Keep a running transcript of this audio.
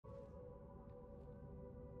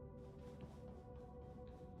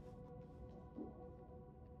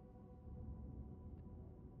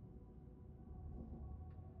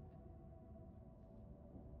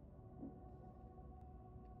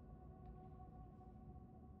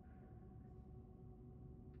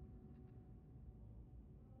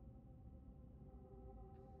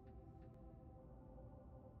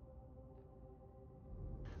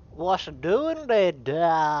What's doing there,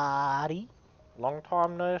 Daddy? Long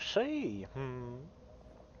time no see.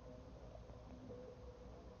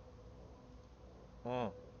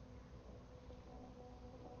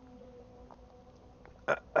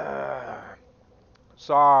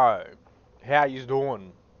 So, how you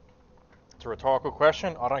doing? It's a rhetorical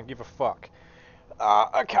question. I don't give a fuck.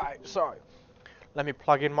 Okay, so let me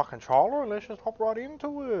plug in my controller and let's just hop right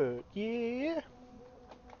into it. Yeah.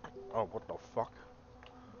 Oh, what the fuck?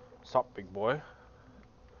 Sup, big boy?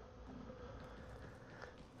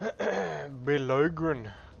 Bill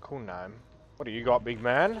Logren. Cool name. What do you got, big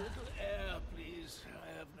man? A little air, please.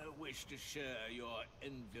 I have no wish to share your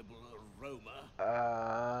enviable aroma.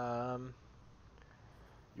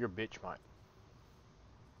 You're a bitch, mate.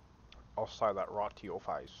 I'll say that right to your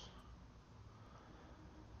face.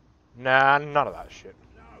 Nah, none of that shit.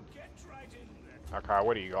 Now get right in there. Okay,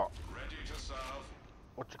 what do you got? Ready to serve.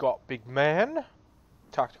 What you got, big man?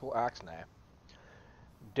 Tactical axe now.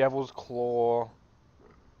 Devil's Claw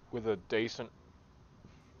with a decent,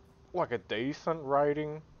 decent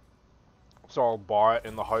rating. So I'll buy it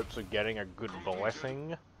in the hopes of getting a good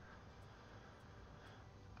blessing.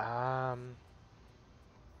 Trauma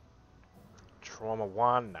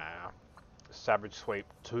 1, nah. Savage Sweep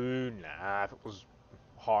 2, nah. If it was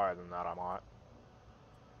higher than that, I might.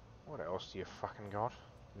 What else do you fucking got?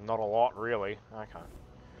 Not a lot, really. Okay.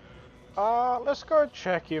 Let's go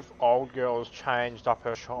check if Old Girl's changed up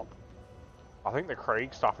her shop. I think the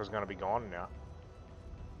Krieg stuff is going to be gone now.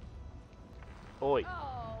 Oi.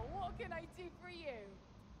 Oh, what can I do for you?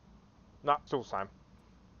 Nah, still the same.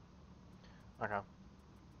 Okay.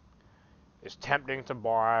 It's tempting to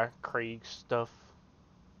buy Krieg stuff,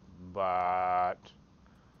 but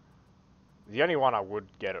the only one I would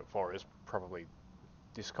get it for is probably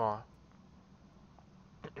this guy.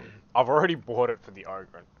 I've already bought it for the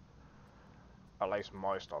Ogre. At least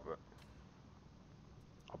most of it.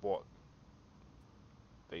 I bought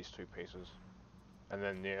these two pieces. And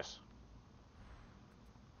then this.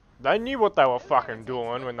 They knew what they were fucking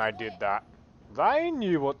doing when they did that. They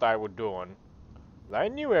knew what they were doing. They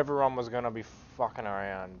knew everyone was gonna be fucking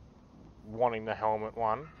around wanting the helmet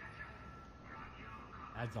one.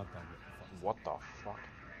 Ad's not done yet. What the fuck?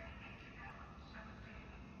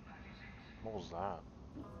 What was that?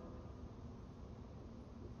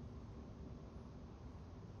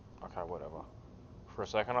 Okay, whatever. For a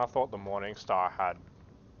second I thought the Morningstar had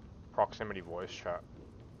proximity voice chat.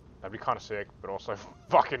 That'd be kind of sick, but also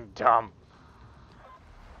fucking dumb.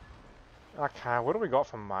 Okay, what do we got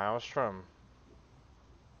from Maelstrom?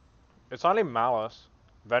 It's only Malice.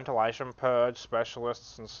 Ventilation Purge,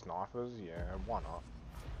 Specialists, and Snipers. Yeah, why not?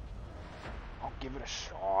 I'll give it a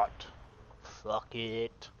shot. Fuck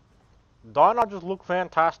it. Don't I just look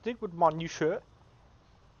fantastic with my new shirt?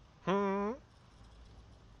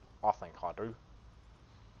 I think I do.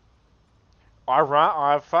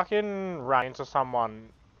 I fucking ran into someone,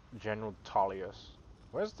 General Tullius.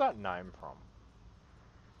 Where's that name from?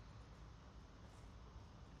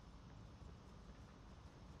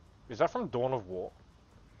 Is that from Dawn of War?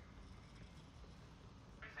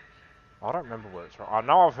 I don't remember where it's from. I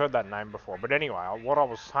know I've heard that name before, but anyway, what I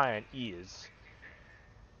was saying is...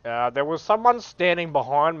 there was someone standing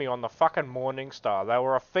behind me on the fucking Morningstar. They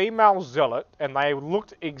were a female zealot, and they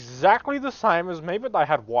looked exactly the same as me, but they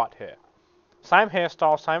had white hair. Same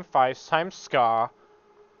hairstyle, same face, same scar.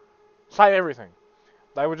 Same everything.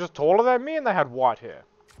 They were just taller than me, and they had white hair.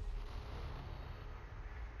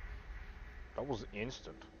 That was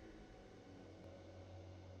instant.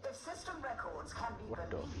 If system records can be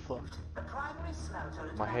What the believed, fuck? the primary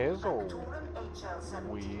smelter My hair's all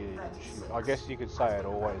weird and shit. I guess you could say it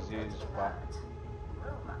always is, but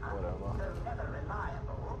whatever.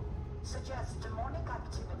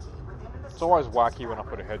 It's always wacky when I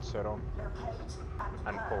put a headset on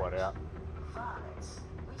and pull it out.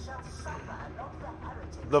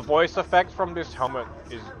 The voice effect from this helmet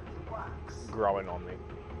is growing on me.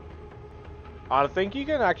 I think you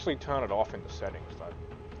can actually turn it off in the settings though.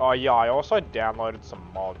 Oh yeah, I also downloaded some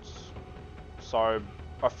mods. So,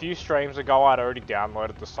 a few streams ago I'd already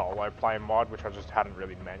downloaded the solo play mod, which I just hadn't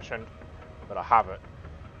really mentioned, but I have it.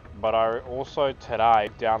 But I also today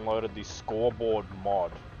downloaded the scoreboard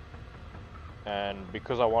mod. And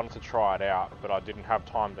because I wanted to try it out, but I didn't have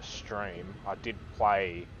time to stream, I did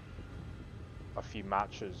play a few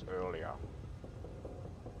matches earlier.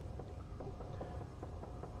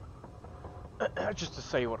 Just to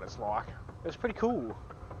see what it's like. It's pretty cool.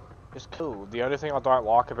 It's cool. The only thing I don't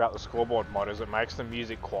like about the scoreboard mod is it makes the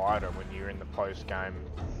music quieter when you're in the post-game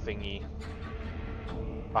thingy.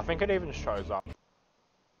 I think it even shows up.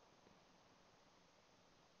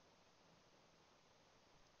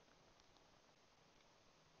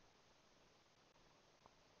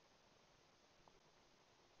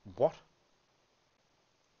 What?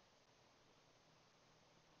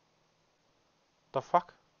 The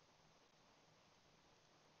fuck?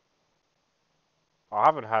 I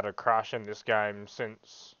haven't had a crash in this game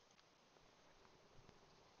since...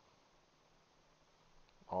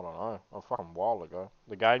 I don't know, a fucking while ago.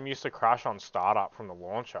 The game used to crash on startup from the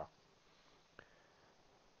launcher.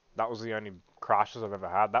 That was the only crashes I've ever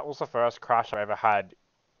had. That was the first crash I ever had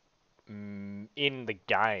in the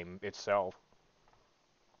game itself.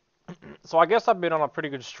 So I guess I've been on a pretty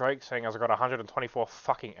good streak, seeing as I got 124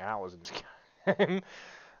 fucking hours in this game.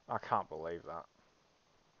 I can't believe that.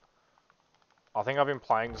 I think I've been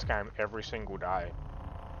playing this game every single day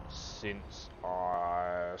since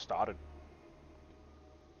I started.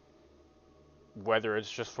 Whether it's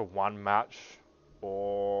just for one match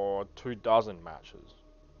or 24 matches.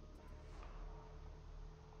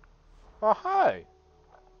 Oh, hey!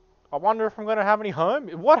 I wonder if I'm going to have any home...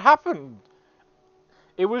 What happened?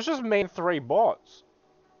 It was just me and 3 bots.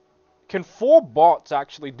 Can 4 bots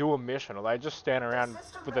actually do a mission, or they just stand around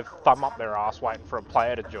with their thumb up their ass waiting for a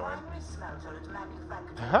player to join?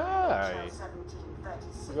 Hey!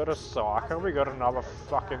 We got a psycho, we got another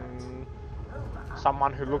fucking...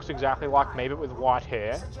 someone who looks exactly like me but with white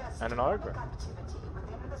hair, and an ogre.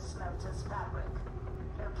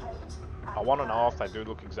 I want to know if they do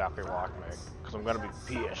look exactly like me, because I'm going to be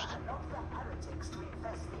pissed.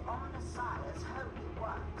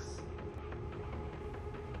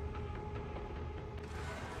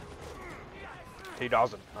 He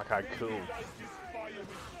doesn't. Okay, cool.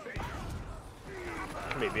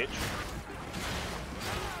 Come here, bitch.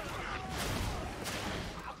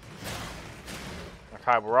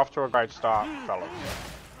 Okay, we're off to a great start, fellas.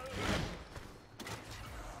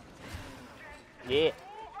 Yeah.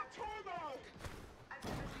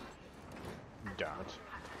 Don't.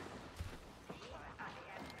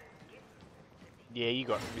 Yeah, you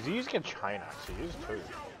got... Is he using a chain axe? He is too.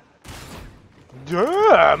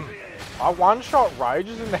 Damn! I one-shot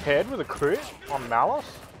Rages in the head with a crit on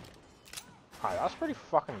Malice? Hey, that's pretty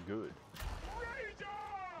fucking good.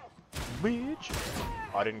 Bitch!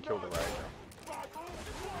 I didn't kill the Rager.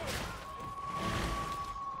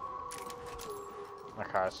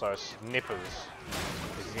 Okay, so Snippers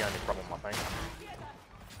is the only problem, I think.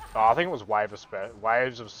 Oh, I think it was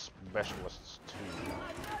Waves of Specialists too.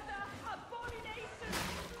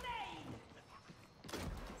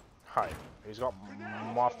 Hey, he's got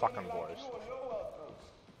my fucking voice.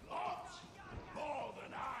 More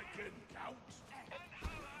than I can count.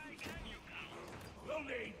 We'll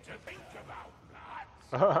need to think about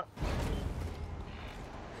that.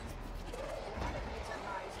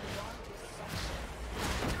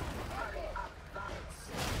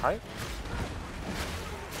 Hey?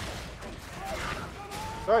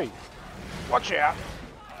 Hey! Watch out!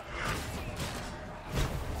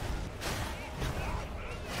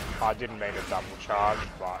 I didn't mean to double charge,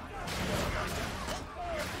 but...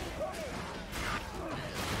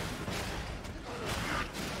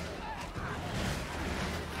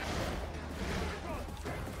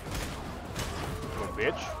 Little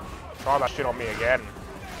bitch. Try that shit on me again.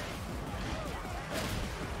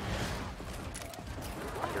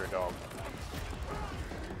 I hear a dog.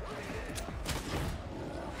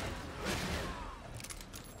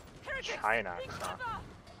 Chain axe, huh?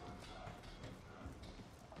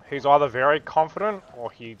 He's either very confident,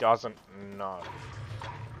 or he doesn't know.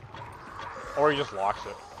 Or he just likes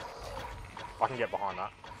it. I can get behind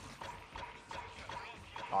that.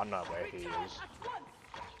 I know where he is.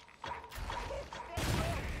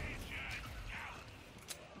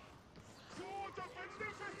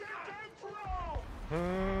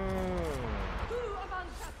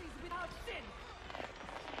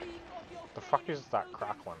 The fuck is that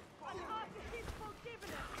crackling?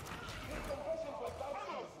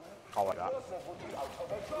 Oh, like that.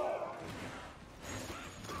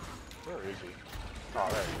 Where is he? Oh,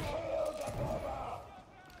 there he is.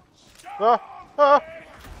 Ah! Ah!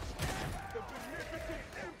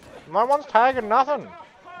 No one's tagging nothing!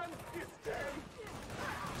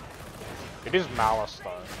 It is Malice,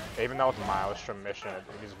 though. Even though it's Maelstrom mission,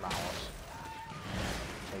 it is Malice.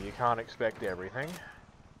 So you can't expect everything.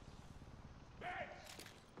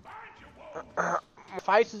 My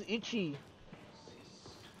face is itchy!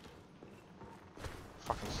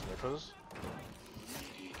 Fucking Snippers.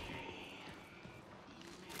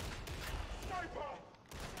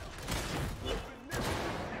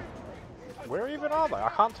 Where even are they? I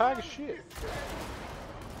can't tag a shit.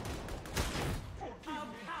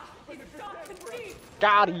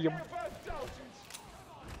 Got him!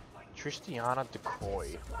 Tristiana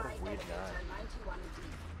Decoy. What a weird name.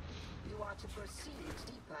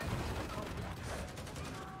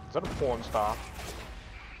 Is that a porn star?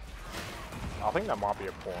 I think that might be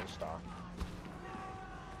a porn star.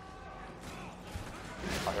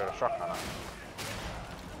 I heard a shotgunner.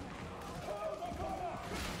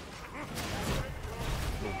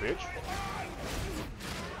 Little bitch.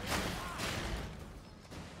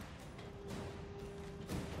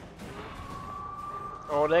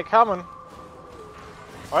 Oh, they're coming.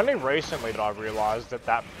 Only recently did I realise that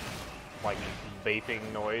that, like, beeping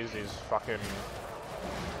noise is fucking...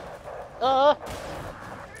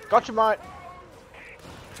 Gotcha, mate!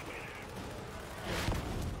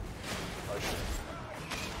 Oh, shit.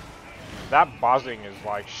 That buzzing is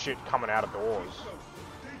like shit coming out of doors.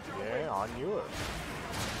 Yeah, I knew it.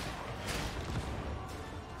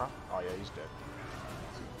 Huh? Oh yeah, he's dead.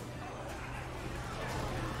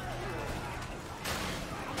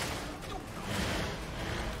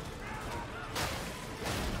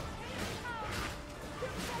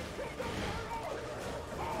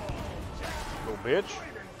 Little bitch.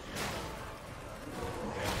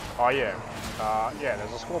 Oh yeah. Yeah,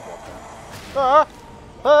 there's a scoreboard there.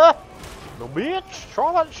 Little bitch!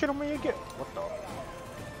 Try that shit on me again. What the?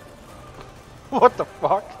 What the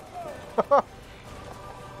fuck?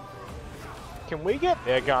 Can we get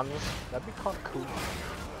air guns? That'd be kind of cool.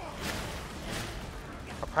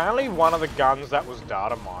 Apparently one of the guns that was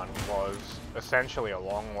data mined was essentially a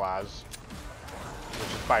long las,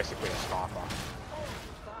 which is basically a sniper.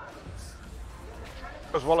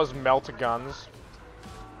 As well as melter guns.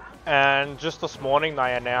 And just this morning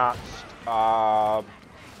they announced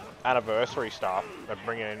anniversary stuff. They're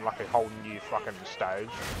bringing in like a whole new fucking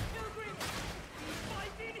stage.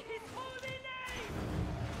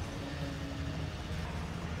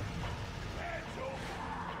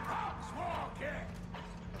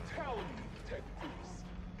 Tell me, Ted Cruz,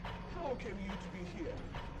 how came you to be here?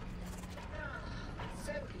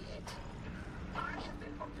 So be it. I have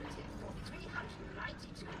been operative for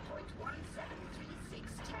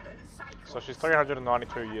 392.1736 Terran cycles. So she's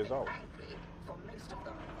 392 years old. For most of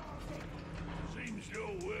them. Seems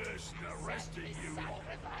you're worse than the rest of you.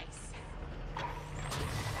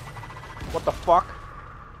 What the fuck?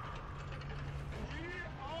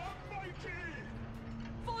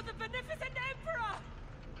 For the beneficent Emperor!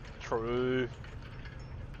 True.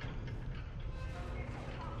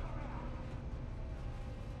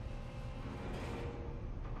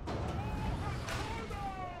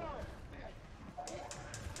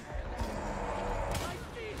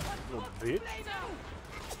 Little bitch.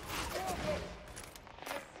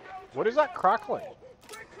 What is that crackling?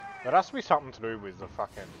 That has to be something to do with the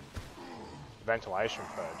fucking ventilation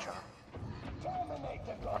furniture.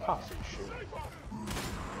 I can't see shit.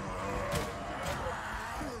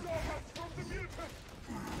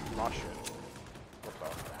 My shit. What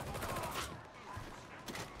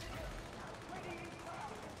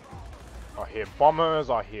the? I hear bombers,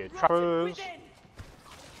 I hear trappers. Purge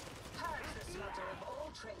the slaughter of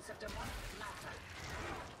all trace of demonic matter.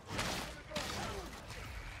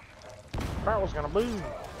 Barrel's gonna boom.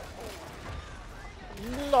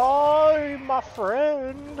 No, my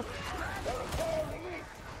friend.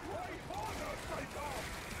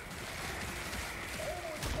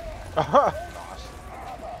 Nice.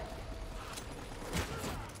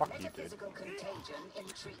 Fuck you, dude. Metaphysical contagion in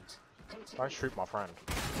treat. Don't shoot my friend.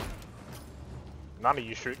 None of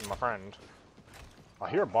you shooting my friend. I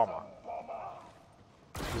hear a bomber.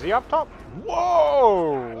 Is he up top?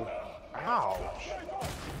 Whoa! Ouch.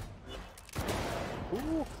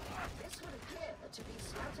 Ooh. This would appear to be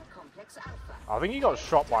Smelter Complex Alpha. I think he got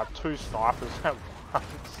shot by 2 snipers at once.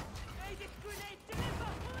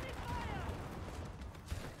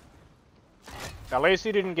 At least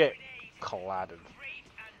he didn't get collided.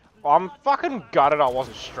 I'm fucking gutted I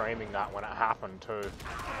wasn't streaming that when it happened too.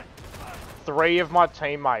 3 of my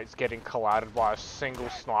teammates getting collided by a single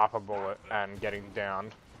sniper bullet and getting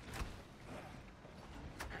downed.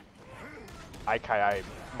 AKA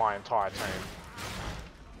my entire team.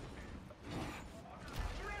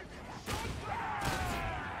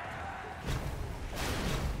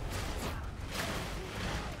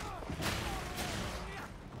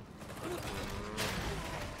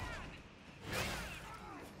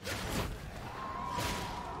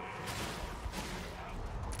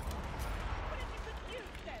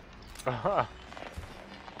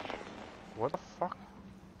 What the fuck?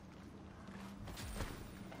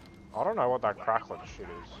 I don't know what that crackling shit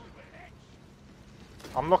is.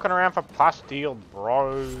 I'm looking around for plasteel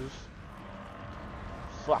bros.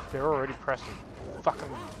 Fuck, they're already pressing fucking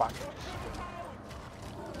buttons.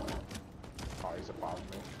 Oh, he's above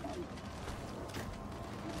me.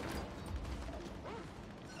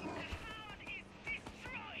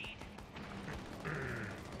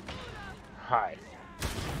 Hey.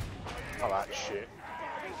 Oh, that shit.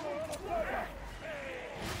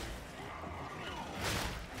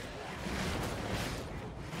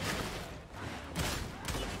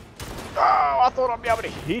 Oh, I thought I'd be able to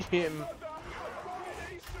hit him.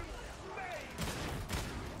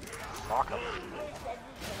 Fuck him.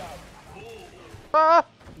 Ah,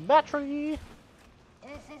 battery.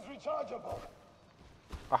 This is rechargeable.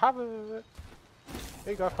 I have it.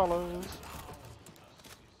 Here you go, fellas.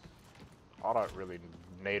 I don't really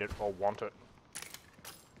need it or want it.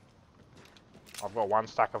 I've got 1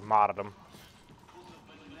 stack of martyrdom.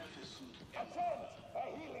 Attend! A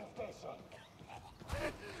healing station.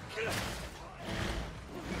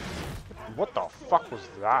 What the fuck was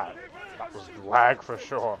that? That was lag for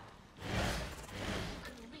sure.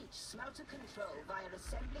 Can reach smelter control via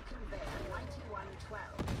assembly conveyor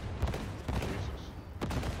 9112. Jesus.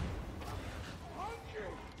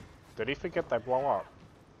 Did he forget they blow up?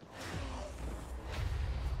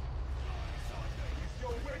 Is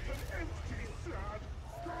your weapon empty, son?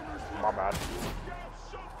 My bad.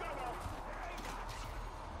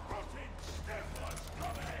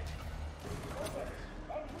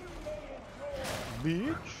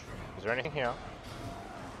 Bitch. Is there anything here?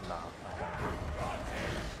 No.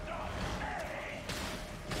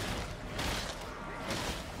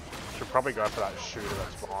 Should probably go for that shooter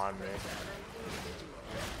that's behind me.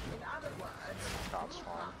 In other words, That's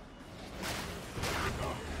fine.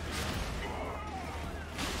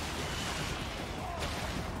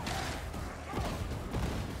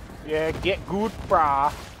 Yeah, get good,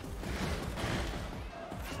 brah.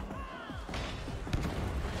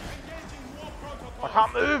 I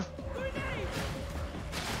can't move.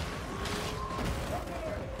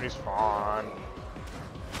 He's fine.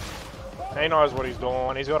 He knows what he's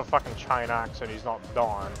doing. He's got a fucking chain axe and he's not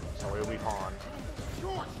dying, so he'll be fine.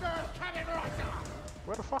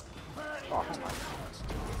 Where the fuck? Oh,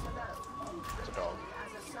 it's a dog.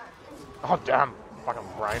 Oh, damn. Fucking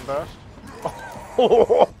brain burst.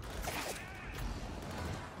 Oh.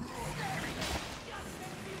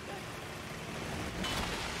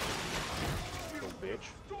 Little bitch.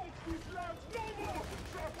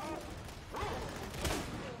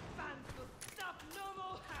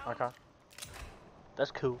 Okay.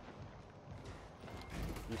 That's cool.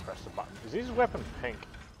 You press the button. Is his weapon pink?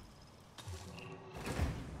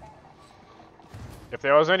 If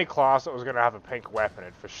there was any class that was going to have a pink weapon,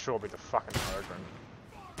 it'd for sure be the fucking Ogryn.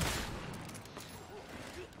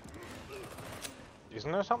 Isn't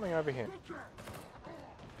there something over here?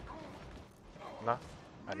 No?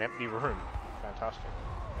 An empty room. Fantastic.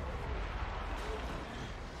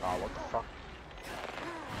 Oh, what the fuck?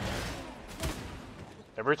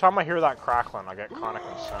 Every time I hear that crackling, I get kind of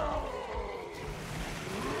concerned.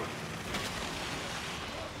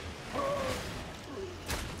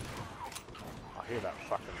 I hear that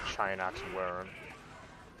fucking chain axe whirring.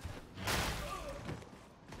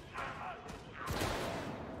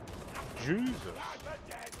 Jesus.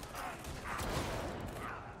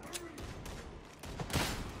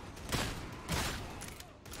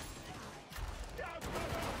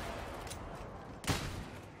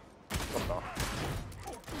 What the?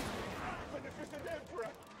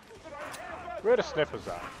 Where the sniffers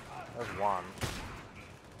at? There's one.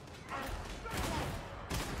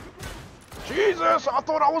 Jesus! I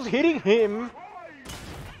thought I was hitting him!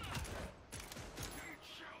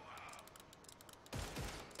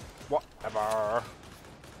 Whatever.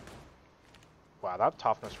 Wow, that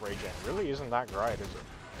toughness regen really isn't that great, is it?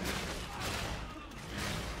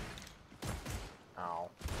 Ow.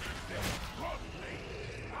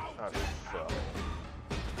 Oh, fuck.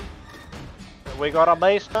 We got a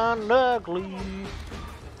beast and ugly.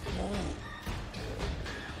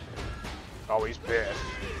 Oh, he's pissed.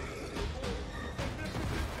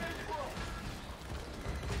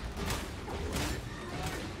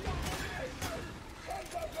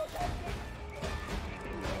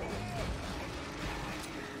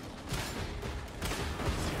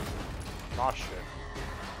 Oh shit.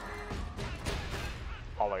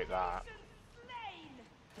 I'll eat that.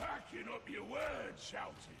 Backing up your words,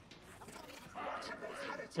 shouting.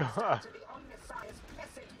 to the Omnifire's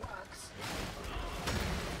blessed works.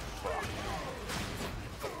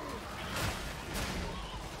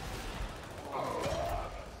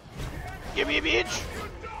 Give me a bitch!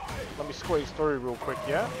 Let me squeeze through real quick,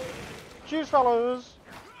 yeah? Cheers, fellas!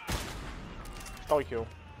 Stole kill.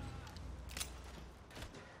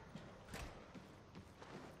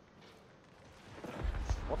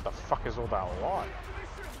 What the fuck is all that light?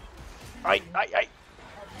 Hey!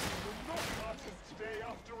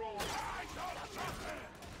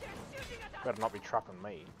 Better not be trapping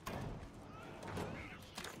me.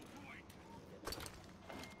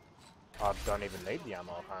 I don't even need the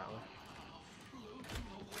ammo apparently.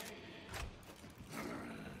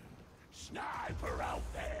 Sniper out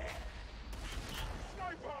there!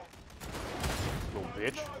 Little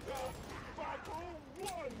bitch.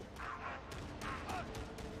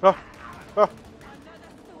 Oh! Oh! Another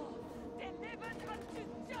soul delivered unto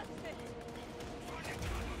justice.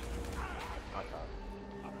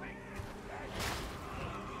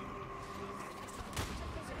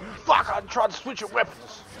 Fuck! I tried to switch your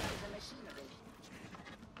weapons!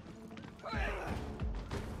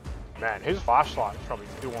 Man, his flashlight's probably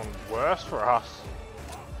doing worse for us.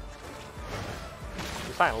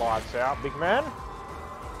 This ain't lights out, big man.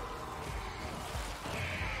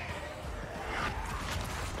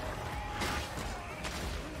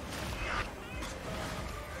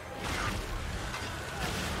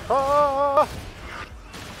 Ah!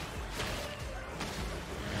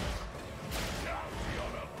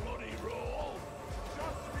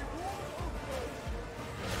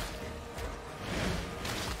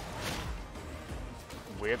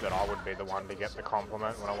 Weird that I would be the one to get the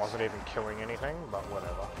compliment when I wasn't even killing anything, but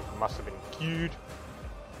whatever. It must have been cute.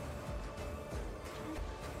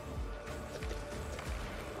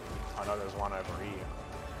 I know there's one over here.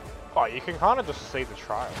 Oh, you can kind of just see the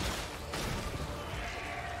trail.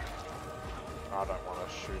 I don't want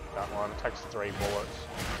to shoot that one. It takes 3 bullets.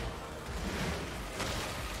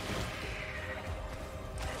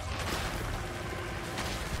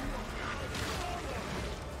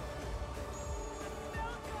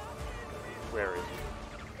 Where is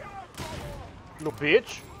he? Little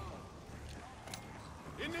bitch.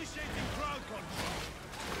 Initiating crowd control.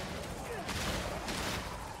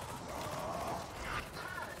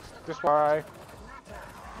 This way.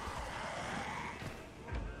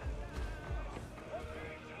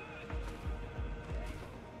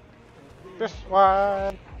 This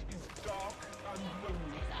way.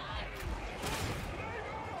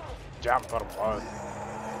 Jump, got him both.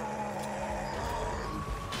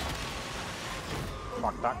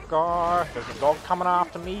 Fuck that guy. There's a dog coming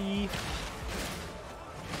after me.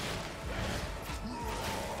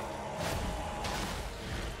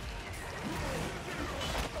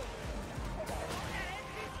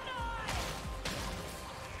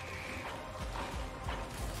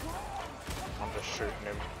 I'm just shooting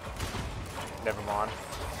him. Never mind.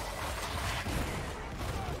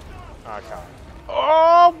 Okay.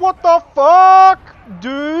 Oh, what the fuck?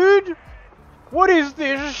 Dude? What is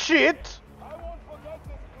this shit?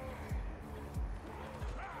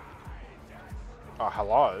 Oh,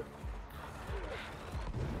 hello?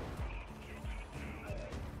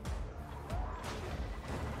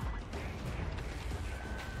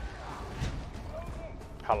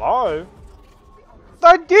 Hello?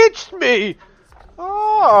 They ditched me!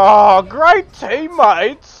 Oh, great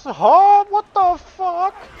teammates! Huh? What the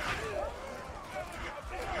fuck?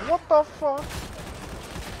 What the fuck?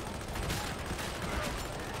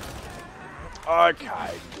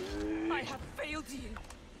 Okay, dude. I have failed you.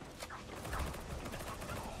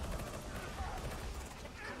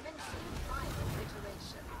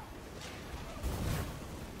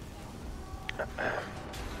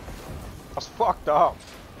 That's fucked up.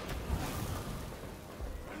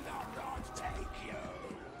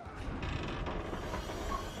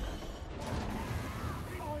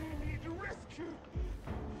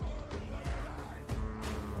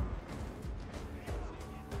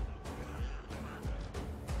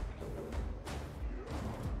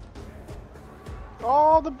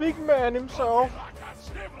 Oh, the big man himself.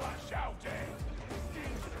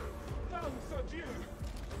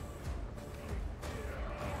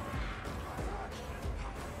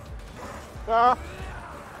 Ah.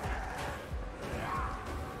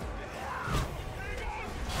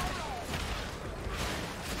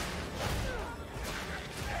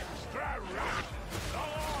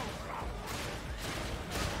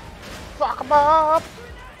 Fuck him up.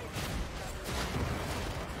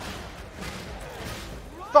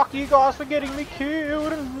 Fuck you guys for getting me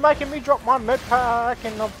killed and making me drop my med pack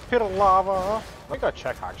in the pit of lava. Let me go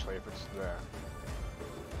check actually if it's there.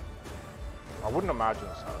 I wouldn't imagine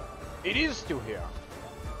so. It is still here.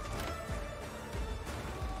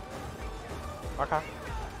 Okay.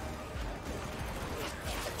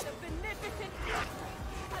 The beneficent has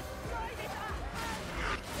tried it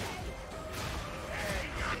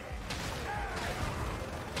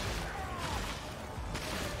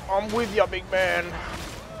out. I'm with ya, big man.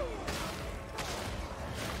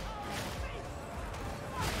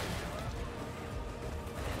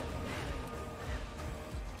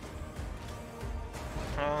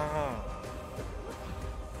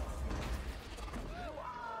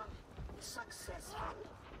 Successful.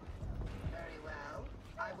 Very well.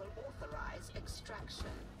 I will authorize extraction.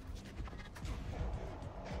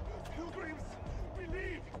 Pilgrims, we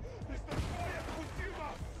leave! Lest the fire consume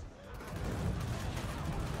us!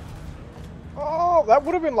 Oh, that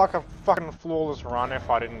would have been like a fucking flawless run if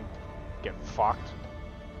I didn't get fucked.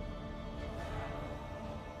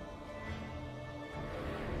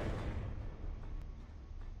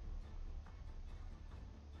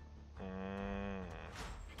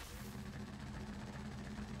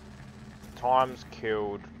 Times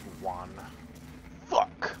killed 1.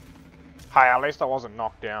 Fuck. Hey, at least I wasn't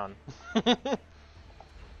knocked down.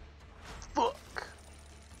 Fuck.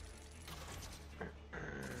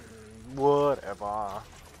 Whatever.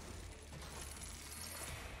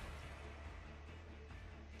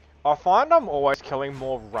 I find I'm always killing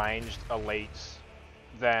more ranged elites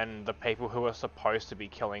than the people who are supposed to be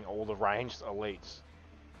killing all the ranged elites,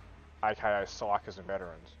 aka psychers and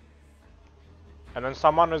veterans. And then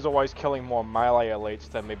someone is always killing more melee elites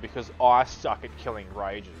than me because I suck at killing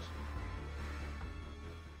rages.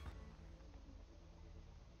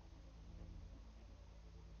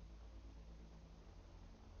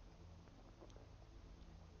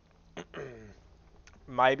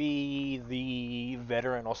 Maybe the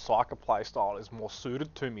veteran or psyker playstyle is more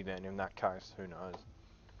suited to me then in that case, who knows.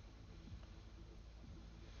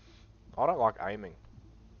 I don't like aiming.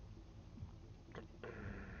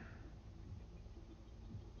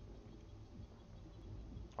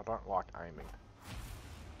 I don't like aiming.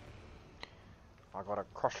 I got a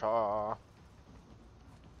crusher.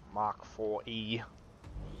 Mark 4E.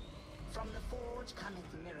 From the forge cometh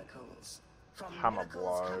miracles. From Hammer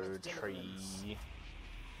miracles blow, cometh deliverance. tree.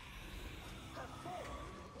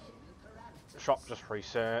 Shop just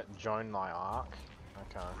reset. Join thy arc.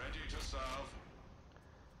 Okay. Ready to serve.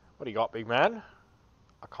 What do you got, big man?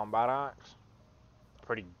 A combat axe?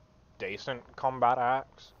 Pretty decent combat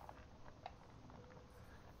axe.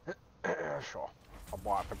 Sure. I'll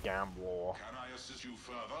buy it for Gambler. Can I assist you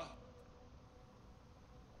further?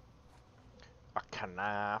 A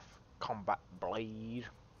knife. Combat blade.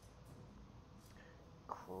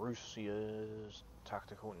 Crucius.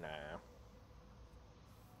 Tactical now.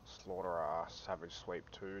 Slaughterer. Savage Sweep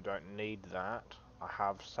 2. Don't need that. I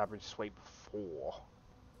have Savage Sweep 4.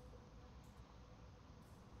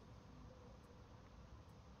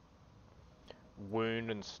 Wound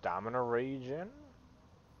and stamina regen.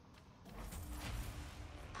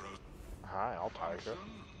 Hi, I'll take it.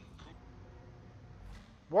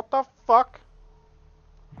 What the fuck?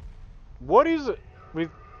 What is it with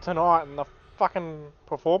tonight and the fucking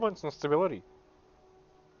performance and stability?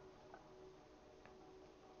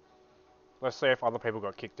 Let's see if other people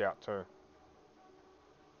got kicked out too.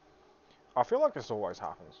 I feel like this always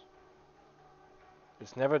happens.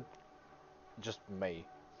 It's never just me.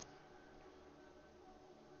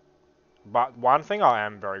 But one thing I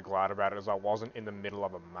am very glad about is I wasn't in the middle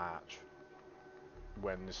of a match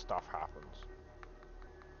when this stuff happens.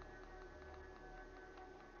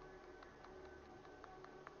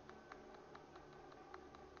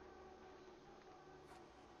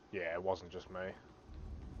 Yeah, it wasn't just me.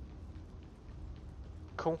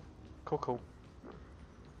 Cool. Cool, cool.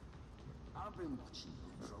 I've been watching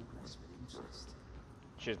your progress with interest.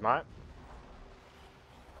 Cheers, mate.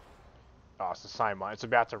 Oh, it's the same, mate. It's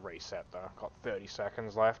about to reset, though. Got 30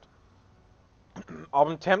 seconds left.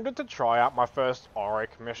 I'm tempted to try out my first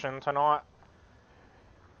AURIC mission tonight.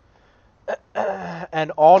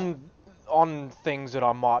 And on things that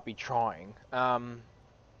I might be trying.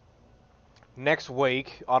 Next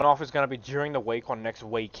week, I don't know if it's going to be during the week or next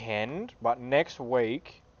weekend, but next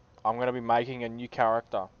week, I'm going to be making a new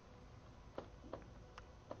character.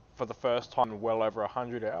 For the first time in well over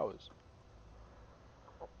 100 hours.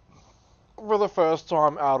 For the first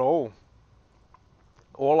time at all.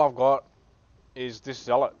 All I've got is this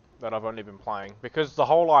Zealot that I've only been playing. Because the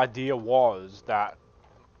whole idea was that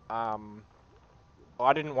I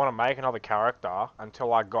didn't want to make another character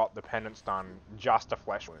until I got the penance done just a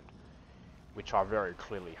flesh wound. Which I very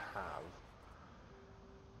clearly have.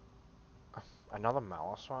 Another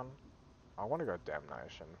Malice one? I want to go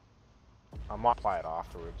Damnation. I might play it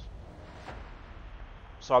afterwards.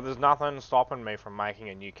 So there's nothing stopping me from making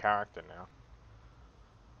a new character now.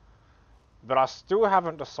 But I still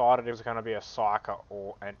haven't decided if it's going to be a Psyker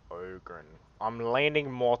or an Ogryn. I'm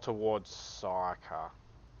leaning more towards Psyker.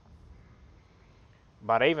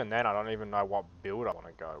 But even then, I don't even know what build I want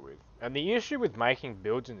to go with. And the issue with making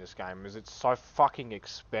builds in this game is it's so fucking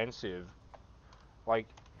expensive. Like,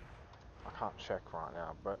 I can't check right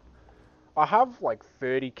now, but I have like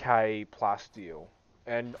 30k plus deal.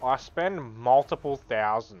 And I spend multiple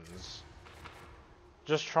thousands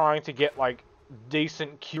just trying to get like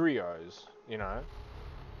decent curios, you know?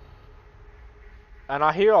 And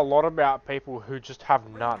I hear a lot about people who just have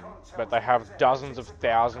none, but they have dozens of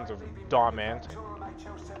thousands of diamonds.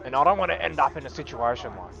 And I don't want to end up in a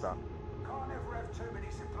situation like that.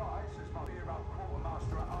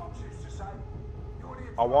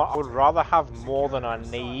 I would rather have more than I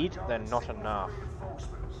need than not enough.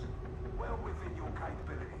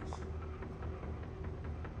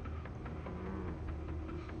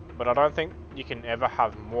 But I don't think you can ever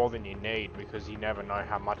have more than you need because you never know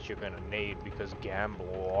how much you're going to need because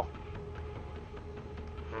gamble.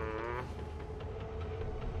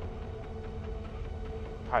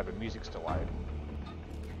 Hey, the music's delayed.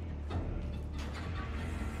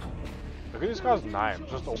 Look at this guy's name,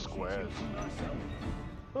 just all squares.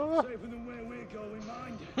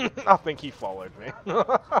 I think he followed me.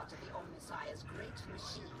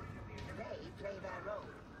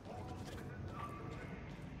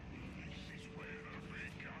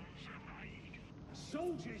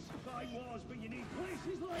 Soldiers fight wars, but you need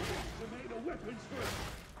places like this to make the weapons for it.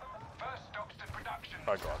 First stops to production.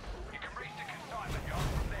 Oh god. You can reach the consignment yard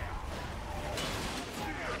from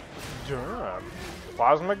there. Damn.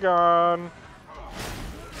 Plasma gun.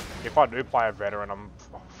 If I do play a veteran, I'm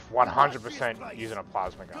 100% using a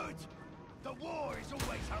plasma gun. Good. The war is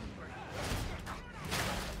always hungry.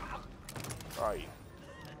 Right.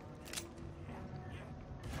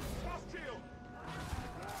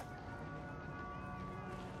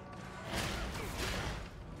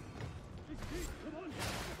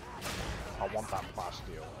 I want that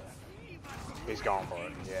plasteel. He's going for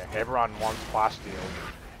it. Yeah, everyone wants plasteel.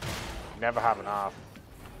 Never have enough.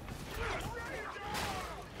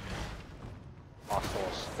 I saw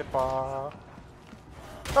a snipper.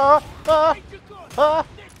 Ah! Ah! Ah!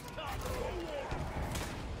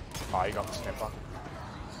 Oh, you got the snipper.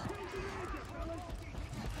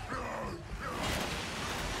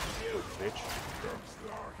 Bitch.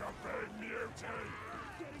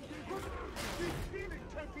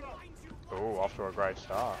 Ooh, off to a great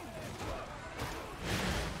start.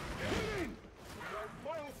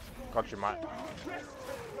 Got you, mate.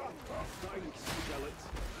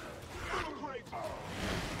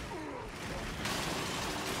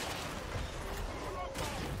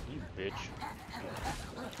 You bitch.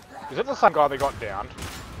 Is it the same guy that got downed?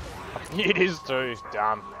 It is too. He's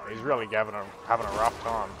done. He's really having a rough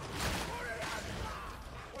time.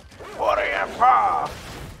 What are you for?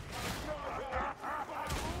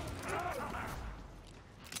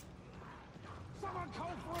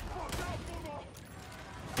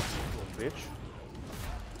 Little bitch.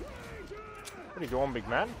 What are you doing, big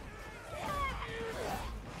man?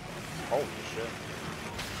 Holy shit.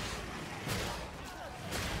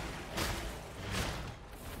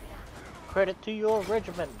 Credit to your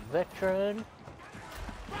regiment, veteran.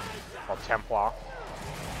 Or Templar.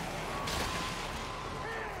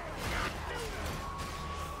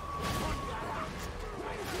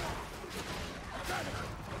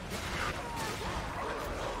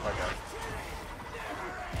 Okay.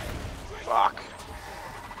 Fuck.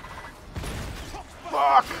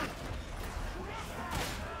 Fuck.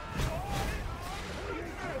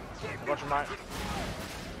 Watch him, mate.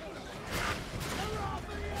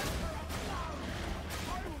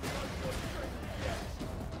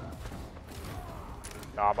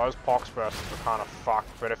 Nah, those pox bursts are kind of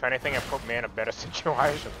fucked, but if anything, it put me in a better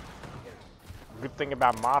situation. Good thing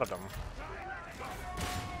about martyrdom.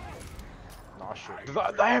 Oh shit. Do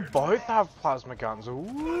they both have plasma guns.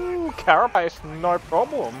 Ooh, carapace, no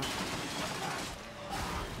problem.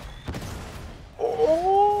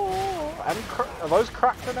 Oh, and are those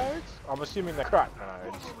crack grenades? I'm assuming they're crack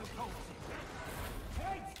grenades.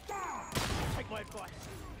 Take my advice.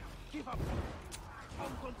 Give up.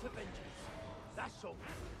 Hold on to vengeance. That's all.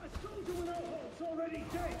 A soldier without hope's already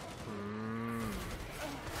dead.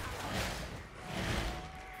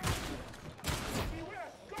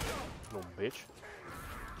 Little bitch.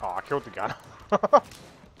 Oh, I killed the gunner.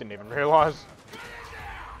 Didn't even realise.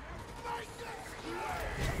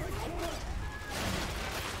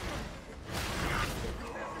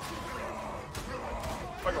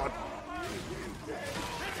 Oh my god.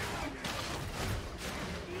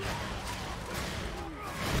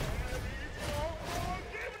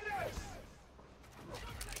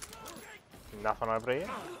 Nothing over here.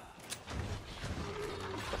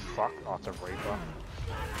 The fuck? Oh, it's a Reaper.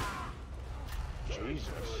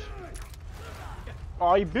 Jesus.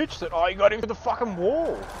 Oh, you bitched it. Oh, you got into the fucking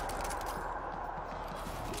wall.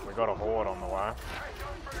 We got a horde on the way.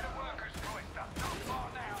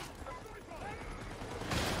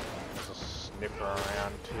 There's a snipper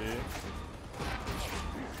around too.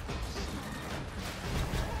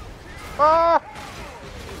 Ah!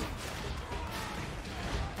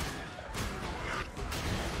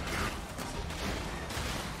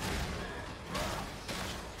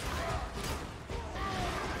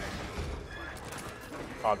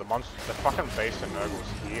 Oh, the fucking base and Nurgle's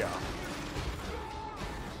here.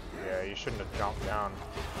 Yeah, you shouldn't have jumped down.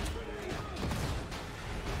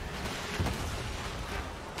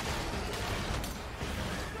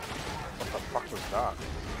 What the fuck was that?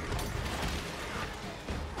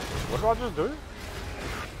 What did I just do?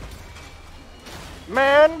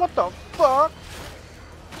 Man, what the fuck?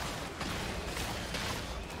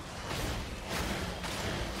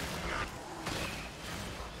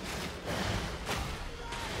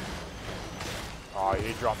 Oh,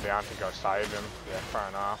 he dropped down to go save him. Yeah, fair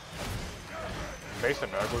enough. Beast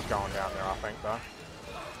of Nurgle's going down there, I think, though.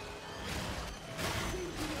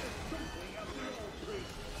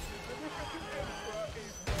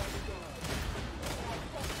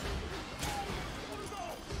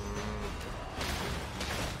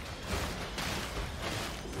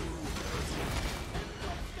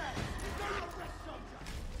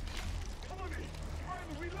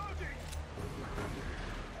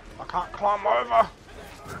 I can't climb over.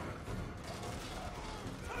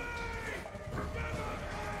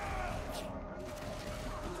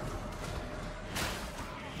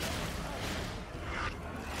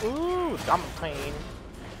 Ooh, dumpling.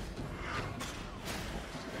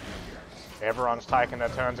 Everyone's taking their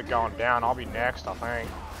turns at going down. I'll be next, I think.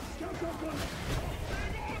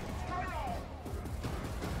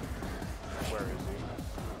 Where is he?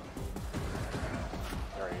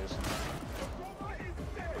 There he is.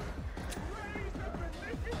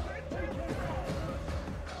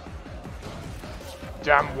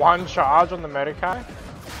 Damn, one charge on the Medicaid?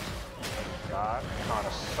 That kind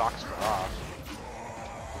of sucks for us.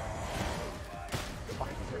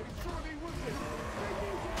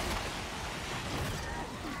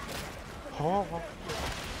 Oh.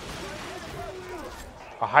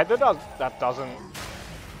 I hate that doesn't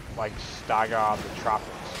like stagger the trappers.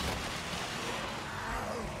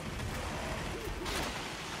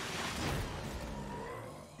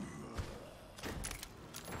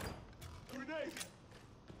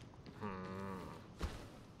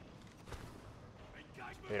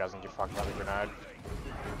 He doesn't give a fuck about the grenade.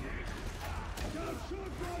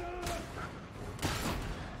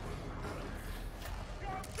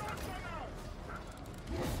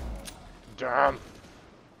 Damn.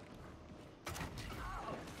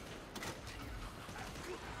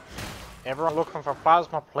 Everyone looking for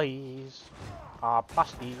plasma, please.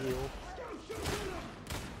 Plasteel.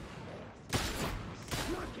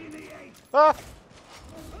 Ah!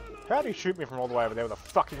 How do you shoot me from all the way over there with a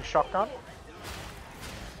fucking shotgun?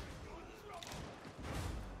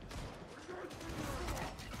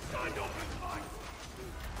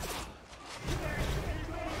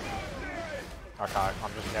 Okay,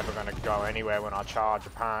 I'm just never going to go anywhere when I charge,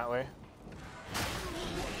 apparently.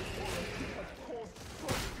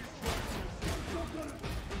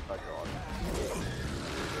 Oh god.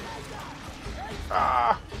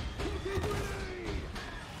 Ah!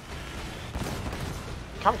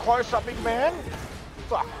 Come closer, big man!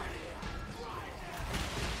 Fuck.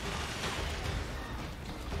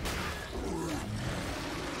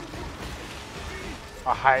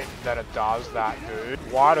 I hate that it does that, dude.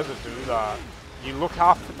 Why does it do that? You look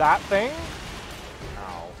after that thing?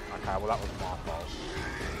 Oh, okay, well that was my fault.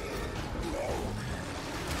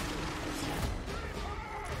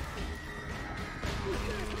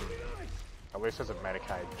 At least there's a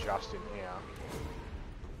Medicaid just in here.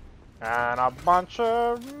 And a bunch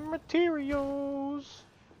of materials.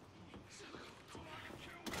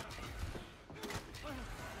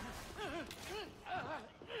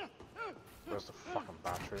 Where's the fucking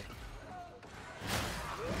battery?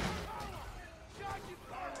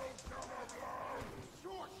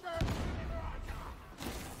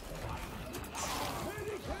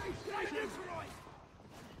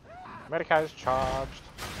 Medicaid is charged.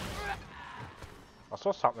 I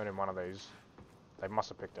saw something in one of these. They must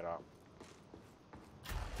have picked it up.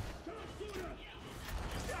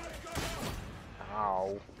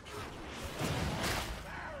 Ow.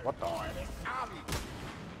 What the?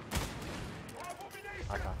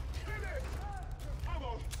 Okay.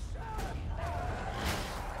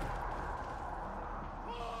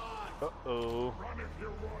 Uh-oh.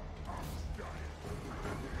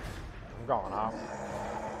 I'm going up.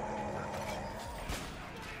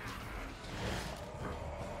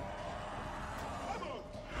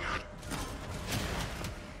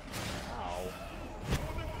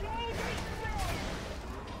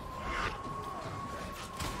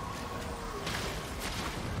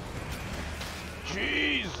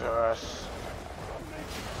 Jesus!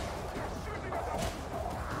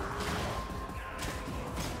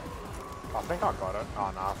 I think I got it.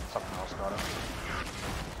 Oh no, something else got it.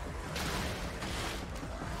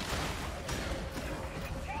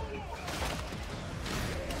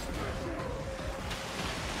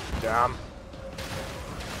 Damn.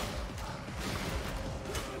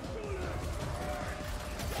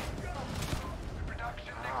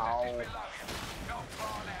 Ow.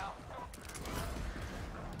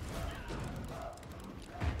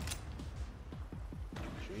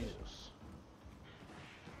 Jesus.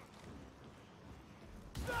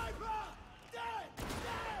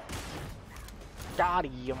 Got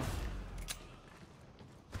him.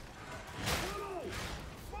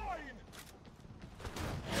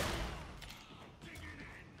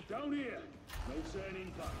 Down here. No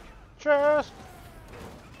turning back. Chest.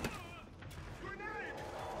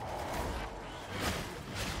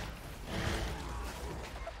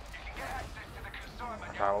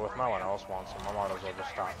 Okay, well, if no one else wants them, I might as well just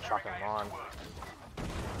start chucking mine.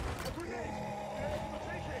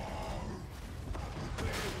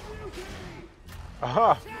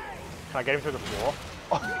 Aha! Can I get him through the floor?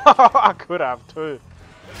 I could have too.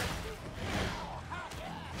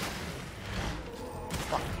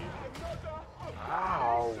 Fuck you.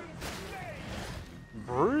 Ow.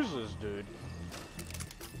 Bruises, dude.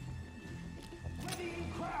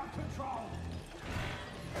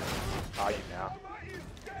 Are you now?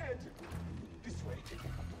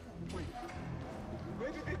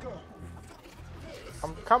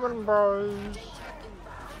 I'm coming, bros.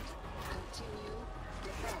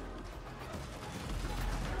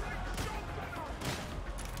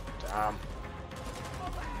 Damn.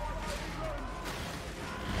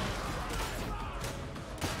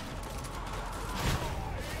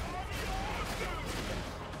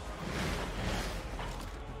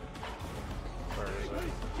 Where is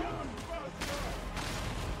it?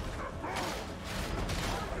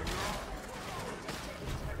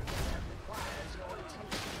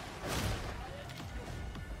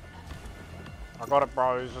 I got it,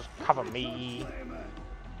 bros. Just cover me.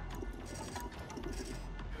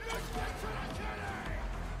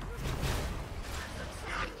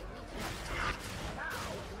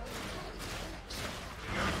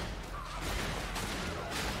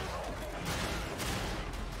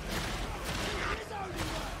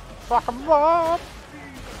 Fuck 'em up!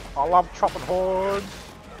 I love chopping hordes.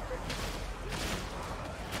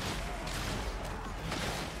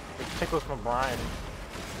 It tickles my brain.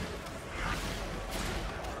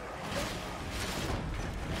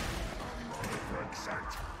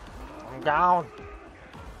 I'm down.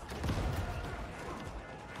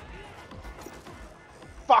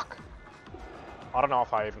 Fuck! I don't know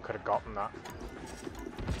if I even could have gotten that.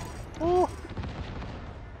 Ooh.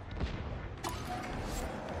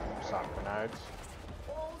 Suck grenades.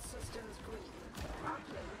 All systems green.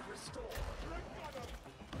 Uplink restored.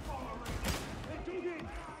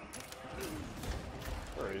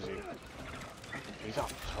 Where is he? He's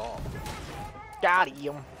up top. Got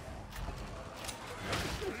him.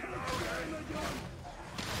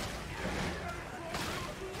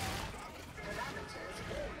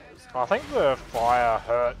 I think the fire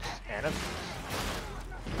hurts enemies.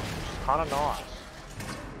 It's kind of nice.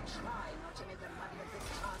 Try not to make a money of this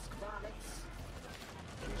task, varlets.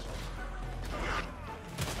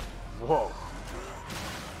 Whoa.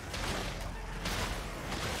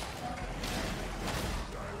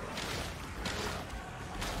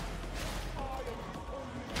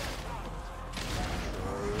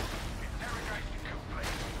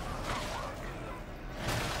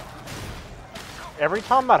 Every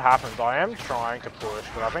time that happens, I am trying to push,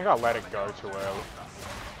 but I think I let it go too early.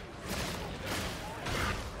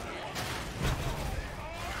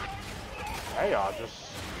 They are just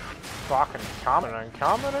fucking coming and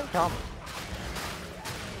coming and coming.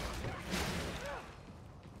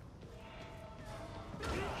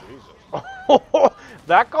 Jesus.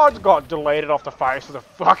 That guy's got deleted off the face of the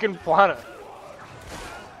fucking planet.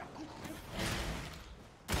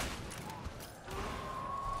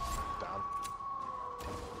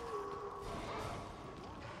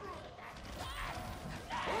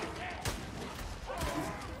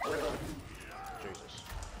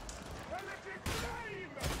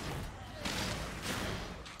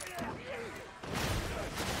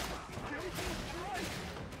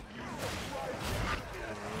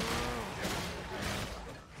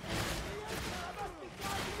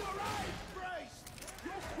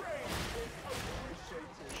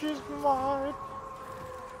 She's mine.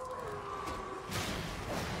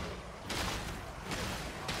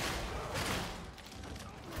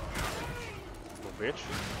 Little bitch.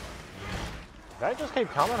 They just keep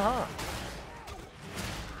coming, huh?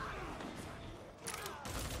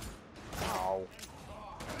 Ow.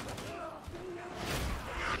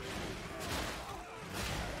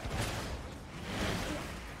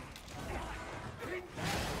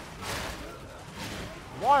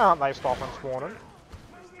 Why aren't they stopping spawning?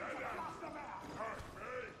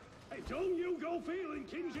 Don't you go feeling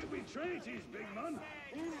kinship with traitors, big man.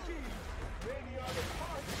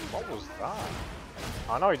 What was that?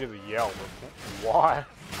 I know he did the yell, but why?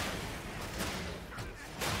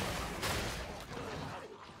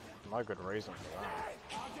 No good reason for that.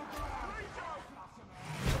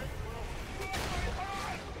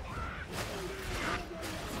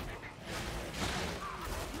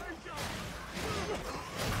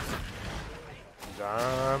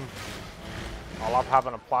 Damn. I love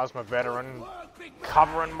having a plasma veteran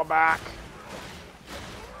covering my back.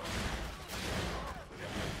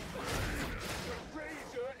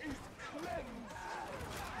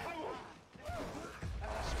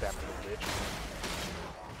 Spam little bitch.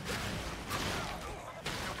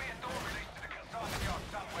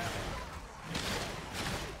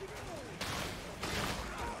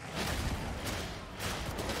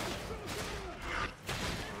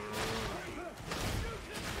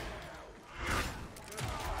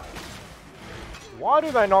 Why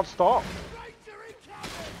do they not stop?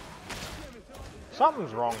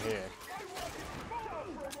 Something's wrong here.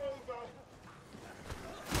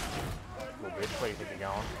 Little bitch, please keep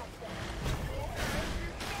going.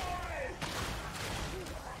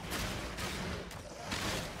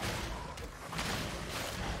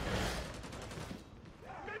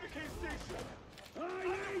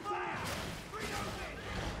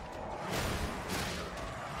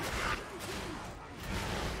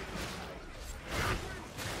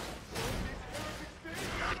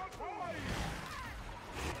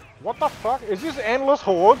 What the fuck? Is this endless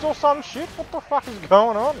hordes or some shit? What the fuck is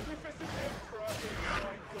going on?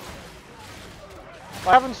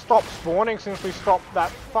 I haven't stopped spawning since we stopped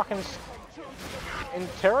that fucking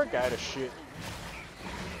interrogator shit.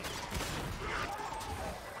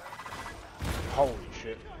 Holy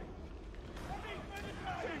shit.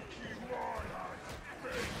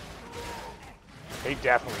 He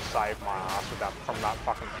definitely saved my ass with that from that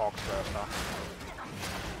fucking fox burster.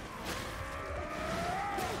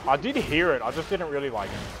 I did hear it, I just didn't really like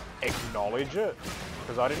acknowledge it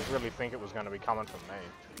because I didn't really think it was going to be coming from me.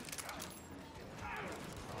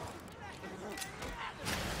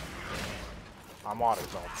 I might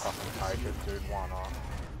as well fucking take it, dude, why not?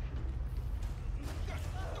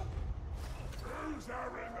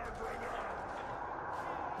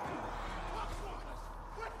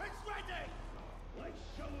 Weapons ready! Let's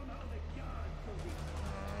show them how the yard goes.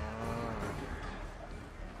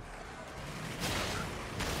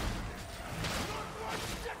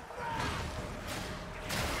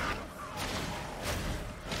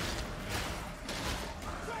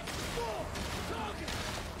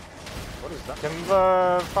 What is that? Can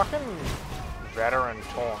the fucking veteran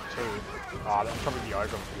taunt too? Ah, that's probably the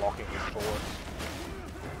ogre blocking his thoughts.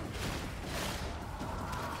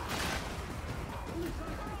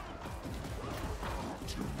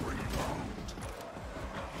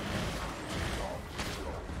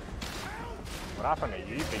 What happened to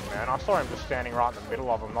you, big man? I saw him just standing right in the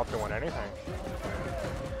middle of them, not doing anything.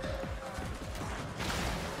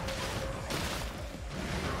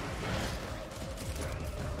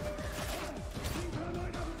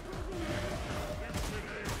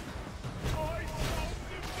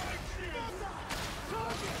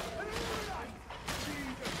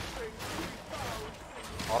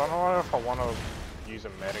 I don't know if I want to use a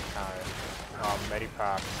medipack.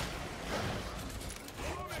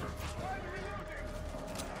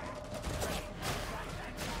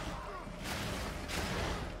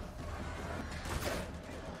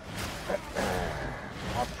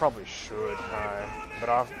 I probably should, but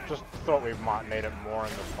I just thought we might need it more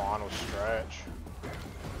in the final stretch.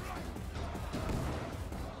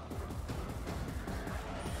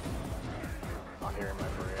 I hear him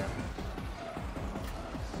over here.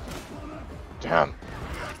 Damn!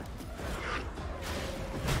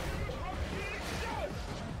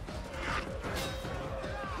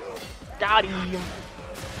 Got him!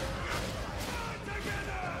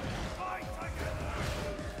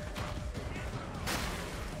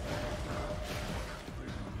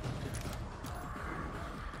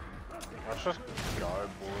 Let's just go,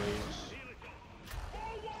 boys.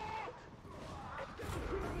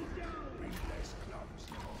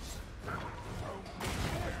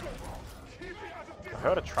 I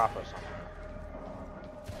heard a trapper somewhere.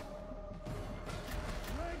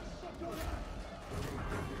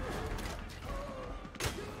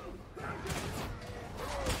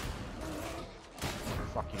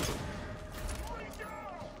 Fuck you.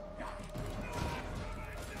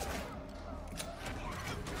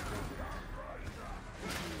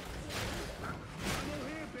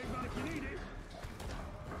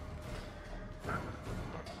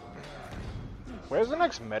 Where's the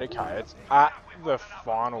next Medicaid? It's at the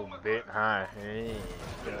final bit, huh?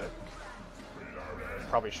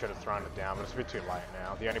 Probably should have thrown it down, but it's a bit too late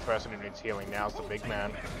now. The only person who needs healing now is the big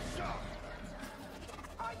man.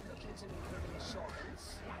 I'm looking to meet the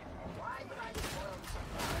reassurance. Why would I spoil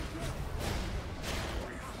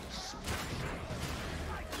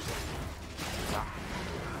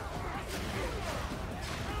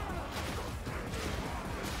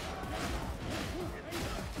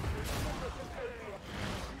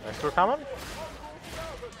Next two coming?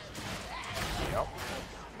 Yep.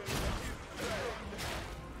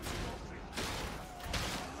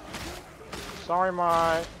 Sorry,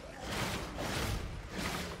 mate.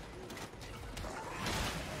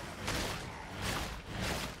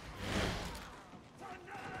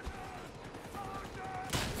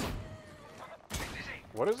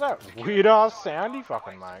 What is that weird ass sound he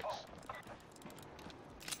fucking makes?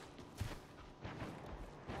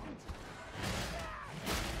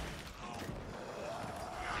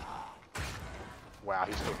 Wow,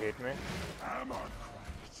 he still hit me.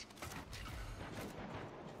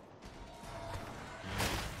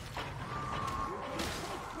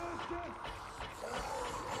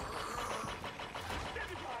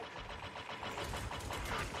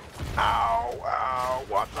 Ow, ow,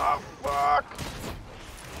 what the fuck?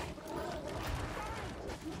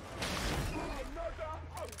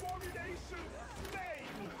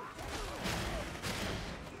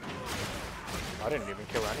 I didn't even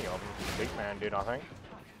kill any of them. The big man did, I think.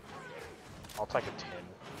 I'll take a 10.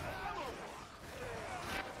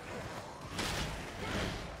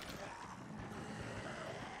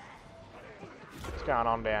 What's going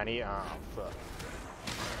on down here? Oh, fuck.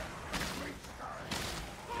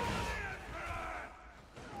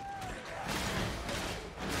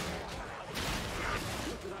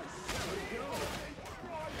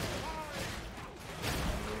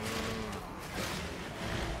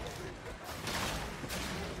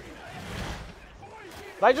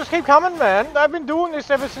 They just keep coming, man. They've been doing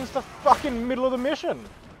this ever since the fucking middle of the mission.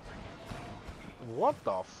 What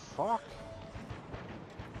the fuck?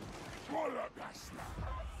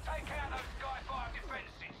 Take out those Skyfire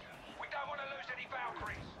defenses. We don't want to lose any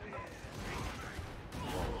Valkyries.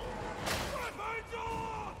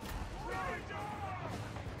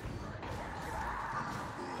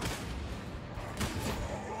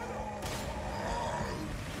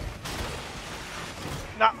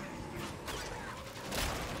 Nah.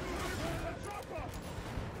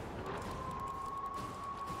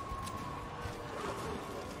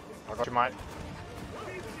 I got you, mate.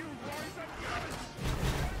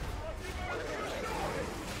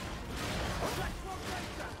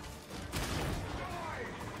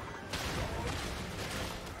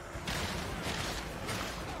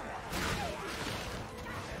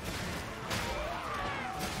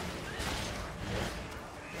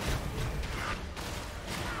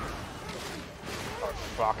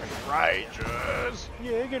 Fucking rages.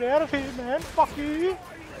 Yeah, get out of here, man. Fuck you.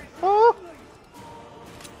 Oh.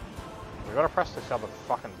 We gotta press this other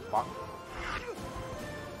fucking button.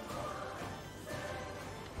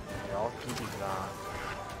 Yeah, I'll give you that.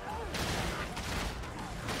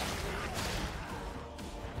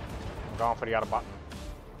 I'm going for the other button.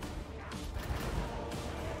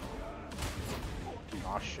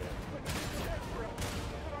 Oh shit.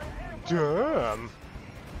 Damn.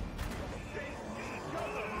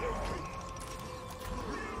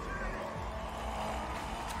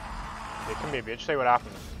 Yeah, come here, bitch. See what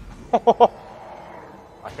happens.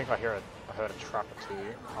 I think I heard a trap or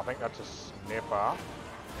two. I think that's a snipper.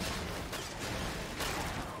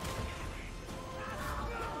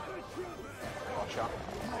 Gotcha.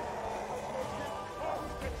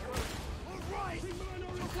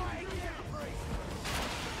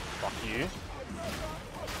 Fuck you.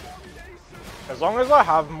 As long as I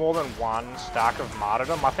have more than one stack of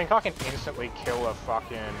martyrdom, I think I can instantly kill a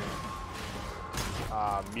fucking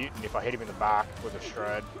mutant if I hit him in the back with a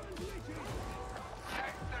shred.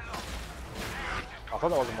 I thought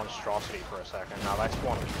that was a monstrosity for a second. No, they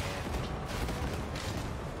spawned again.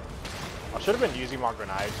 I should have been using my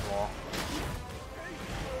grenades more.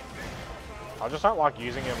 I just don't like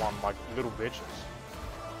using them on like little bitches.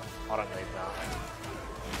 I don't need that.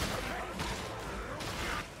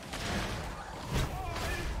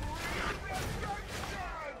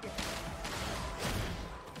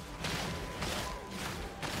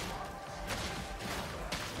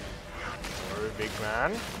 Big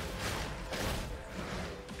man.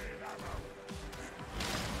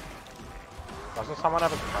 Doesn't someone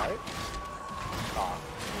have a crate? Oh.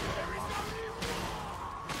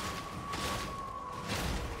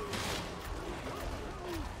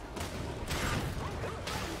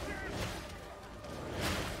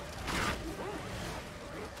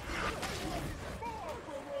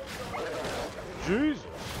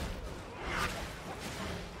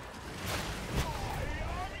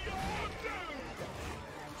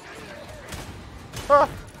 Man,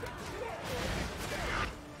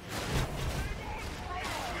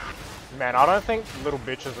 I don't think little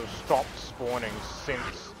bitches have stopped spawning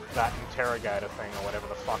since that interrogator thing or whatever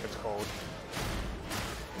the fuck it's called.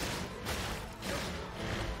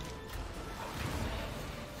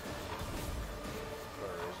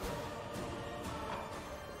 Where is it?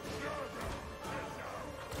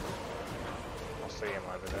 I'll see him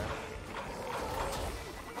over there.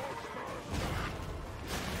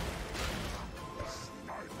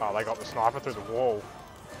 Oh, they got the sniper through the wall.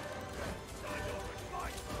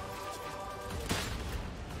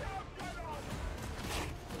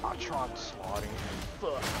 I tried sliding.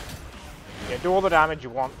 Fuck. Yeah, do all the damage you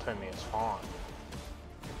want to me, it's fine.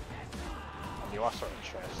 And you also have a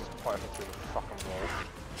chest. Poking through the fucking wall.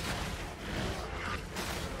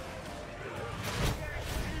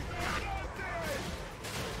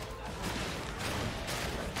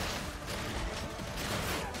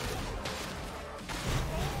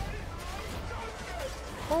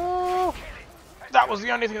 Oh, that was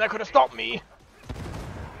the only thing that could have stopped me.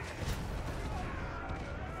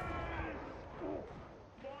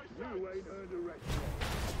 You ain't earned a rest.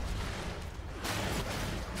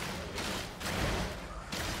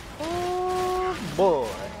 Oh boy.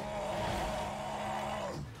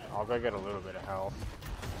 I'll go get a little bit of health.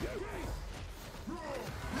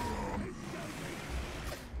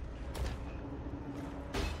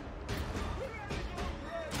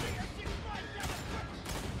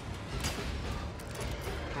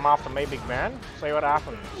 Come after me, big man. See what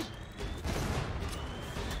happens.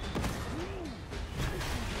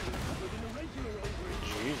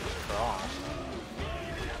 Jesus Christ.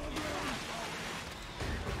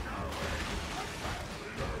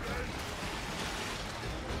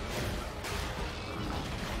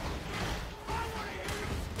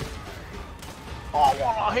 I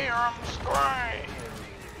wanna hear him scream!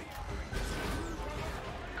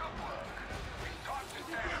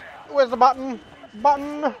 Where's the button?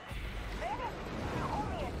 Button!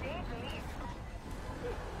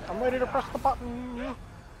 I'm ready to press the button.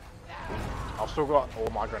 I've still got all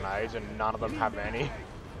my grenades and none of them have any.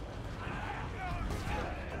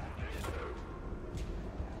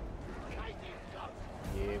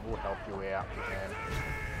 Yeah, we'll help you out, man.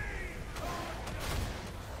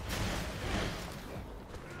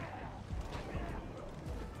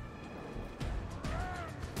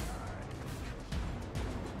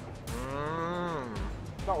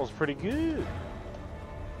 That was pretty good.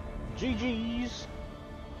 GG's.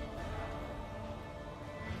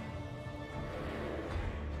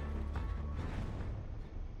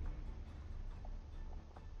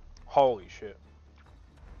 Holy shit.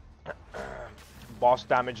 Boss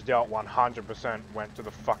damage dealt 100% went to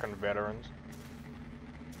the fucking veterans.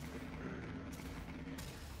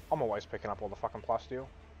 I'm always picking up all the fucking plasteel.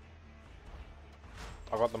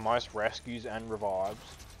 I got the most rescues and revives.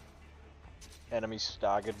 Enemy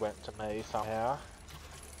staggered went to me somehow.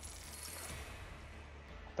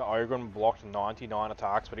 The Ogren blocked 99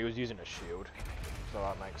 attacks, but he was using a shield. So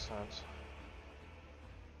that makes sense.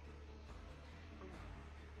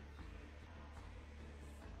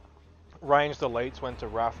 Ranged elites went to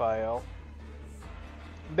Raphael.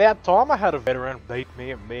 About time I had a veteran beat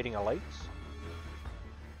me at meeting elites.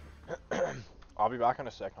 I'll be back in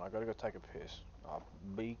a second. I gotta go take a piss.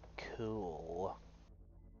 Be cool.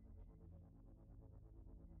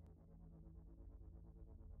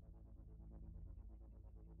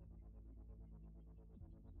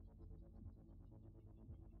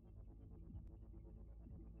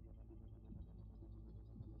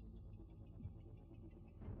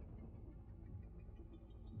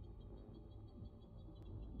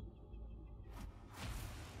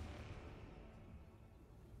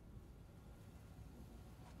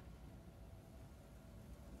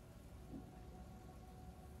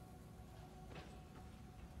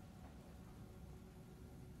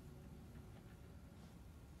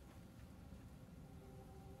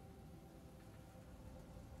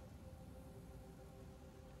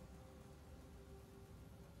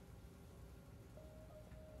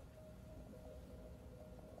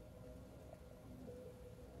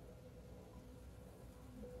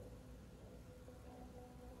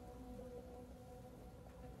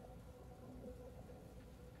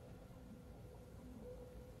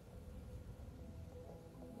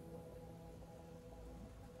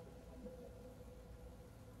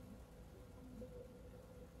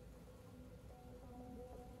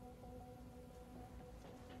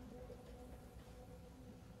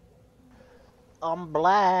 I'm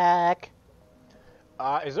black.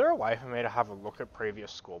 Is there a way for me to have a look at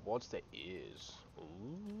previous scoreboards? There is.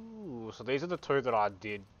 Ooh, so these are the two that I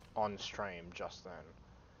did on stream just then.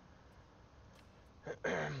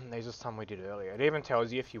 These are some we did earlier. It even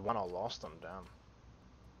tells you if you won or lost them. Damn.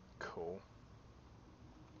 Cool.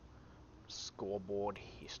 Scoreboard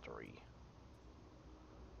history.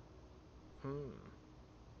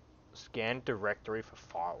 Scan directory for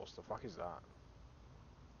files. The fuck is that?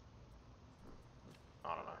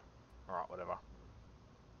 I don't know. Alright, whatever.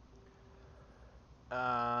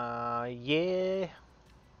 Yeah.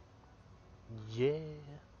 Yeah.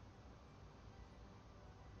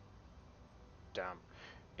 Damn.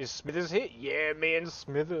 Is Smithers hit? Yeah, man,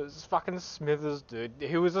 Smithers. Fucking Smithers, dude.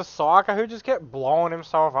 He was a psycho who just kept blowing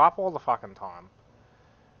himself up all the fucking time.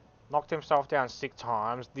 Knocked himself down 6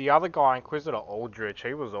 times. The other guy, Inquisitor Aldrich,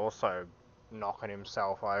 he was also knocking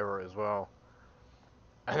himself over as well.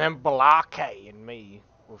 And then Blake and me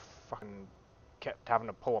were fucking kept having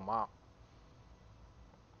to pull him up.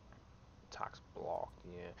 Attacks blocked,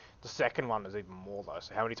 yeah. The second one is even more though.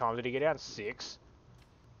 So how many times did he get down? 6?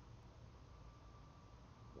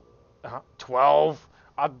 12,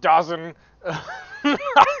 a dozen.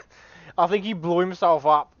 I think he blew himself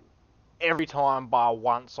up every time by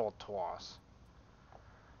once or twice.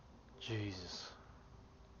 Jesus.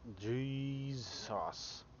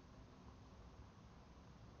 Jesus.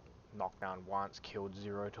 Knocked down once, killed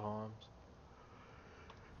 0 times.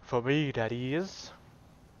 For me, that is.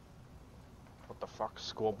 What the fuck?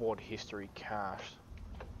 Scoreboard history cached.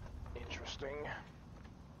 Interesting.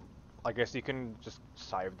 I guess you can just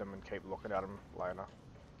save them and keep looking at them later.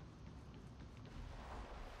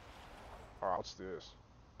 Alright, what's this?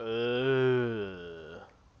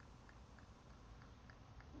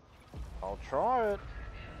 I'll try it.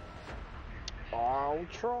 I'll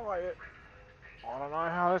try it. I don't know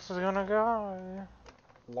how this is gonna go.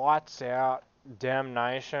 Lights out,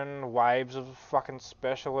 damnation, waves of fucking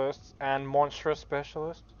specialists, and monstrous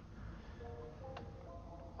specialists.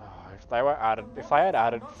 If they had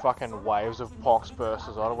added fucking waves of pox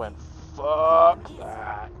bursters, I'd have went, fuck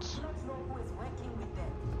that.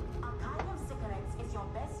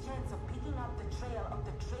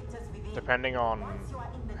 Depending on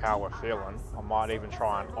how we're feeling, I might even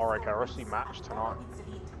try an AURIC heresy match tonight.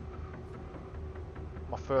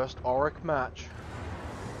 My first AURIC match.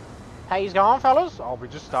 How's going, fellas? Oh, we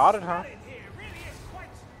just started, huh?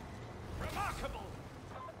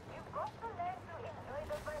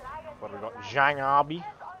 What have we got? Zhang Arby,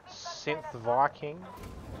 Synth Viking,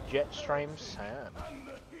 Jetstream Sam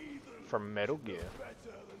from Metal Gear.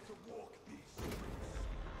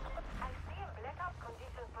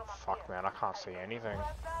 Fuck man, I can't see anything.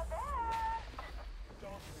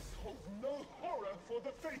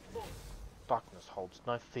 Darkness holds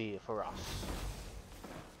no fear for us.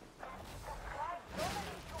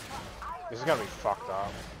 This is gonna be fucked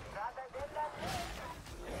up.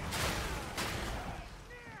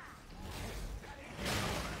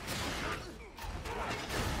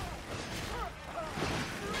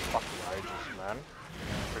 Fucking ages, man.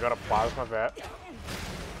 We gotta plasma vet.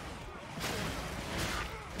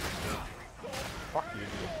 Fuck you, dude.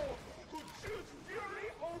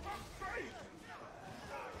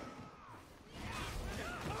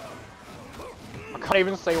 I can't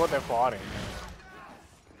even see what they're fighting.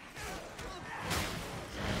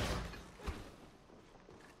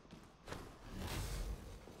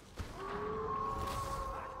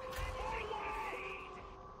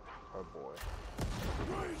 Oh boy.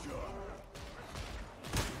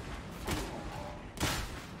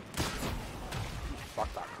 Fuck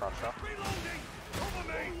that crusher.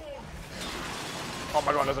 Oh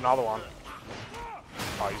my god, there's another one.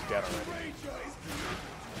 Oh, he's dead already.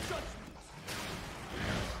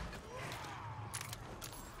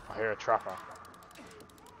 I hear a trapper.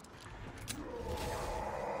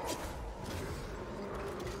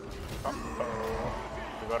 Uh-oh.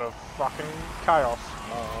 We got a fucking chaos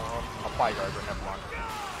spawn. A plague ogre, never mind.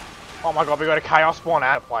 Oh my god, we got a chaos spawn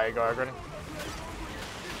and a plague ogre.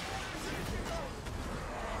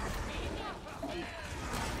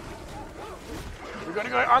 We gotta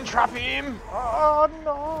go untrap him! Oh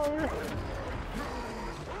no!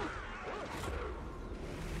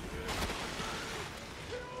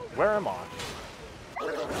 Where am I?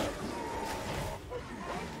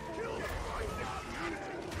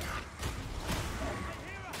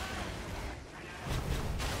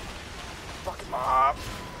 Fuck him up!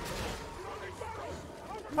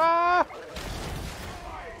 Ah!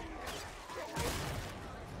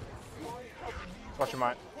 Watch your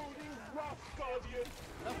mate.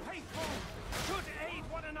 The faithful should aid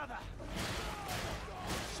one another.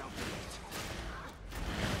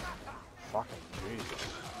 Fucking Jesus.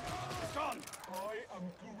 It's gone. I am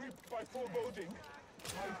gripped by foreboding. I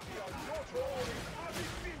fear not all the other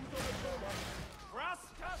things on the shoulder.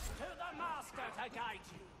 Trust us to the a master to guide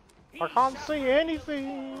you. I can't see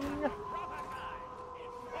anything.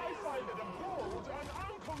 I find it a bold and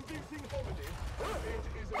unconvincing hominid. It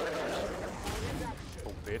is a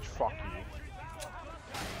Oh, bitch, fuck you.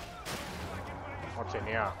 What's in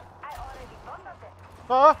here?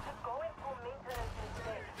 Ah!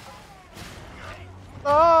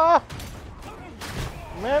 Ah!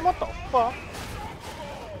 Man, what the fuck?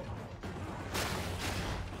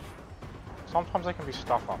 Sometimes there can be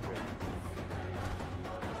stuff up here.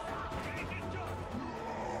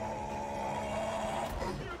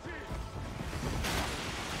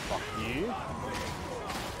 Fuck you.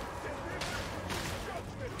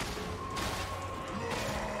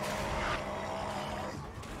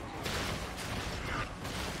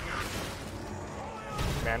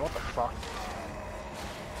 Man, what the fuck?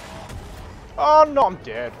 Oh no, I'm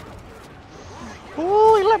dead.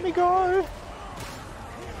 Ooh, he let me go.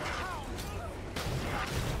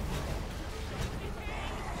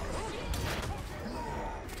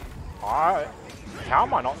 How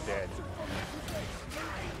am I not dead?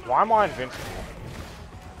 Why am I invincible?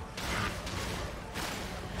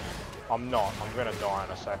 I'm not. I'm gonna die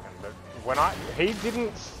in a second. But when he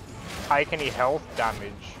didn't take any health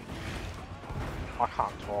damage. I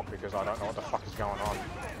can't talk because I don't know what the fuck is going on.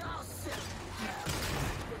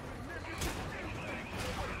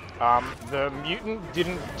 The mutant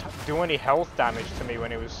didn't do any health damage to me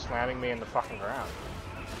when he was slamming me in the fucking ground.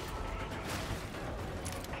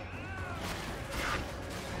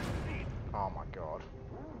 Oh my god.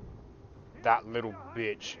 That little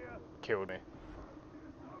bitch killed me.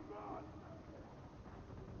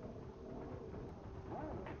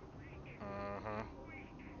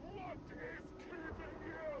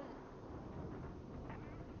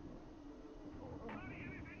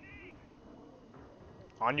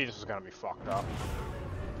 I knew this was gonna be fucked up.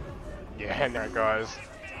 Yeah, and there it goes.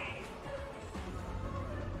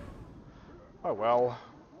 Oh well.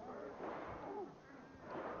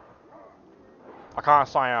 I can't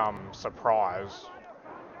say I'm surprised.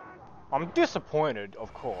 I'm disappointed,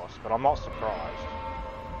 of course, but I'm not surprised.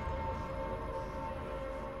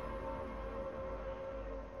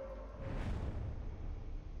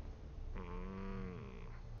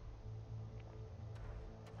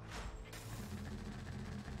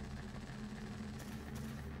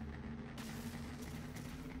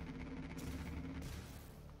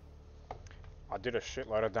 I did a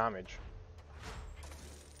shitload of damage.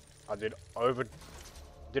 I did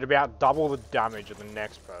about double the damage of the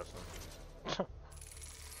next person.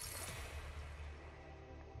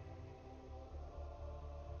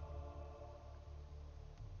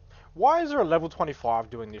 Why is there a level 25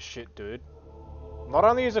 doing this shit, dude? Not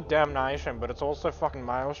only is it damnation, but it's also fucking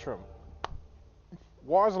Maelstrom.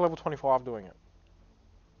 Why is a level 25 doing it?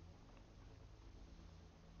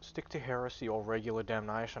 Stick to heresy or regular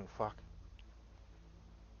damnation, fuck.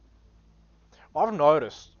 I've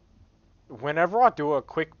noticed, whenever I do a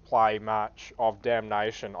quick play match of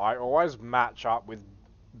damnation, I always match up with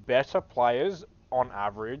better players on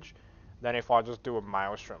average than if I just do a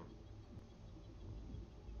Maelstrom.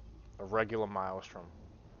 A regular Maelstrom.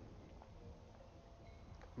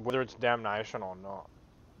 Whether it's damnation or not.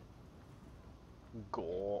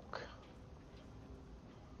 Gork.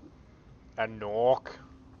 And Nork.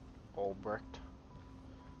 Albrecht.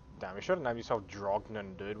 Damn, you should have named yourself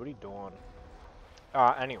Drognan, dude. What are you doing?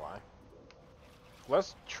 Anyway.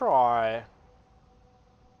 Let's try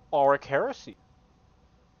AURIC Heresy.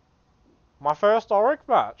 My first AURIC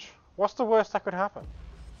match. What's the worst that could happen?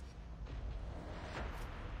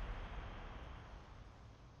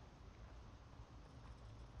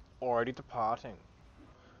 Already departing.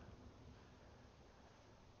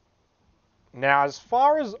 Now, as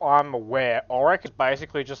far as I'm aware, AURIC is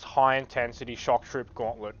basically just high intensity shock troop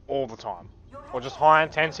gauntlet all the time. Or just high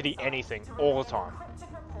intensity anything all the time.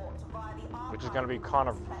 Which is going to be kind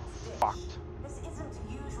of fucked. This isn't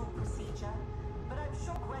usual procedure, but I'm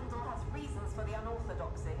sure Grendel has reasons for the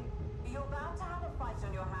unorthodoxy. You're bound to have a fight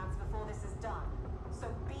on your hands before this is done, so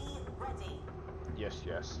be ready. Yes,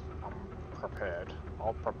 yes, I'm prepared.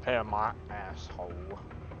 I'll prepare my asshole.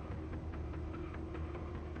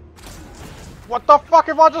 What the fuck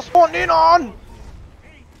have I just spawned in on?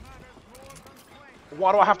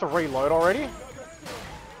 Why do I have to reload already?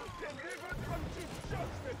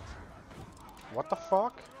 What the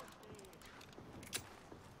fuck?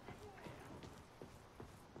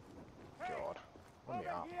 God. Let me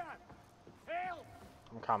up.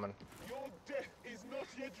 I'm coming. Your death is not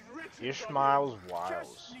yet written. Ishmael's Wiles.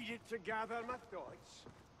 Just needed to gather my thoughts.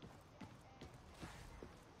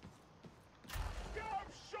 Go,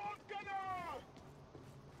 shotgunner!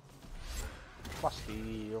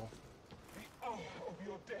 Bastille. hour of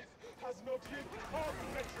your death has not yet come,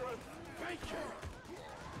 veteran. Thank you.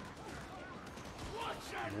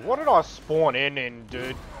 What did I spawn in,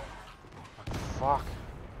 dude? Fuck.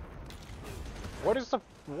 What is the...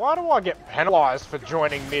 Why do I get penalized for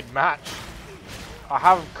joining mid-match? I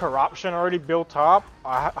have corruption already built up.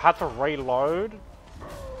 I had to reload.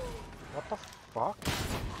 What the fuck?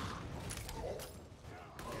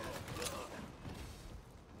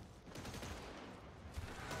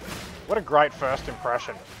 What a great first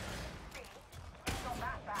impression.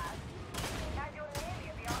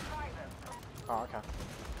 Oh, okay.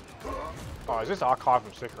 Oh, is this archive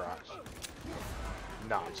from Sycorax?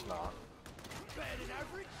 No, it's not.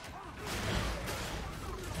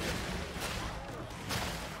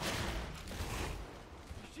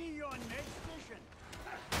 See you on next mission.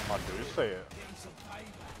 I do see it. Getting some payback.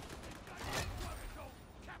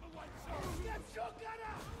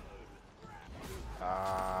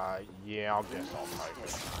 Yeah, I guess I'll take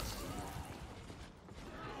it.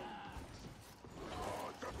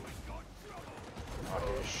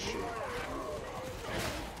 Oh, shit.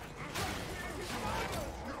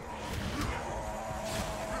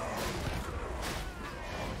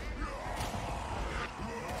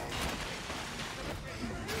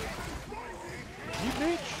 You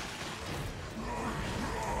bitch.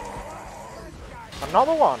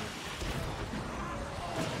 Another one.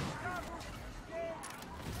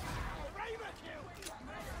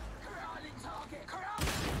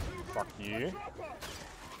 Fuck you.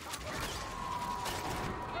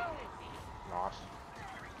 Nice.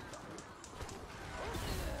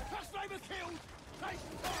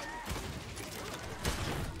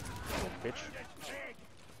 Little bitch.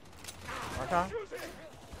 Okay.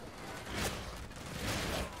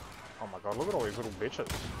 Oh my god, look at all these little bitches.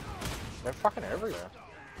 They're fucking everywhere.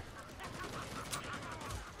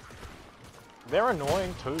 They're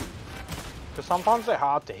annoying too. Because sometimes they're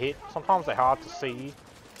hard to hit, sometimes they're hard to see.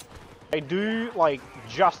 They do, like,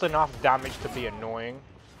 just enough damage to be annoying.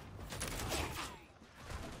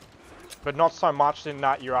 But not so much in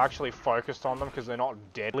that you're actually focused on them because they're not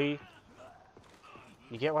deadly.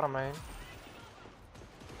 You get what I mean?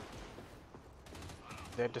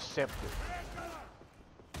 They're deceptive.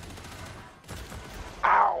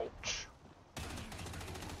 Ouch!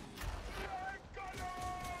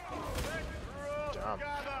 Damn.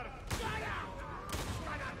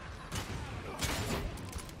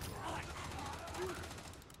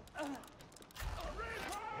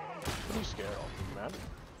 What are you scared of, man?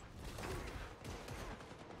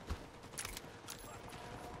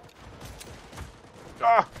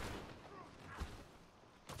 Ah!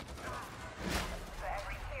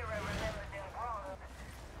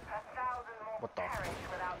 What the?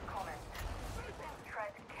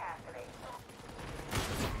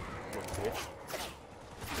 Little bitch.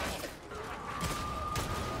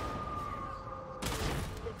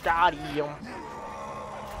 Got him.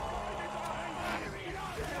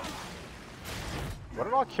 What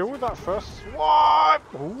did I kill with that first swipe?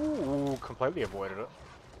 Ooh, completely avoided it.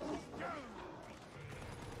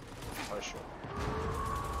 Oh shit.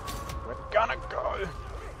 We're gonna go.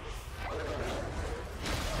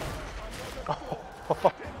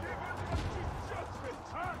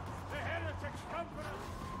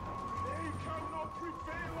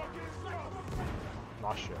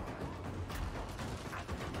 Nice shit.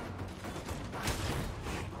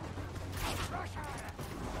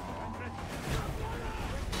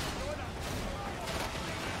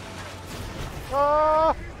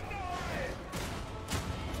 Ah!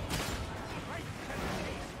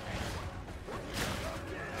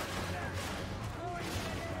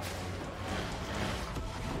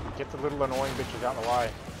 Get the little annoying bitches out of the way.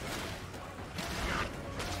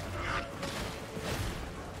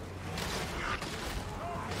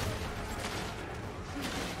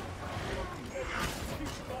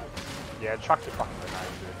 Yeah, chuck your fucking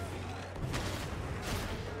grenade, dude.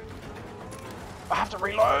 I have to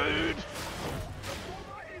reload!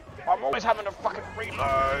 I'm always having to fucking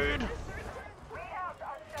reload!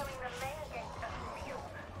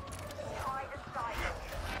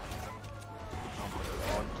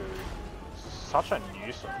 Oh, dude. Such a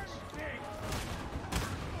nuisance.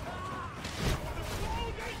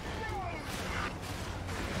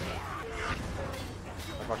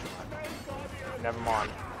 I got you. Never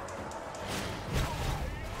mind.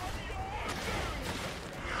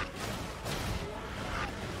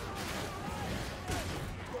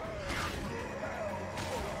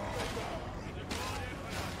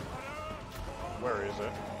 Where is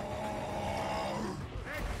it?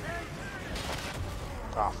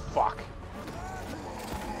 Ah, fuck.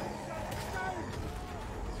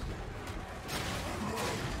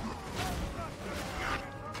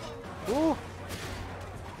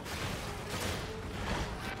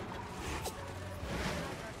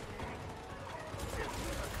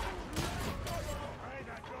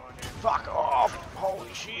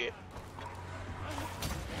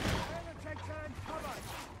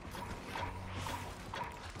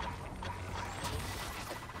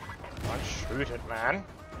 Shoot it, man.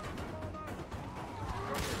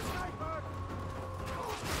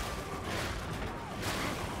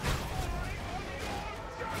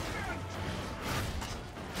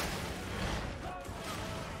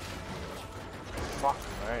 Fuck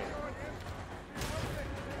me.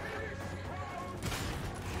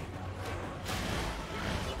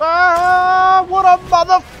 Ah, what a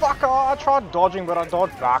motherfucker! I tried dodging, but I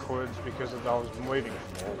dodged backwards because I was moving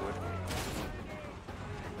forward.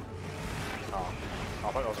 Oh,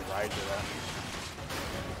 I thought there was a rager there.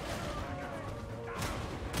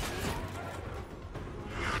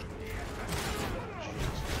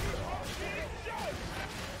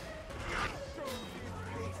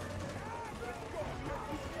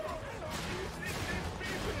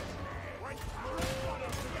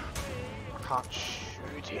 I can't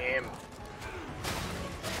shoot him.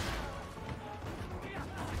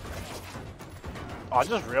 I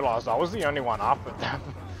just realised I was the only one up at that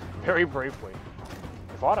very briefly.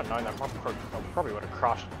 If I'd have known that, I probably would have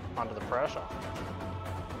crushed under the pressure.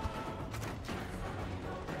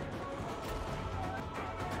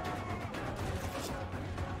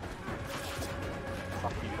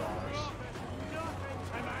 Fuck you guys.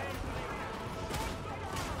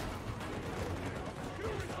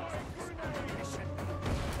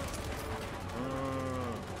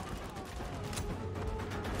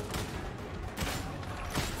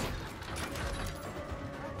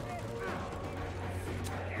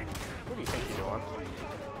 What do you think you're doing?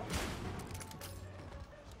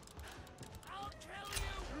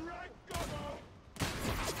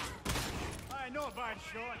 Aye, not a bad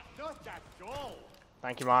shot. Not at all.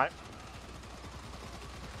 Thank you, mate.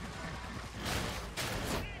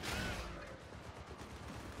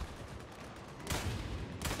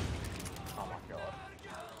 Oh my god.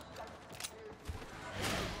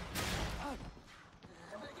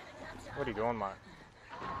 What are you doing, mate?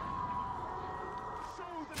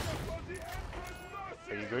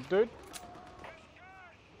 Are you good, dude?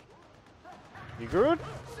 You good?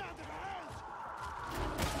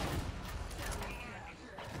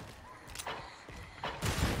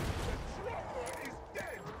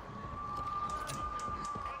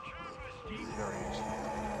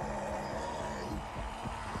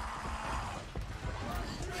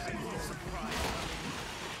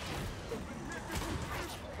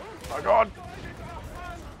 Oh god!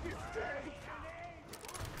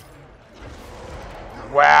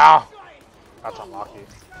 Wow! That's unlucky.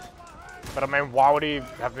 But I mean, why would he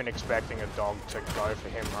have been expecting a dog to go for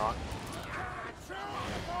him, right?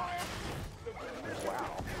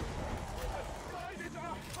 Wow.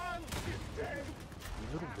 You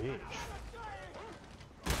little bitch.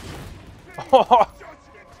 Oh!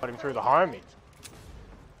 Put him through the homie.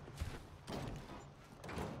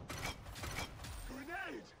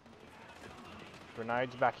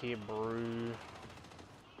 Grenades back here, brew.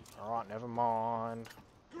 Alright, never mind.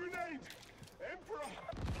 Grenade! Emperor!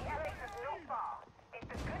 The LX is not far.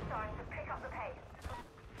 It's a good time to pick up the pace.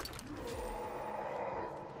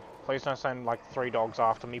 Please don't send like 3 dogs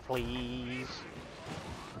after me, please.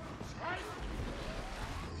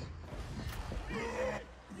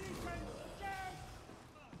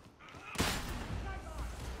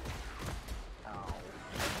 Ow.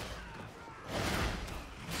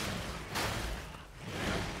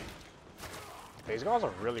 These guys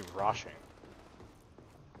are really rushing.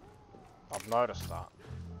 I've noticed that.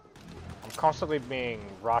 I'm constantly being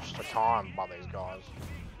rushed to time by these guys.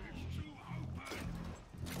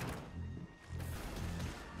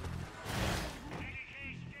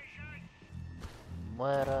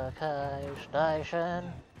 Murakay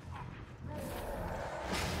Station.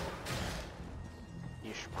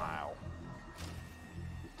 Ishmael.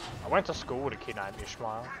 I went to school with a kid named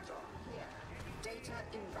Ishmael. Data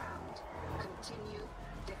inbound. Continue.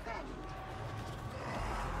 Defend.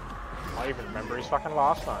 I even remember his fucking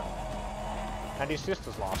last name. And his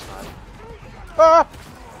sister's last name. Ah!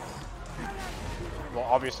 Well,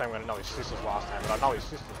 obviously I'm gonna know his sister's last name, but I know his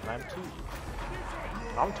sister's name too.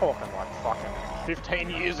 And I'm talking like fucking 15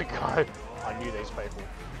 years ago. I knew these people.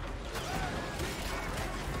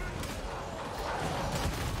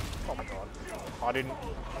 Oh my god. I didn't...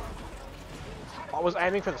 I was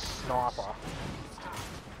aiming for the sniper.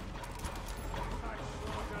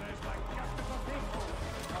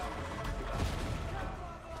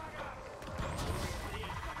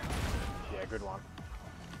 Yeah, good one.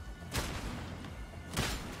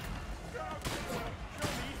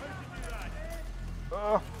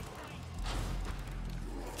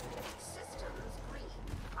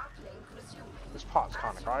 This part's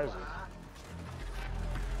kind of crazy.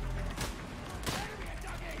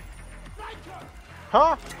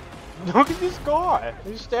 Huh? Look at this guy.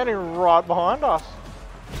 He's standing right behind us.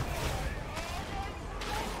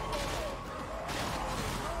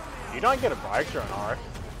 You don't get a breakthrough in AURIC.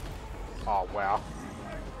 Oh, wow.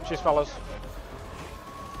 Cheers, fellas.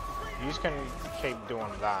 You can keep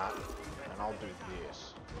doing that, and I'll do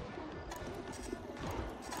this.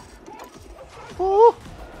 Woo!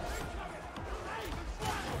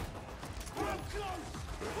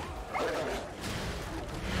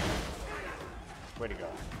 Where'd he go?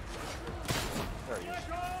 There he is.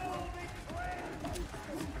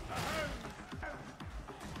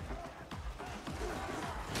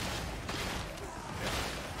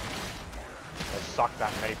 Let's suck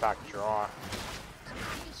that meat back dry.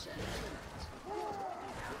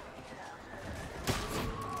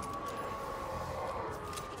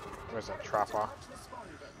 Where's that trapper?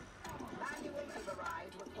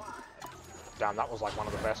 Damn, that was like one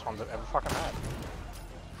of the best ones I've ever fucking had.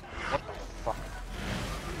 What the fuck?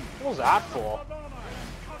 What was that for?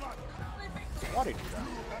 Why did he do that?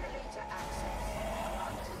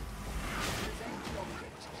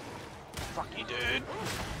 Fuck you, dude.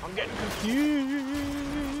 I'm getting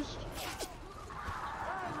confused.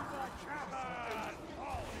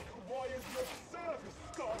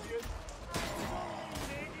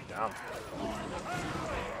 Damn.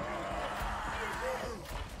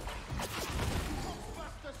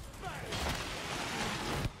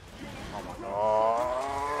 Oh my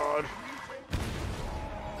god.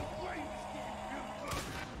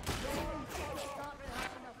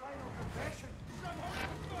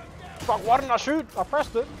 Fuck, why didn't I shoot? I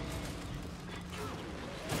pressed it.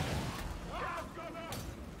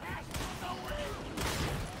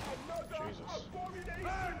 Jesus.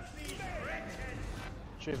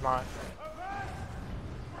 Cheers, mate.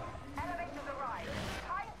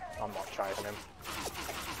 I'm not chasing him.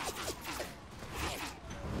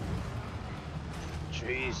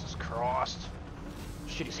 Jesus Christ.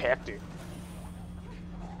 Shit is hectic.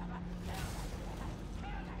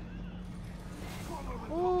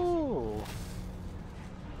 Ooh.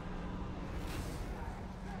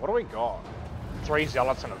 What do we got? 3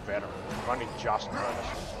 zealots and a veteran. I've only just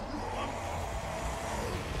noticed.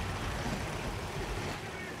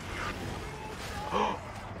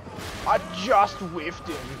 I just whiffed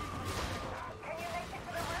him.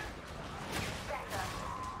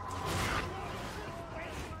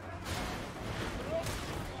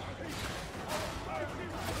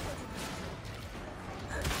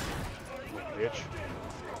 Bitch.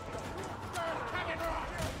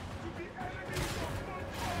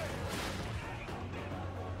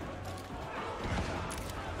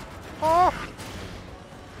 Oh.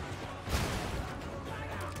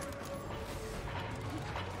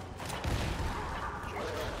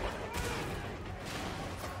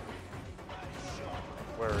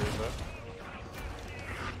 Where is it?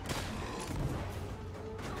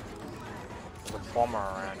 There's a bomber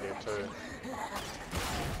around here too.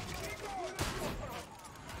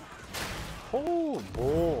 Oh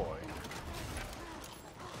boy.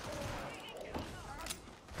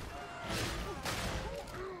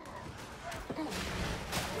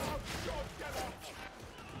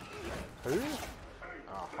 Who?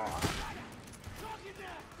 Aha.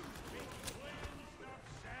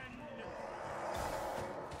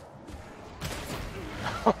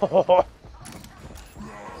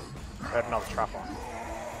 Heard another trapper.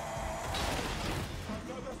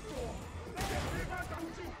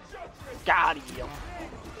 Got him.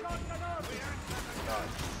 Oh,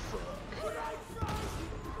 fuck.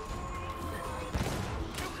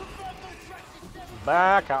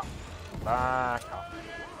 Back up. Back up.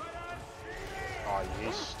 Oh,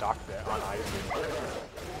 he's stuck there. Oh, no, he's good.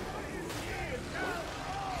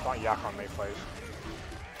 Don't yak on me, please.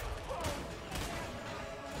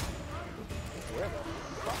 Where the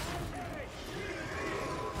fuck?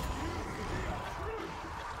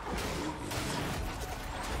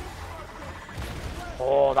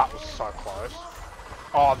 Oh, that was so close.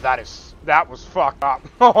 Oh, that was fucked up.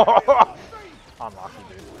 Unlucky,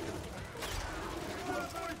 dude.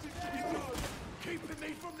 Keeping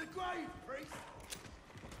me from the grave, priest.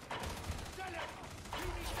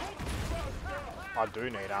 I do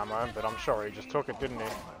need ammo, but I'm sure he just took it, didn't he?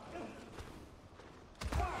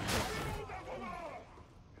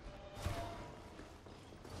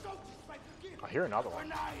 I hear another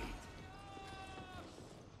one.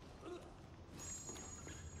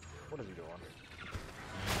 What is he doing?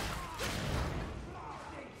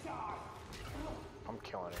 I'm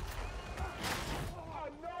killing him.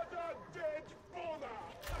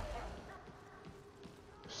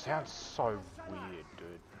 Sounds so weird,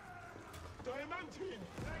 dude.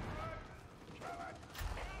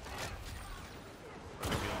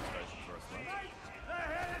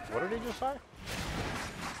 What did he just say?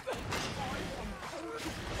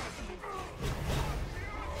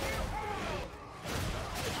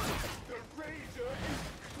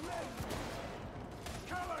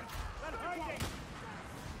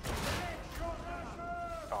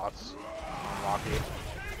 Oh, it's unlucky.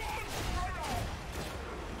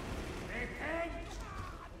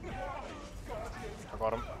 I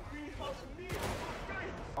got him.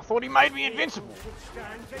 I thought he made me invincible.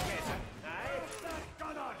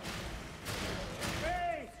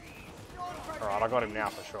 Alright, I got him now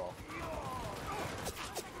for sure.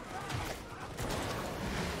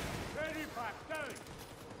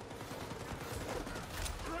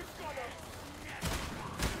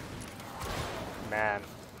 Man.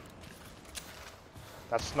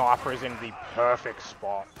 That sniper is in the perfect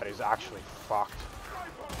spot. That is actually fucked.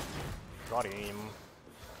 Got him.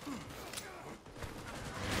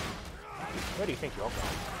 Where do you think you're going?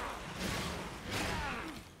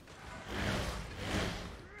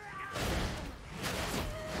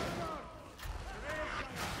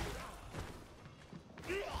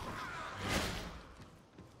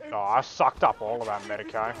 Oh, I sucked up all of that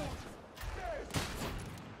Medicaid.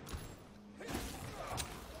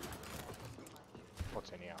 What's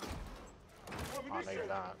in here? I need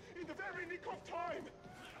that. In the very nick of time.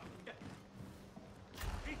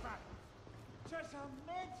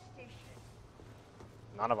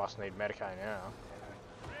 None of us need Medicaid now.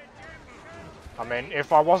 I mean,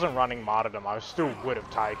 if I wasn't running Martyrdom, I still would have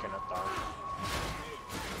taken it though.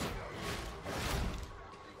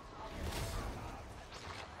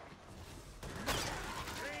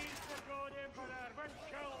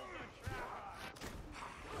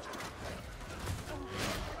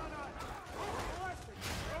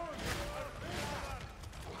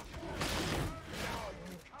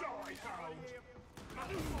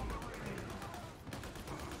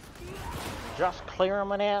 Just clear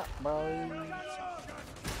them out, boys.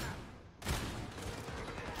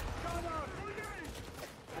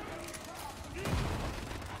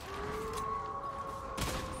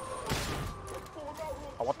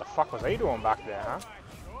 Oh, what the fuck was he doing back there, huh?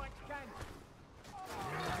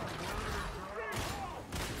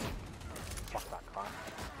 Fuck that guy.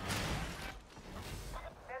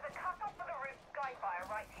 There's a cutoff for the roof skyfire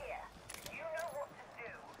right here. You know what to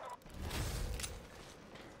do.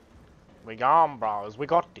 We gone, bros. We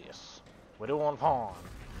got this. We're doing fine.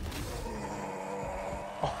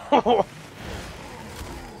 We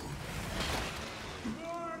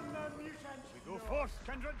go forth,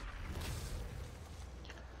 kindred.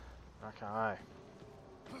 Okay.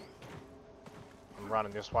 I'm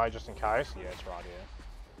running this way just in case. Yeah, it's right here.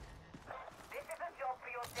 This is a job for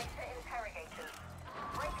your data interrogators.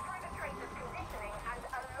 Break through the tracer's conditioning and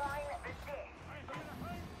align the dish.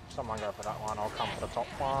 Someone go for that one. I'll come for the top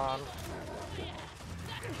one.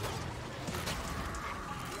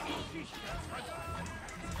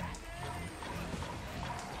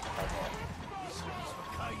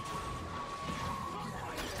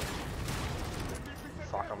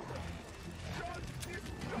 Fuck him.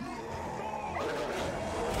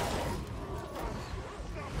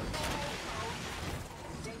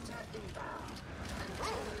 Data inbound.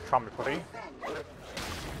 Come me, buddy.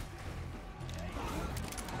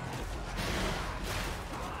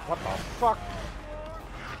 What the fuck?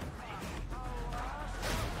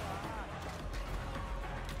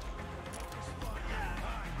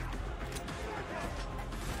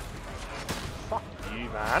 Fuck you,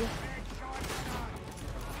 man.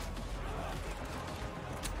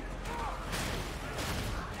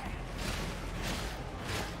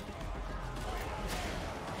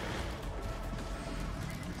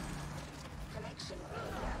 Connection.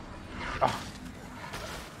 Oh.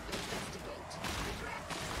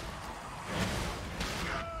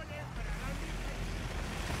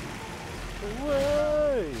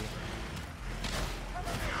 Way.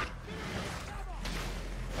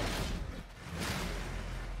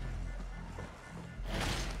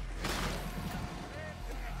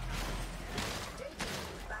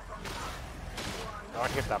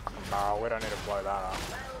 Don't hit that fucking barrel. We don't need to blow that up.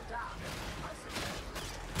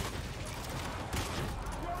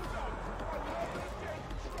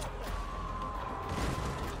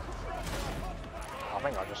 I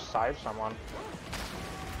think I just saved someone.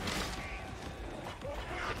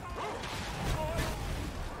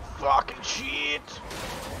 Fucking shit!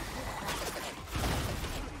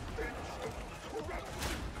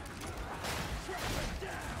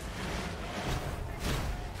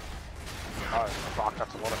 Oh, fuck,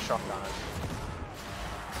 that's a lot of shotgunners.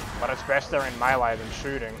 But it's best they're in melee than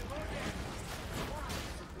shooting.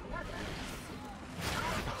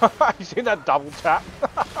 You seen that double tap?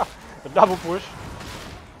 The double push?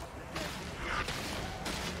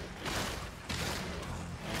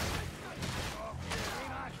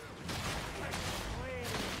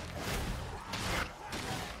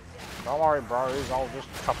 Don't worry, bros. I'll just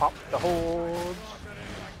chop up the hordes.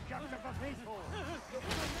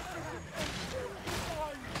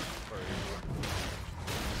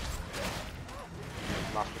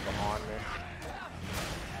 Must be behind me.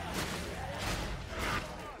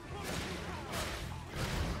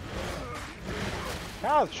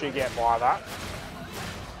 How did she get by that?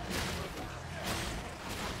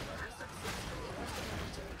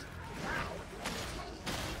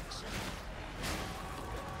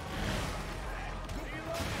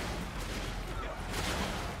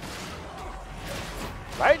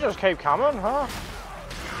 They just keep coming, huh?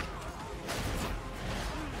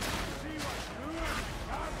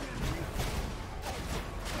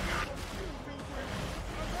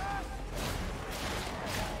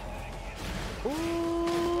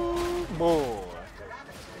 Ooh, boy.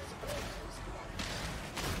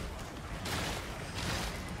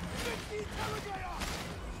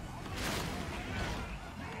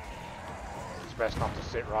 It's best not to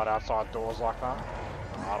sit right outside doors like that.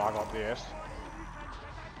 Alright, I got this.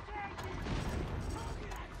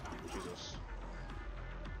 Jesus.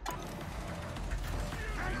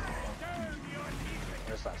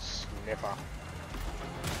 There's that sniffer.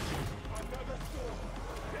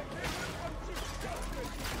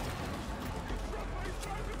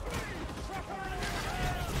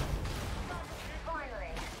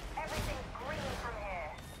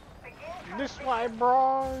 This way,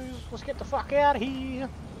 bros. Let's get the fuck out of here.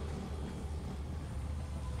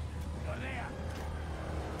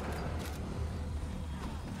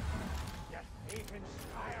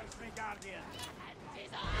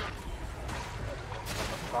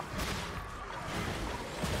 Fuck.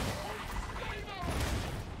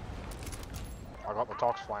 I got the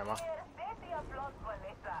Tox Flamer.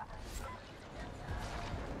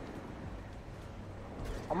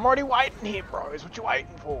 I'm already waiting here, bros. What you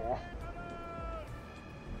waiting for?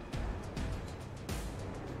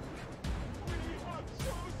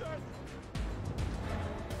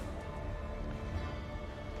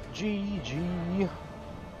 GG.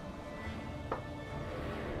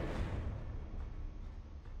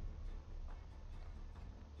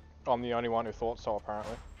 I'm the only one who thought so,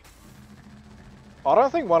 apparently. I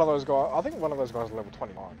don't think one of those guys. I think one of those guys is level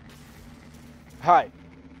 29. Hey,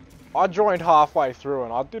 I joined halfway through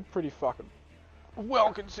and I did pretty fucking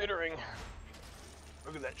well considering.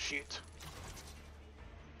 Look at that shit.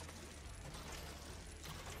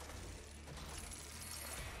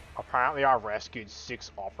 Apparently I rescued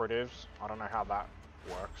 6 operatives. I don't know how that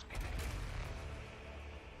works.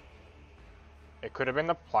 It could have been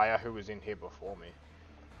the player who was in here before me.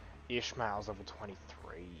 Ishmael's level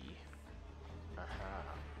 23.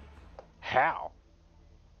 How?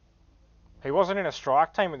 He wasn't in a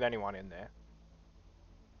strike team with anyone in there.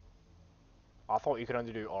 I thought you could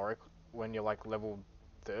only do AURIC when you're like level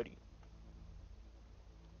 30.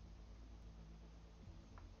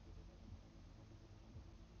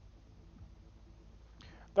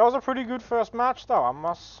 That was a pretty good first match though, I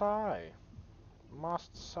must say.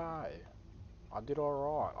 I did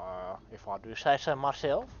alright, if I do say so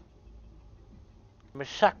myself. Let me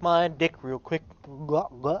suck my own dick real quick.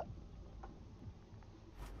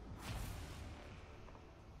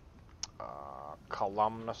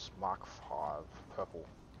 Columnus Mark 5, purple.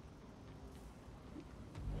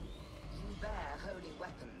 You bear holy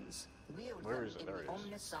weapons. Where is it? There it is.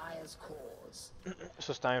 Omnissiah's cause.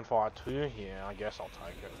 Sustain fire 2 here, I guess I'll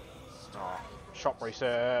take it. Oh, shop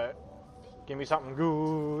reset. Give me something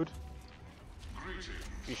good.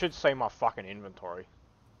 You should see my fucking inventory.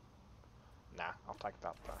 Nah, I'll take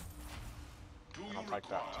that though. And I'll take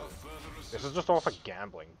that too. This is just all for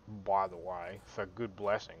gambling, by the way, for good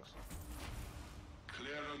blessings.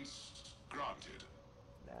 Clearance granted.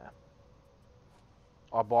 Nah.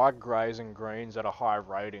 I buy greys and greens at a high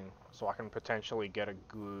rating, so I can potentially get a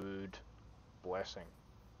good blessing.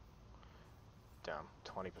 Damn,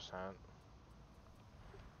 20%.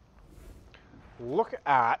 Look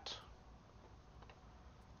at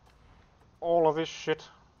all of this shit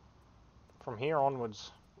from here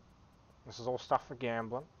onwards. This is all stuff for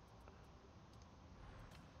gambling.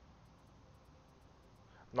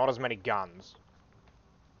 Not as many guns.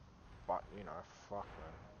 But, you know, fuck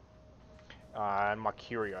man. And my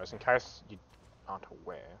curios, in case you aren't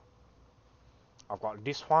aware. I've got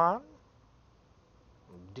this one.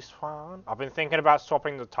 This one. I've been thinking about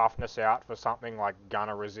swapping the toughness out for something like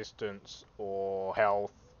gunner resistance or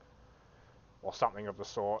health. Or something of the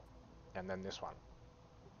sort. And then this one.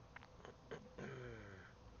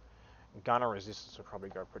 Gunner resistance would probably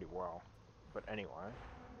go pretty well. But anyway.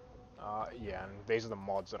 Yeah, and these are the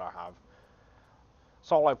mods that I have.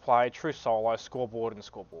 Solo play, true solo, scoreboard and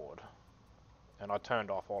scoreboard. And I turned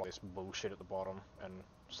off all this bullshit at the bottom, and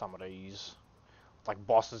some of these. Like,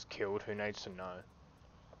 bosses killed, who needs to know?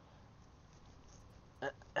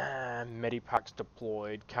 Medipacks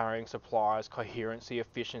deployed, carrying supplies, coherency,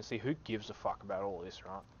 efficiency, who gives a fuck about all this,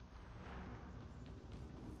 right?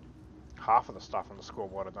 Half of the stuff on the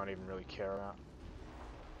scoreboard I don't even really care about.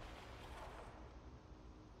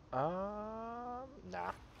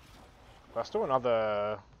 Nah. Let's do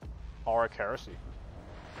another AURIC heresy.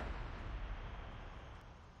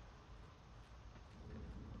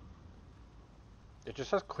 It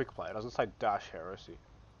just says quick play, it doesn't say dash heresy.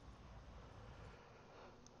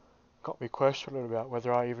 Got me questioning about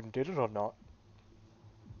whether I even did it or not.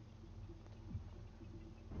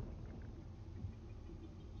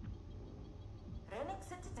 Renix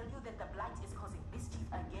said to tell you that the blight is causing mischief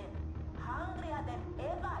again. Hungrier than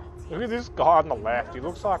ever it is. Look at this guy on the left, he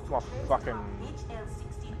looks like my fucking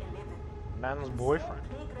man's boyfriend.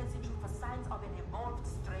 Plague residue for signs of an evolved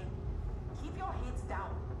strain. Keep your heads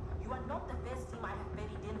down. You are not the best team I have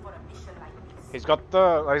buried in for a mission like this. He's got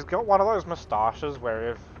one of those moustaches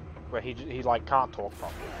where he like can't talk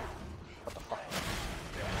properly. What the fuck?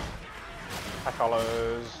 Hi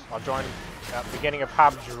fellas, I joined at the beginning of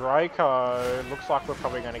Hab Draco. Looks like we're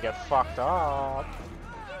probably gonna get fucked up.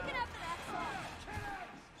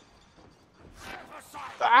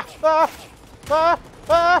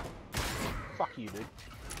 Fuck you, dude.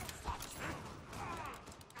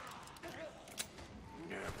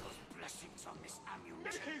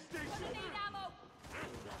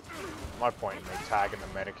 No point in me tagging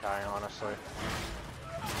the Medicae, honestly.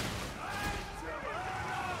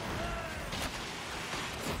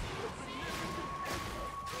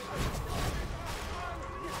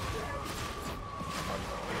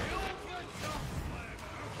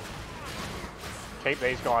 Keep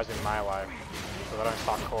these guys in melee so they don't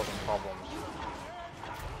start causing problems.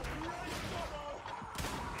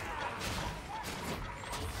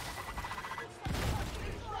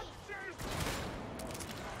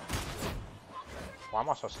 Why am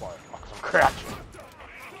I so slow? Oh, because I'm crouching.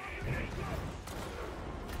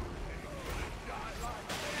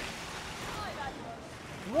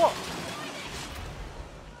 What?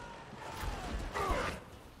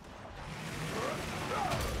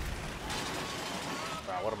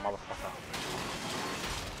 Wow, what a motherfucker.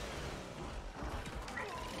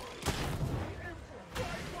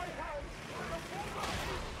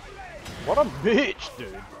 What a bitch,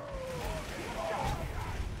 dude.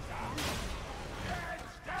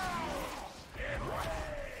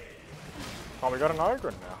 Oh, we got an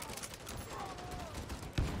Ogre now.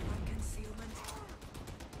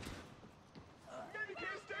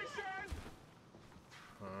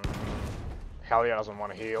 Hell yeah, doesn't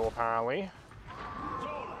want to heal, apparently.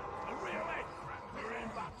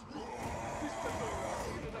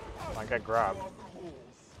 Don't get grabbed.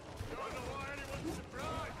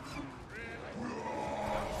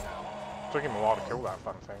 Took him a while to kill that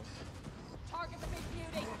fucking thing. Target the big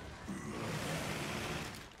beauty.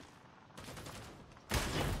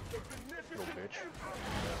 Little bitch.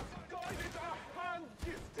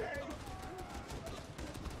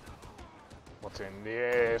 What's in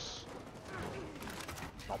this?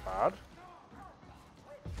 Not bad.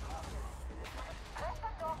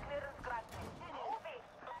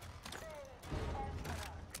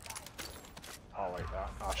 I'll eat that.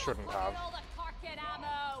 I shouldn't have. All the target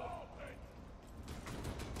ammo.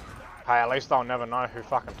 Hey, at least they'll never know who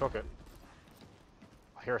fucking took it.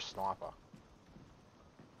 I hear a sniper.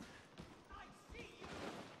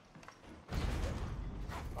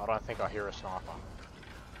 I don't think I hear a sniper.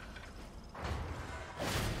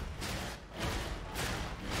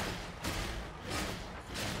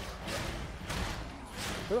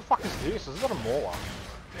 Who the fuck is this? Is that a Mauler?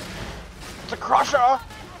 It's a Crusher!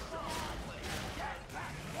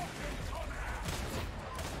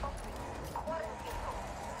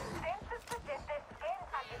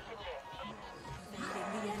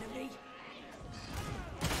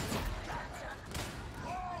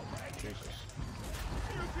 Jesus.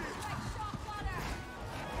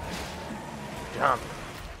 Damn.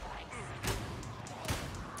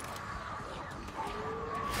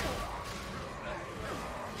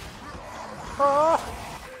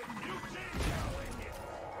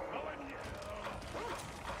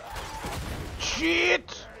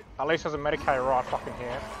 Shit! At least there's a Medicae right fucking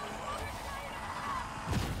here.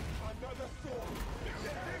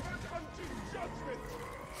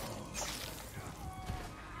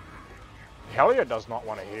 Hellier does not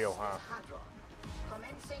want to heal, huh?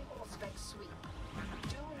 Commencing Auspex sweep.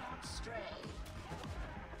 Do not stray.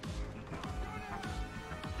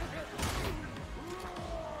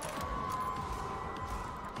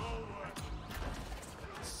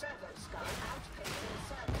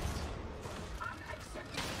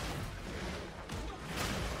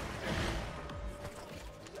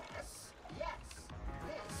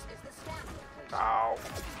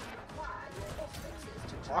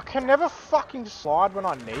 I can never fucking slide when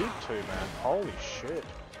I need to, man. Holy shit.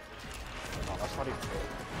 Oh, that's not even good.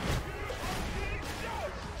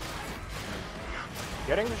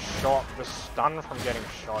 Getting shot, the stun from getting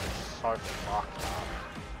shot is so fucked up.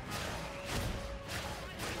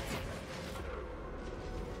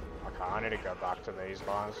 Okay, I need to go back to these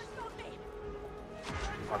guys.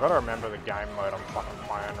 I gotta remember the game mode I'm fucking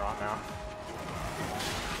playing right now.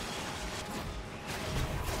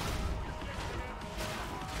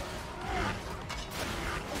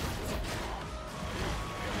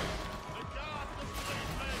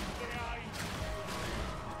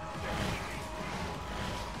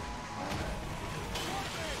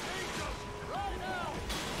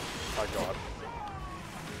 Oh god.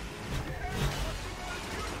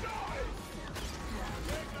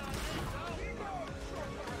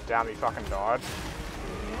 Damn, he fucking died.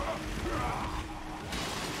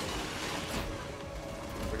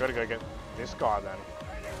 We gotta go get this guy then.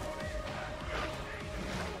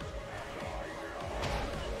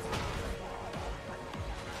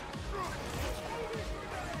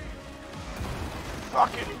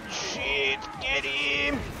 Fucking shit, get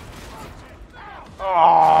him!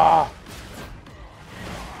 Oh!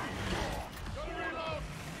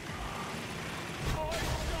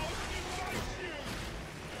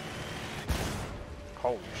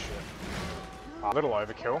 Holy shit. A little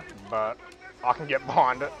overkill, but I can get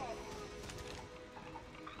behind it.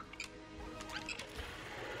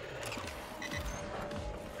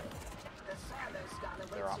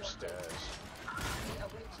 They're upstairs.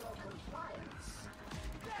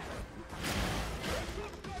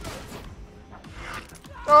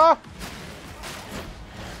 Ah!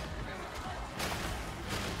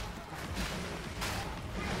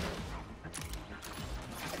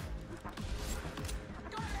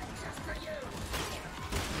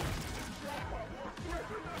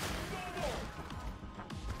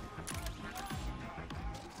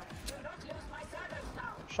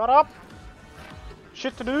 Shut up!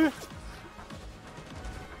 Shit to do!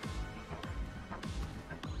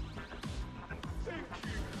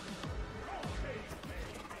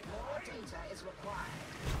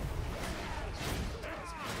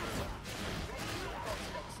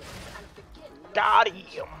 Got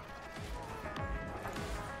him!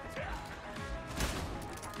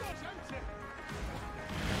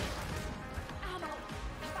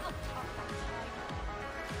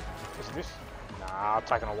 Is this? Nah, I'm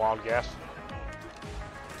taking a wild guess.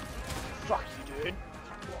 Fuck you, dude.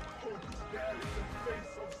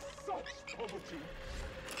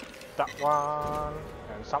 That one,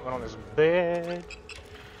 and something on this bed.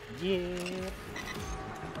 Yeah.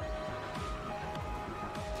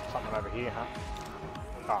 Something over here, huh?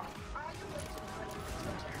 Ah.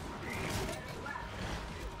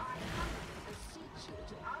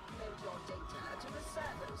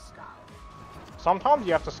 Sometimes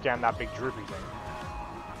you have to scan that big droopy thing.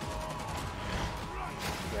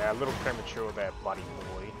 Yeah, a little premature there, bloody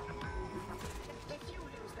boy. If you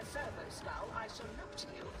lose the servo skull, I shall look to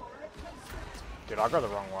you for a replacement. Dude, I go the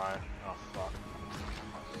wrong way. Oh, fuck.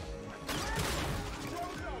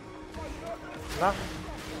 No,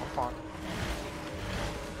 I'm fine.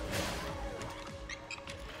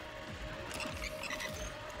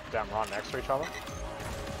 Damn, right next to each other.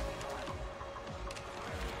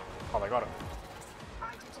 Oh, they got it. I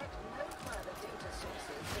detect no further data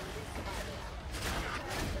sources in this area.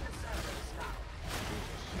 Return to the servo skull.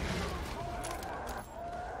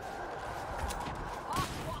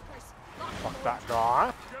 Fuck that guy.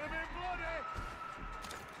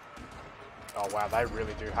 Oh wow, they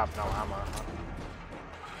really do have no ammo.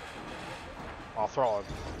 I'll throw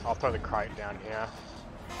the crate down here.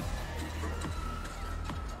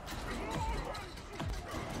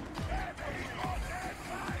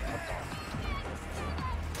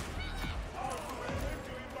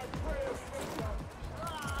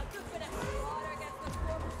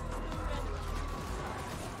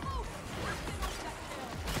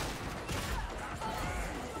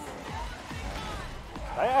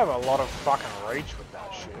 They have a lot of fucking reach with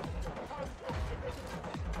that shit.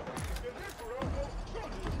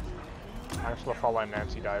 Thanks for following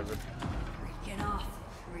Nancy David. Breaking off.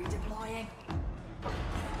 Redeploying.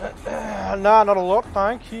 Nah, not a lot,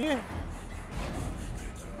 thank you.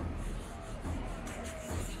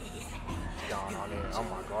 What's going on here? Oh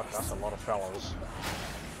my god, that's a lot of fellas.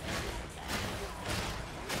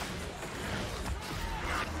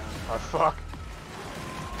 Oh fuck.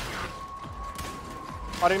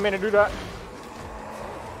 I didn't mean to do that.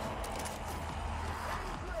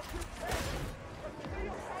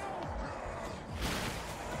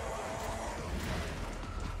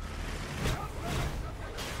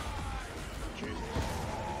 Jesus.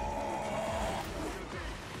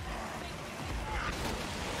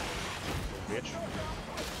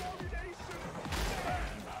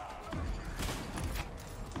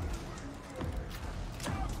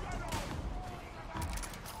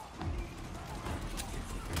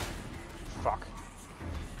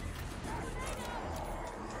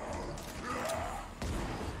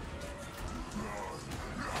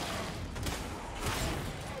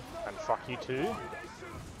 You too?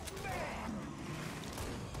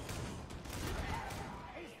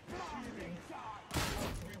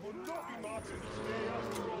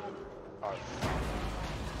 Oh.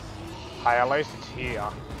 Hey, at least it's here.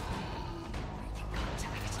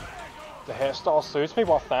 The hairstyle suits me,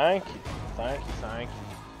 well, thank you. Thank you, thank you.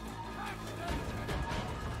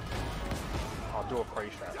 I do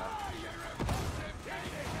appreciate that.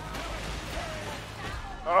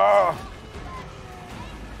 Oh!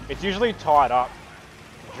 It's usually tied up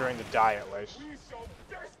during the day at least.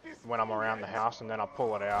 When I'm around the house, and then I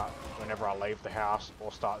pull it out whenever I leave the house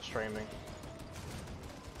or start streaming.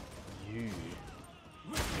 You.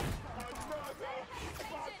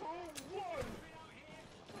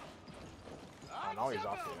 I know he's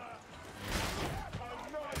up here.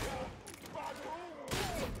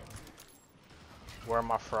 Where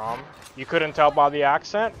am I from? You couldn't tell by the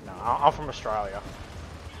accent? No, I'm from Australia.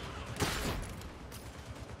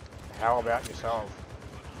 How about yourself?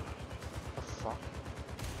 What the fuck?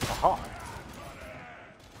 Aha!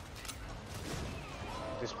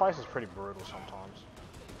 This place is pretty brutal sometimes.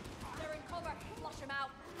 They're in cover. Flush them out.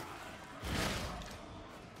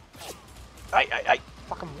 Hey, hey, hey!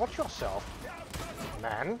 Fucking watch yourself,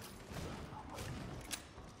 man.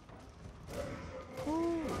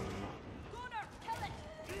 Ooh.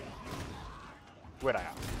 Where'd I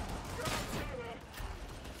at?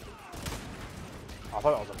 I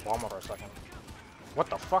thought that was a bomber for a second. What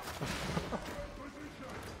the fuck?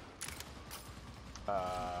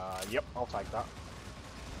 Yep, I'll take that.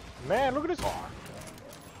 Man, look at this car.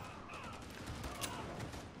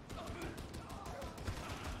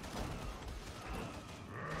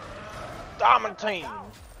 Diamond team!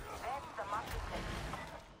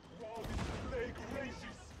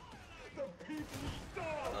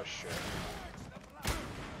 Oh shit.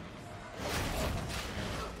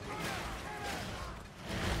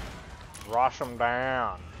 Rush them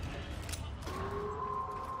down.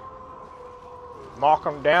 Knock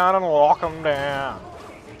them down and lock them down.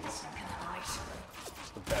 It's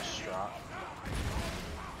the best strat.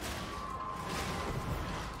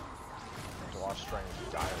 Do I stream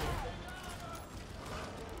daily?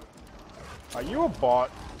 Are you a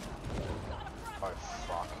bot? Oh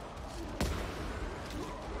fuck.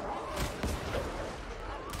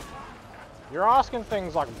 You're asking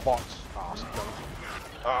things like bots ask them.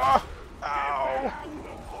 Ah! Ow!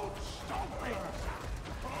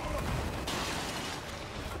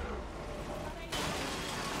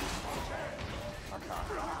 Okay.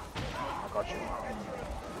 I got you.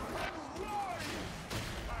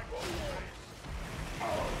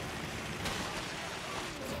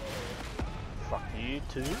 Fuck you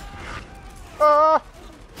too. Ah!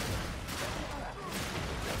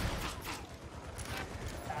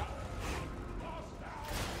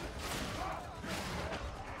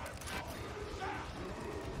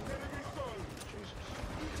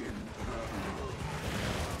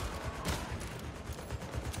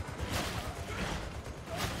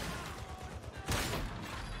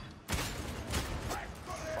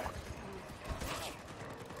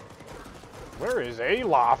 Where is he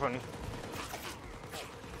laughing?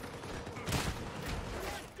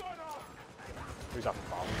 Who's up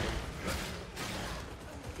above?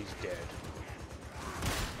 He's dead.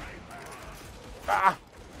 Ah!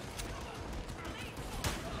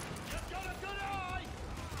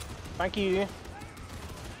 Thank you.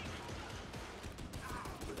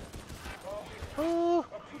 Ooh.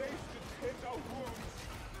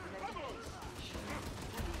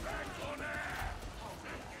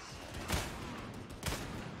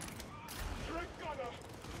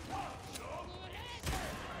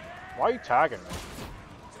 Why are you tagging me?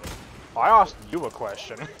 I asked you a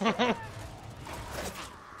question.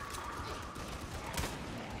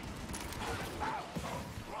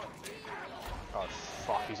 Oh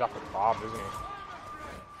fuck, he's up above, isn't he?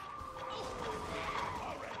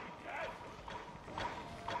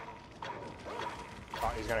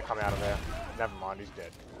 Oh, he's gonna come out of there. Never mind, he's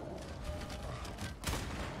dead.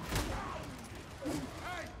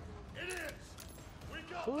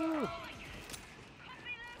 Ooh.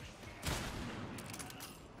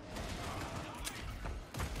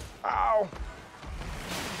 Ow!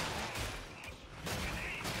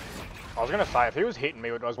 I was gonna say, if he was hitting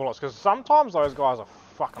me with those bullets, because sometimes those guys are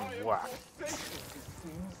fucking whack.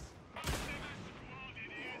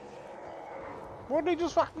 What did he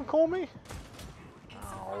just fucking call me?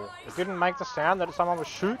 Oh, it didn't make the sound that someone was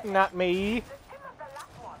shooting at me.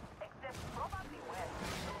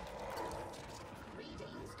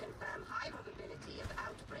 Readings confirm high probability of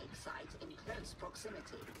outbreak site in close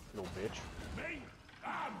proximity. Little bitch. Me?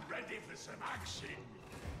 I'm ready for some action.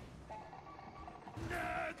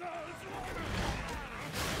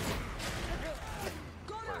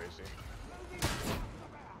 Where is he?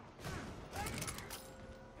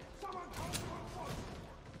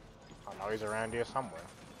 I know he's around here somewhere.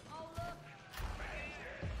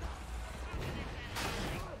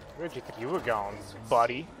 Where'd you think you were going,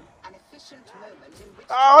 buddy? An efficient moment in which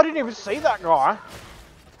Oh, I didn't even see that guy.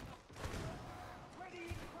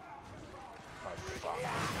 Oh, fuck.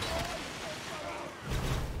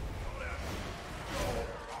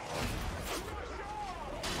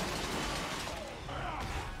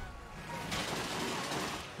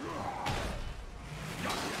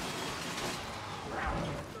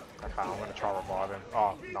 Okay, I'm gonna try revive him.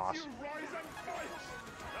 Oh, nice.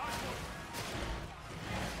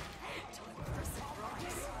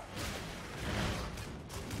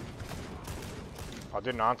 I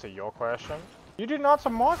didn't answer your question. You didn't answer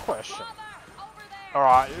my question.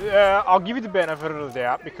 Alright, I'll give you the benefit of the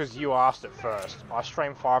doubt because you asked it first. I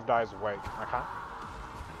stream 5 days a week, okay?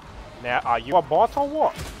 Now, are you a bot or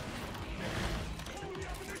what?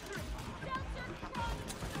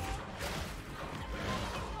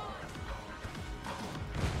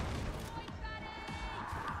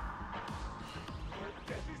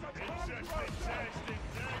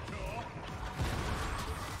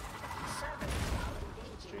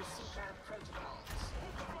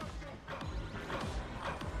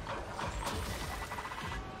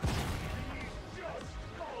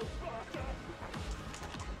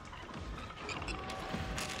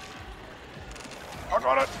 I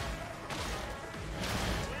got it.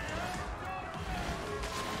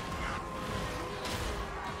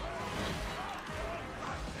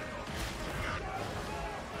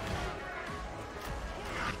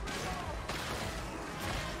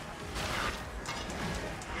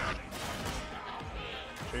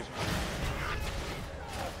 Jesus.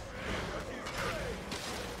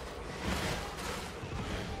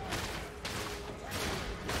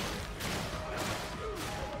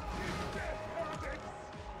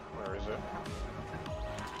 Where is it?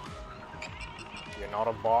 You're not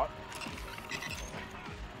a bot.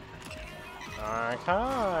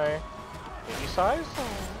 Okay. Did you say so?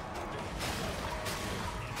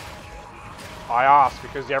 I asked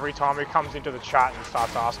because every time he comes into the chat and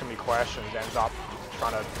starts asking me questions, ends up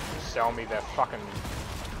trying to sell me their fucking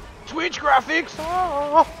Twitch graphics.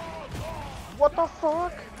 Oh, what the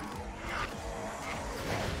fuck?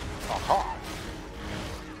 Aha.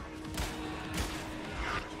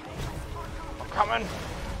 I'm coming.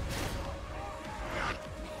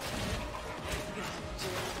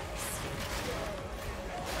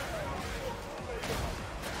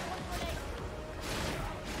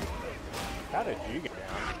 How did you get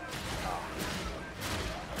down? Oh.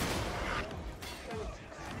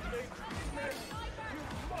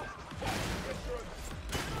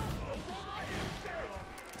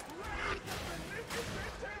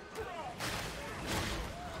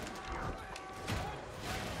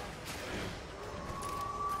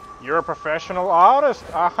 You're a professional artist.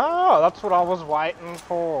 Aha, that's what I was waiting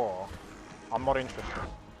for. I'm not interested.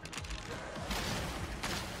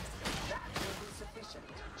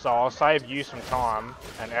 So I'll save you some time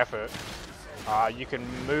and effort. You can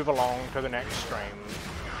move along to the next stream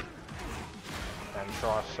and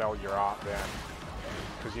try to sell your art then.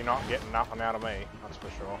 Because you're not getting nothing out of me, that's for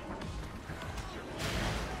sure.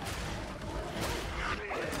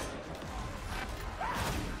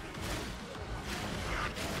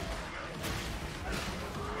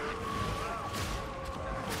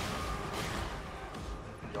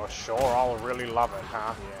 You're sure I'll really love it,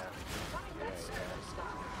 huh? Yeah.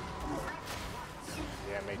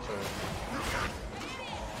 Yeah, me too.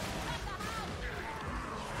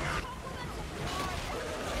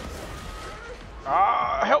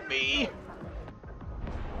 Ah, help me!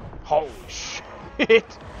 Holy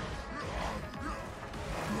shit!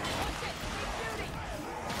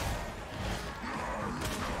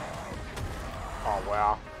 Oh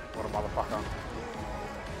wow, what a motherfucker.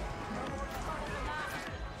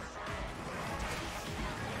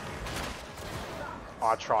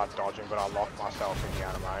 I tried dodging, but I locked myself in the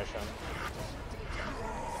animation.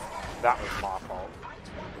 That was my fault.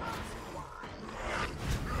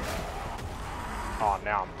 Oh,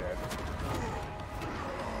 now I'm dead.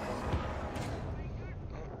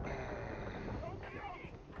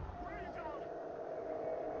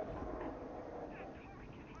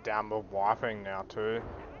 Damn, we're wiping now too.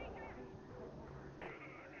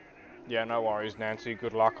 Yeah, no worries, Nancy.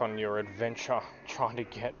 Good luck on your adventure trying to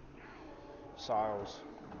get sales.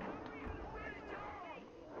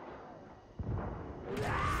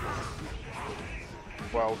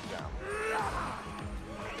 Well done.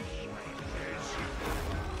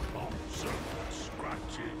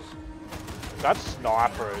 That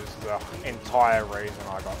sniper is the entire reason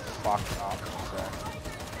I got fucked up. So.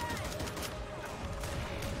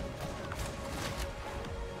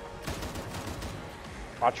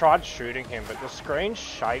 I tried shooting him, but the screen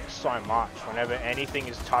shakes so much whenever anything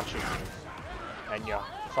is touching you and you're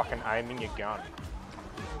fucking aiming your gun.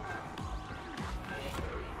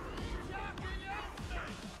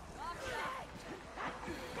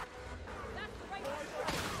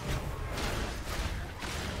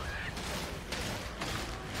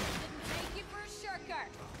 Thank you for a shortcut.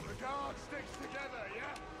 The guard sticks together,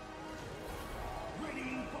 yeah?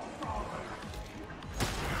 Ready for fire.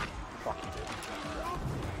 Fuck you, dude.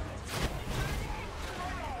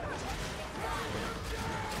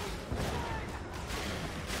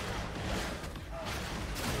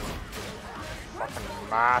 Fucking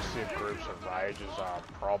massive groups of rages are a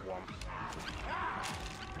problem.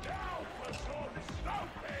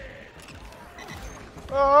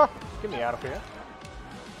 Get me out of here.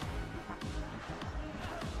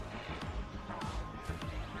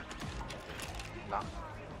 Nah.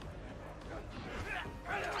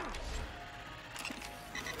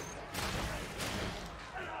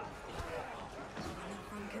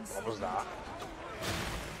 What was that?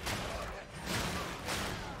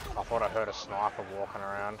 I thought I heard a sniper walking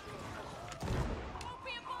around. Won't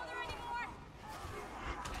be a bother anymore.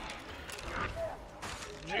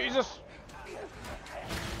 Jesus!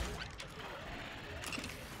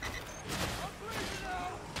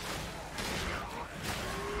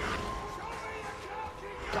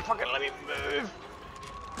 Don't fucking let me move!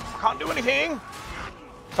 I can't do anything!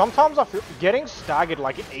 Sometimes I feel getting staggered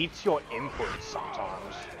like it eats your inputs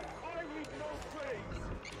sometimes.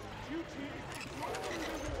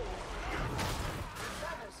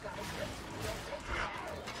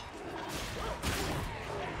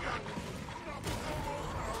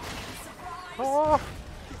 Oh.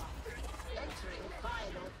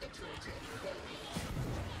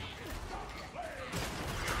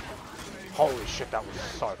 Holy shit, that was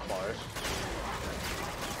so close.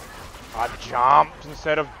 I jumped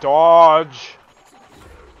instead of dodge.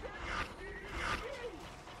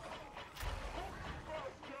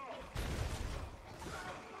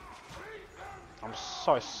 I'm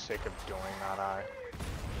so sick of doing that, eh?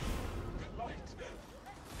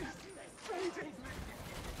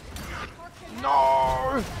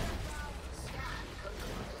 No!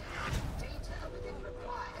 Data within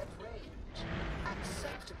required range.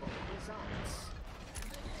 Acceptable results.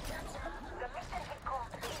 The mission is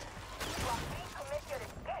complete. You are free to make your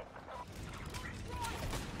escape.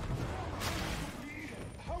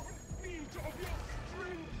 Have need of your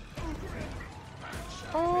strength, Ogre.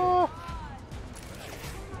 Oh.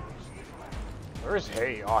 Where is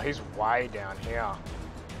he? Oh, he's way down here.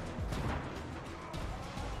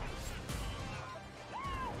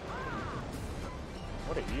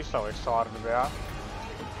 What are you so excited about?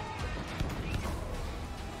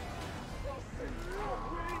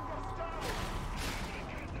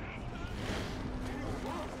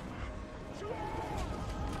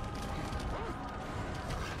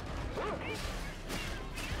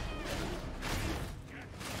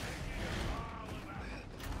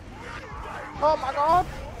 Oh my god!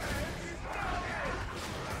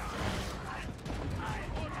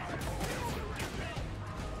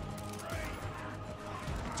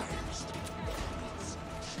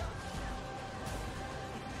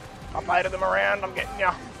 I baited them around, I'm getting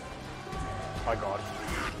ya. Oh god.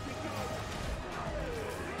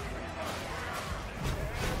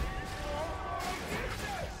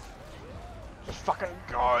 Just fucking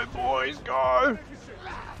go, boys, go!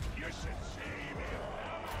 You should see me.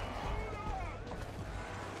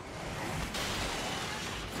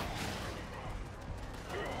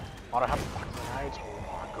 I don't have fucking grenades, oh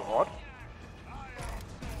my god.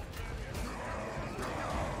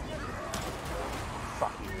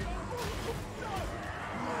 Fuck you.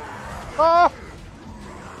 Ah!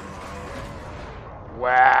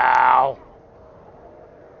 Wow!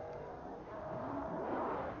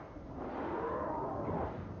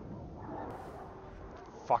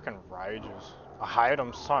 Fucking rages. I hate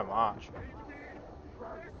them so much.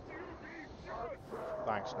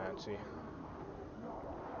 Thanks, Nancy.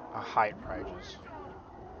 I hate rages.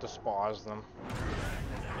 Despise them.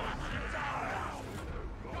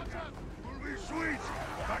 Will be sweet.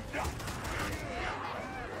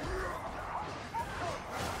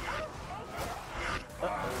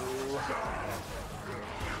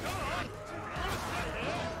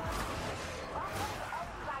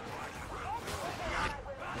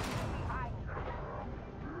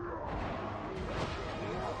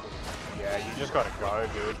 Yeah, you just gotta go,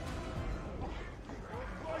 dude.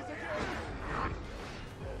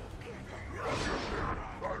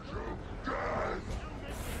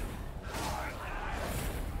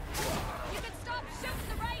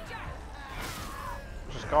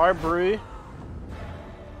 go, Brew.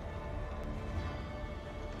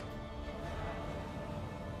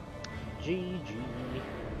 GG.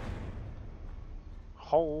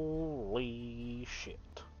 Holy shit.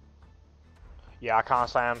 Yeah, I can't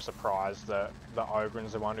say I'm surprised that the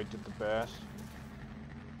Ogren's the one who did the best.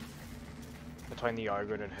 Between the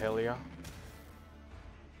Ogren and Helia.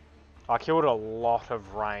 I killed a lot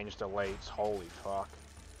of ranged elites, holy fuck.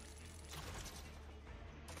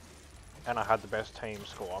 And I had the best team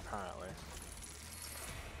score, apparently.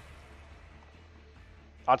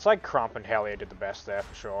 I'd say Crump and Helia did the best there,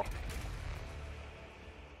 for sure.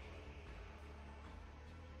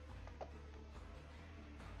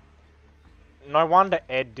 No wonder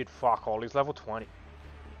Ed did fuck all, he's level 20.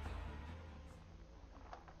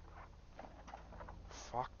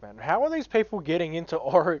 Fuck, man. How are these people getting into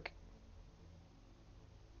AURIC?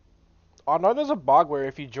 I know there's a bug where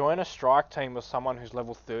if you join a strike team with someone who's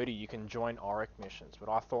level 30, you can join AURIC missions, but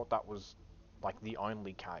I thought that was, like, the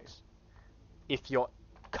only case. If you're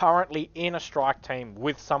currently in a strike team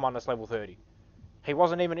with someone that's level 30. He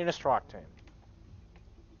wasn't even in a strike team.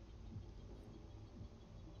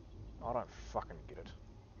 I don't fucking get it.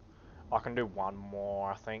 I can do one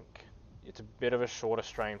more, I think. It's a bit of a shorter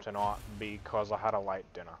stream tonight because I had a late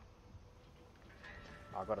dinner.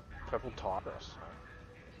 I got a purple tigress. So.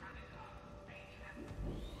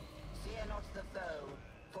 Fear not the foe,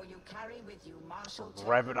 for you carry with you martial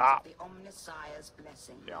Rev it tokens up. of the Omnissiah's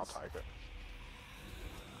blessings. Yeah, I'll take it.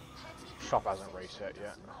 Shop hasn't reset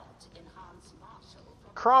yet. Enhance martial.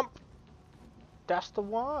 Crump! That's the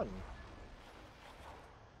one.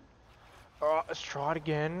 Alright, let's try it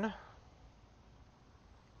again.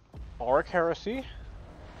 AURIC Heresy.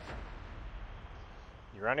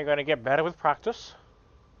 You're only going to get better with practice.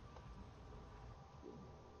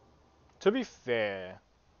 To be fair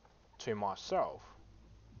to myself,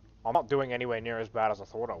 I'm not doing anywhere near as bad as I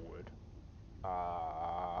thought I would.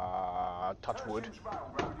 Touch wood.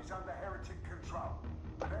 Railroad is under heretic control.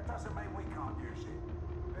 That doesn't mean we can't use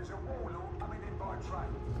it. There's a warlord coming in by train.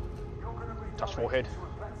 You're going to be Touch forehead. to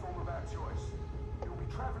a platform of our choice. You'll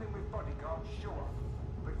be travelling with bodyguards, sure,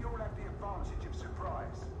 but you'll have the advantage of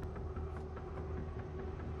surprise.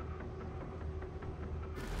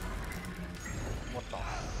 What the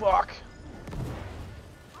fuck?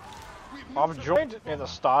 I've joined in the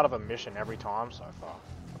start of a mission every time so far.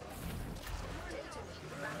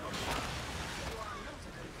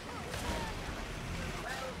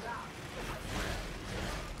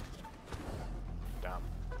 Damn.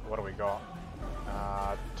 What do we got?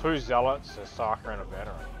 2 zealots, a Saka and a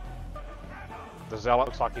veteran. The zealot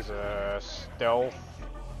looks like he's a stealth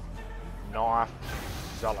knife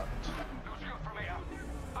zealot.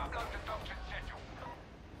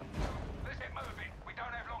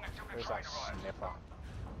 Where's that sniffer?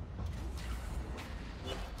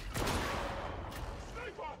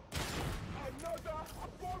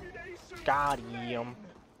 Got him.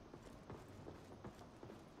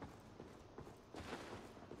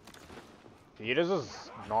 He is a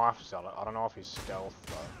knife zealot. I don't know if he's stealth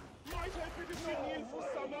though. Might I be in for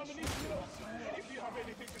some ammunition? If you have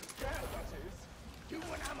anything to spare, that is. You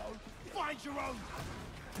want ammo? Find your own.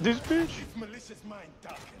 This bitch? If Melissa's mind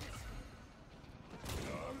darkens.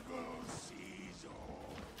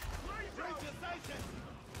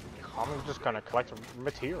 I'm just gonna collect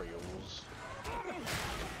materials.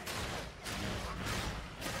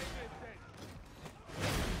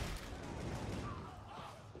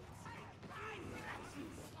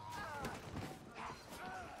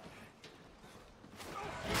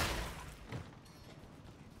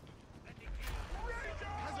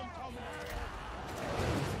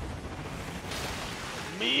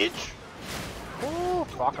 Bitch! Oh,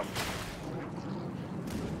 fuck him.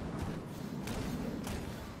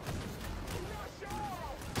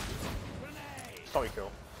 So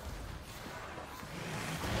cool.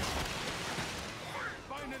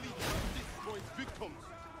 Finally, destroys victims.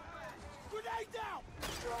 Grenade down!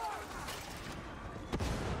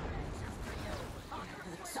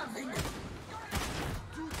 Something.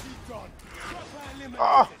 Duty done. Proper eliminated.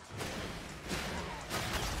 Ah!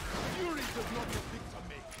 Fury does not depict a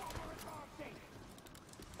me.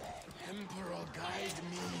 Emperor, guide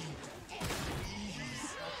me.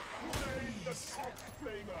 Please. The top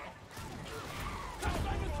flamer.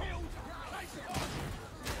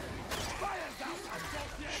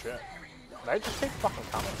 Shit. They just keep fucking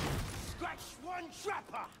coming. Scratch one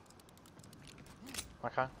trapper.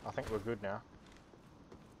 Okay, I think we're good now.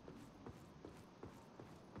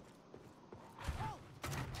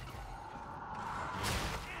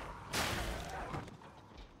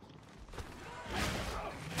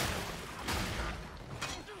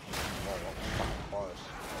 Oh, that was fucking close.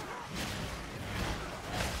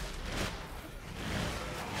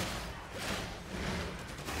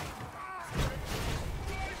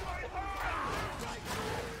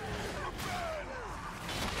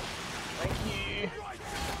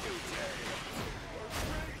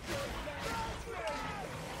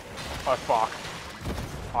 Oh fuck.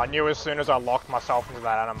 I knew as soon as I locked myself into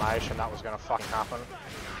that animation that was gonna fucking happen.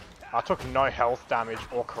 I took no health damage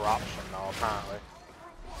or corruption though, apparently.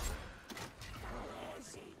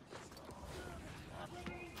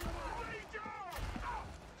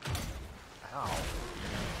 Ow.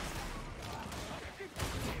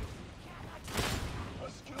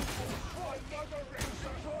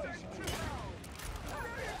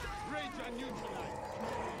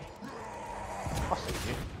 I see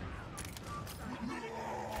you.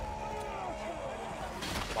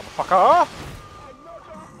 Motherfucker!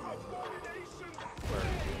 Where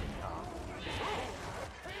is he?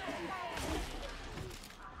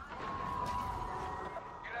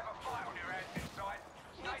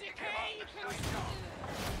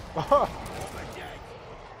 Oh.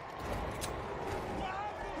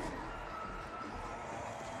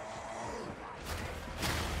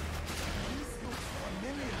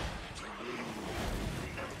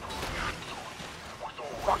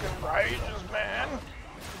 Fucking rages, man.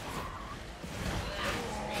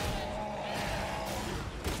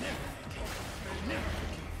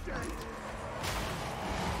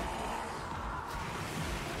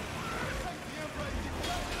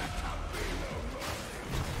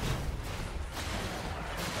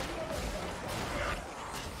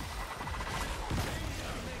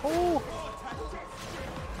 Ooh.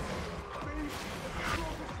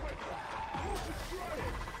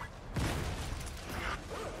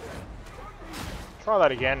 Try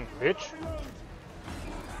that again, bitch.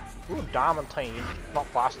 Ooh, diamantine,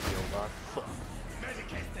 not plasteel though.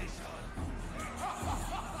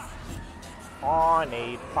 I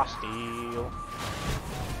need plasteel.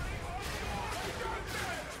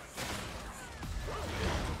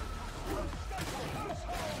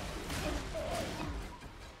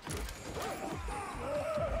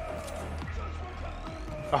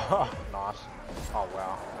 Oh, nice. Oh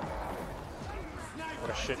wow.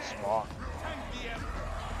 What a shit spot.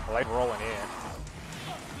 I like rolling in.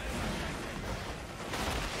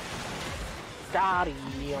 Got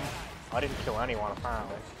him. I didn't kill anyone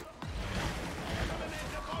apparently.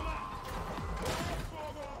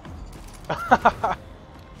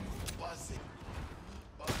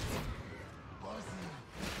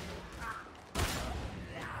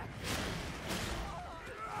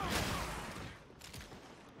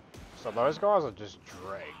 So those guys are just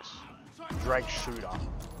dregs. Dreg shooter,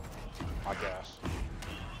 I guess.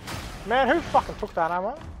 Man, who fucking took that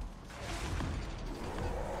ammo?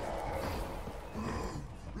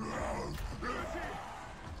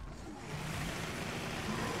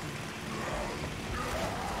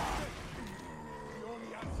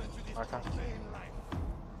 Okay.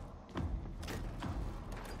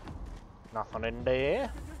 Nothing in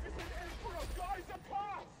there.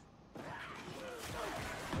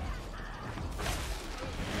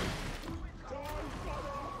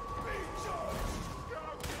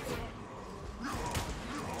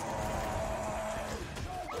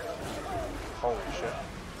 Holy shit.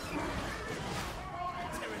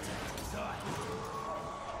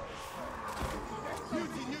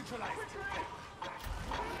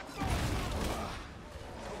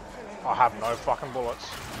 I have no fucking bullets.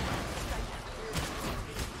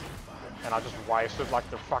 And I just wasted like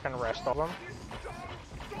the fucking rest of them.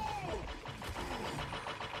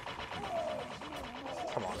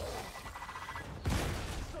 Come on.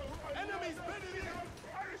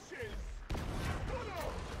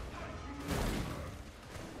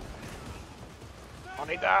 I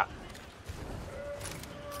need that.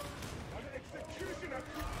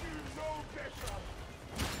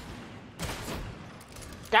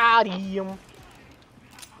 Got him.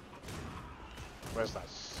 Where's that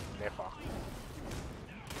sniffer?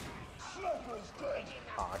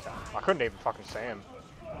 Oh, okay. I couldn't even fucking see him.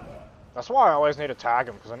 That's why I always need to tag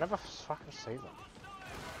him, because I never fucking see them.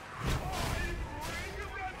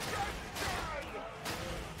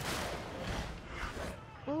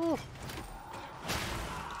 Ooh.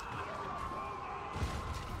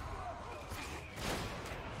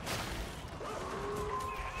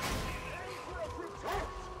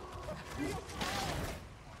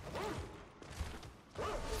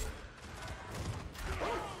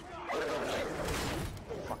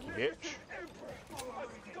 Fuck you, bitch.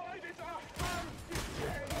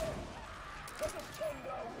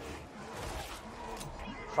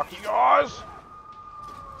 Fuck you guys!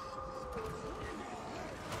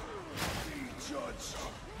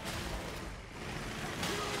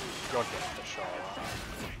 God damn the show.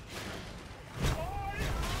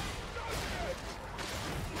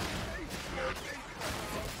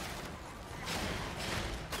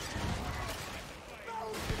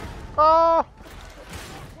 Ah!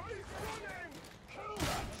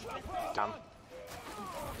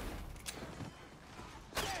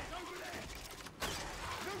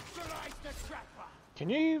 Can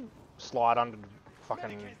you slide under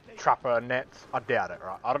fucking trapper nets? I doubt it,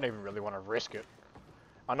 right? I don't even really want to risk it.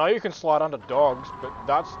 I know you can slide under dogs, but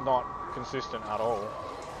that's not consistent at all.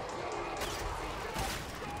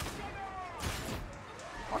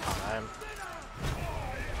 I can't aim.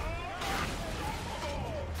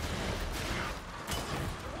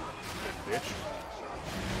 Good bitch.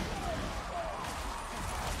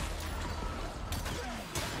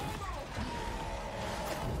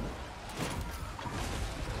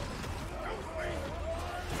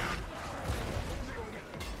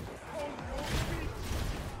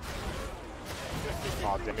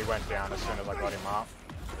 Oh, then he went down as soon as I got him up.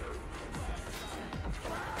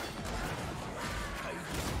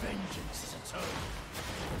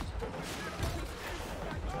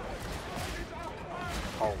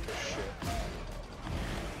 Holy shit.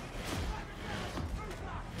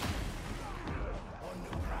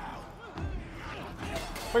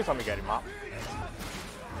 Please let me get him up.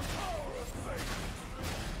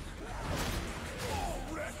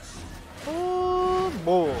 Oh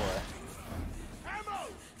boy.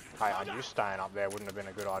 Hey, I knew staying up there wouldn't have been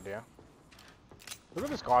a good idea. Look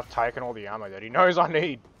at this guy taking all the ammo that he knows I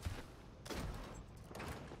need.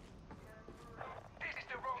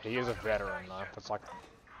 He is a veteran though. That's like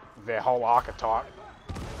their whole archetype.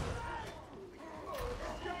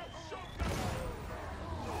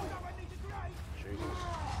 Jesus.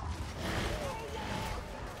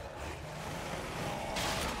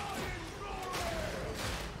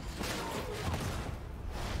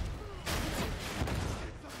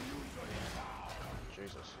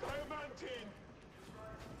 Jesus.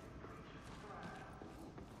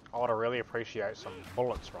 I would really appreciate some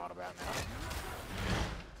bullets right about now.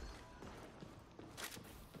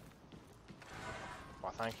 Why,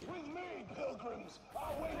 thank you. With me, pilgrims,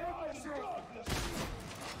 our way lies in darkness.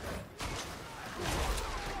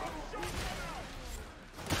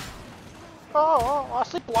 Oh, I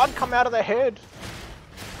see blood come out of their head.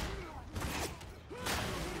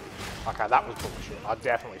 Okay, that was bullshit. I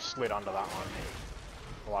definitely slid under that one.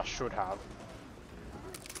 Well, I should have.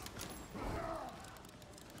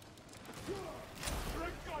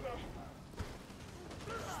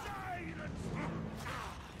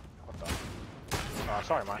 What the? Oh,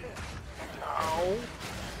 sorry, mate. No.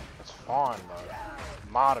 It's fine, though.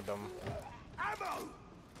 Martyrdom. Ammo!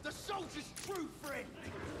 The soldier's true friend!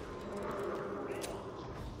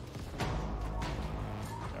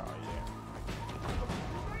 Oh, yeah.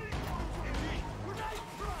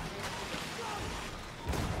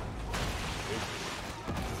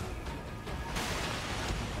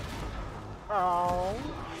 Oh.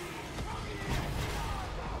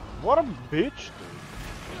 What a bitch, dude.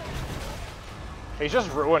 He's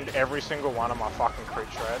just ruined every single one of my fucking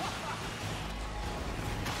crit shreds.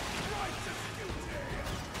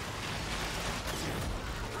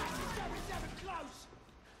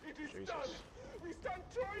 Jesus. We stand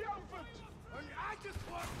triumphant! And I just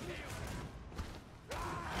want you!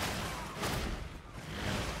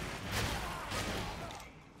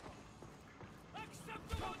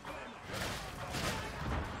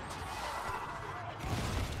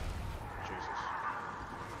 Jesus.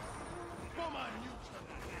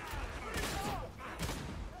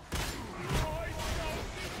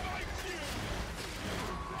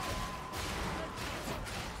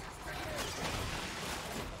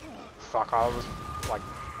 Fuck, I was like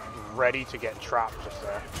ready to get trapped just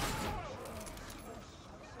there.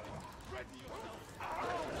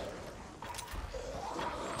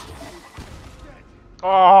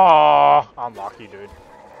 Oh, unlucky, dude.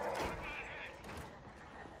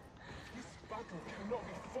 This battle cannot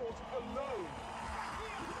be fought alone!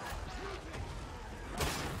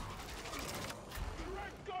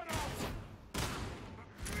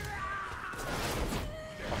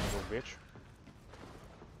 Fucking little bitch.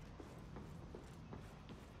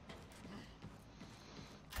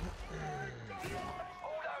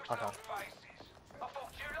 Okay.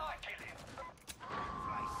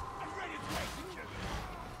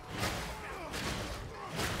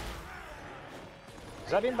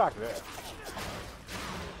 Is that him back there?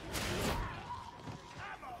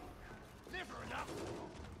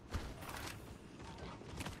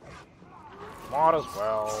 Might as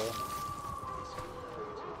well.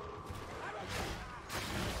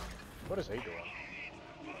 What is he doing?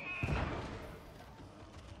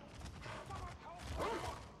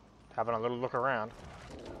 Having a little look around.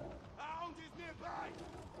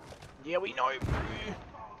 Yeah, we know.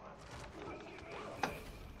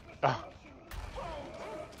 Ah.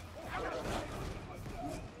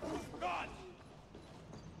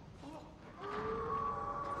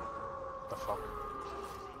 The fuck?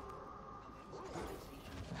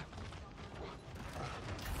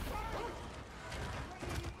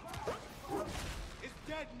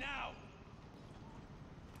 head now.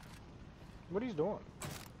 What he's doing?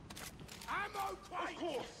 Ammo plate. Of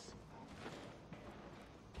course.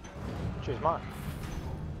 She's mine.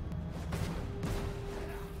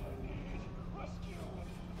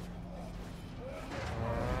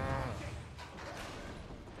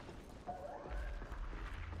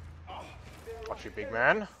 Watch you, big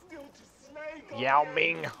man. Yao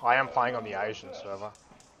Ming. I am playing on the Asian server.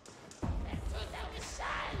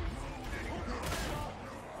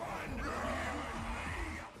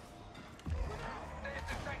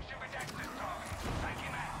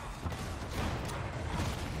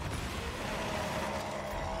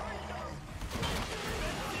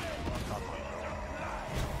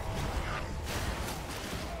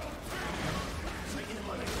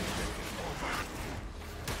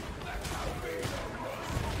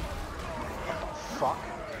 Fuck.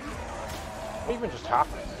 What even just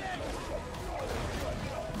happened?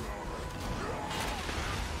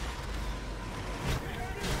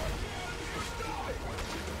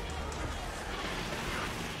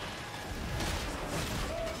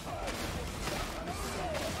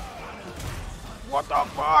 What the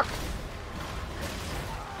fuck?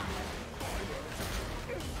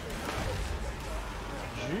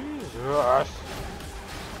 Jesus.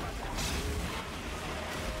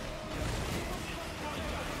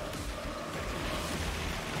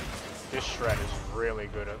 This shred is really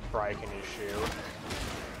good at breaking his shield.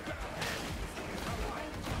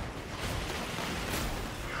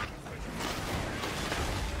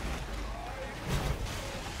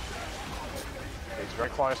 He's very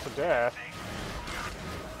close to death.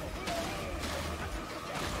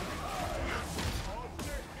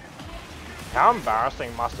 How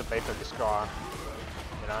embarrassing must it be for this guy?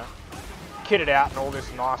 You know? Kitted out in all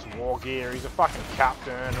this nice war gear, he's a fucking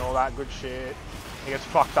captain and all that good shit. He gets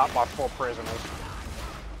fucked up by 4 prisoners.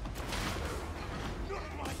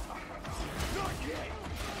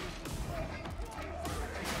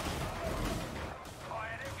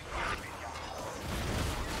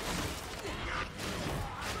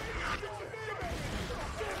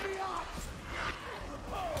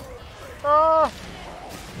 Ah!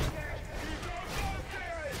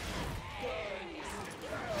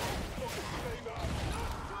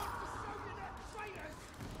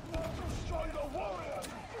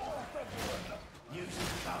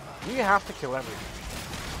 You have to kill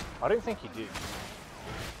everything. I don't think you did.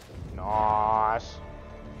 Nice.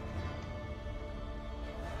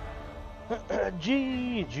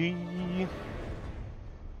 GG.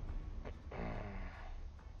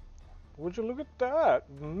 Would you look at that?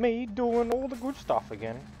 Me doing all the good stuff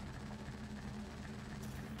again.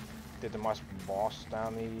 Did the most boss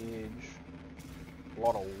damage. A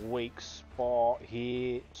lot of weak spot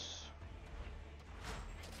hits.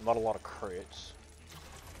 Not a lot of crits.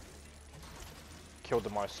 Killed the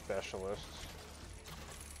most specialists.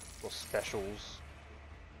 Or specials.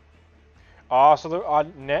 Oh, so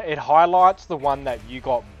it highlights the one that you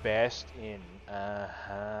got best in.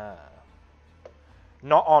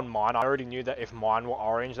 Not on mine. I already knew that if mine were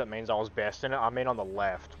orange, that means I was best in it. I mean on the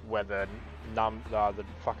left, where the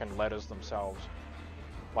fucking letters themselves.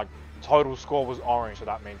 Like, total score was orange, so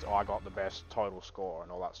that means I got the best total score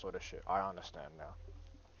and all that sort of shit. I understand now.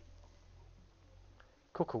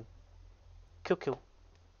 Cool, cool. Cool, cool.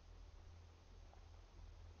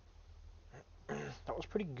 That was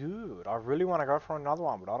pretty good. I really want to go for another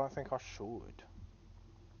one, but I don't think I should.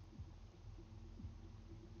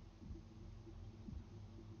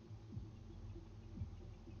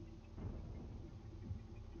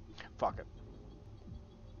 Fuck it.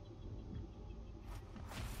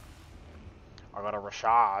 I got a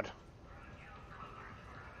Rashad.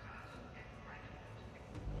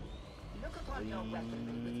 Look upon your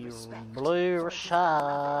weaponry with respect. Blue for it is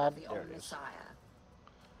Rashad. the There old it is. Messiah.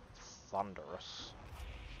 Thunderous.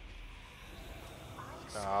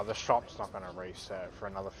 The shop's not going to reset for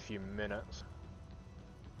another few minutes.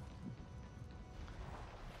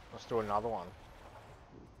 Let's do another one.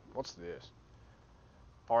 What's this?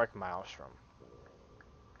 AURIC Maelstrom.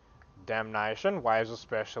 Damnation, Waves of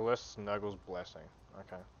Specialists, Nurgle's Blessing.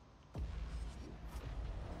 Okay.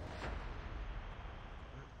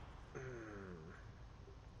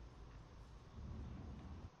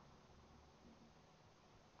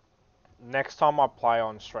 Next time I play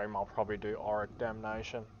on stream, I'll probably do AURIC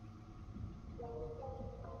Damnation.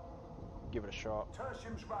 Give it a shot.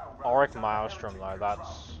 AURIC Maelstrom though,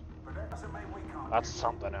 that's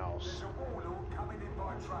something else. There's a warlord coming in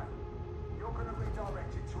by train. You're going to be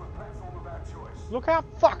directed to a platform of our choice. Look how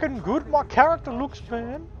fucking good my character looks,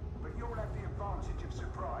 man. But you'll have the advantage of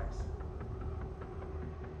surprise.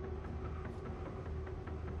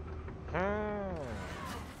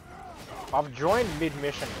 I've joined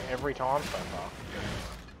mid-mission every time so far.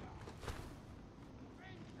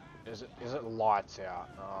 Is it lights out?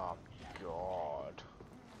 Oh god.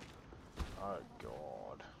 Oh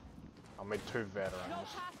god. I mean, 2 veterans. No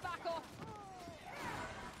pass back off.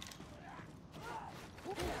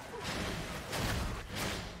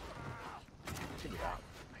 Yeah.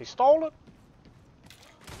 He stole it.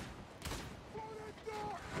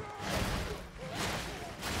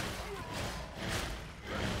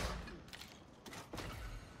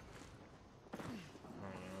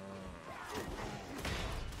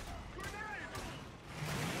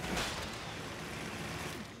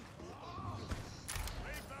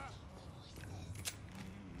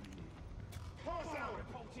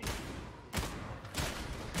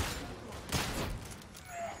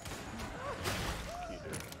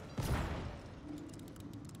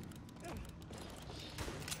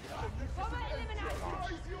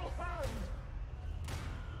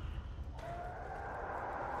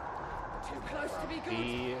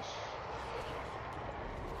 Yes.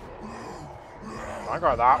 I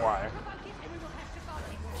go that way.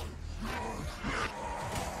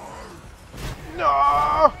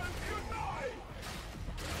 No!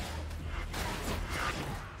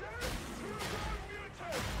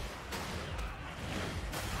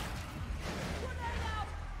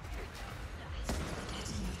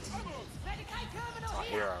 Oh,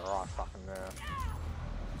 hero right fucking there.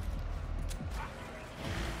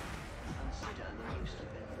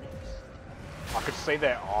 I could see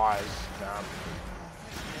their eyes.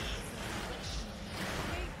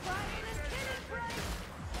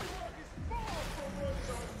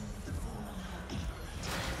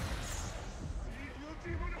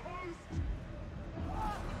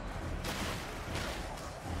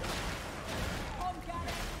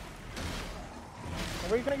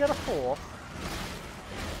 Are we gonna get a 4th?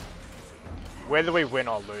 Whether we win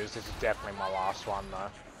or lose, this is definitely my last one though.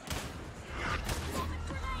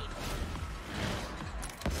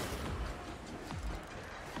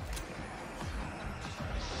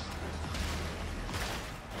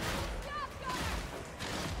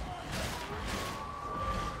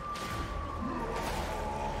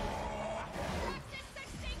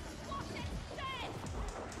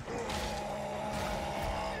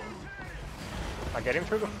 If I get him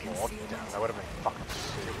through the floor, damn, that would have been fucking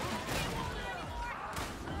sick.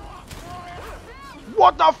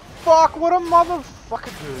 What the fuck? What a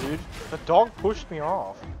motherfucker, dude. The dog pushed me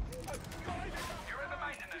off. You're in the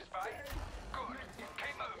maintenance bay? Good.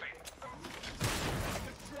 Keep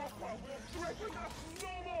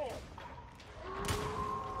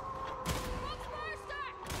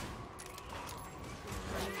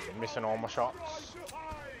moving. Missing all my shots.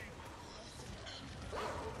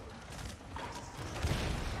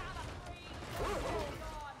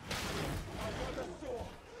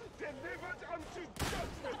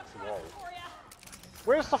 Whoa.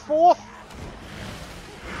 Where's the 4th?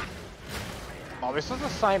 Oh, this is the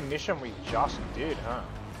same mission we just did, huh?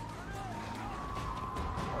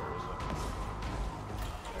 Where is it?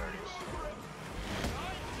 There it is.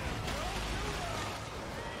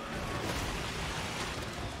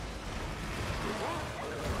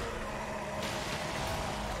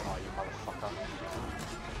 Oh, you motherfucker.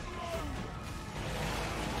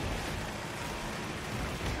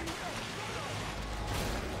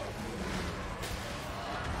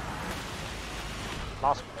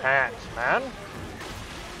 Nice pants, man.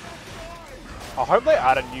 I hope they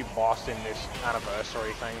add a new boss in this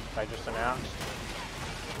anniversary thing they just announced.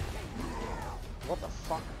 What the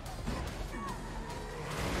fuck?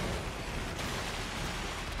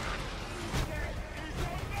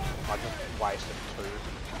 I just wasted 2.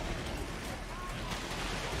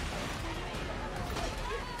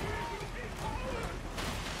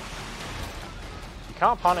 You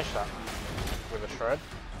can't punish that with a shred.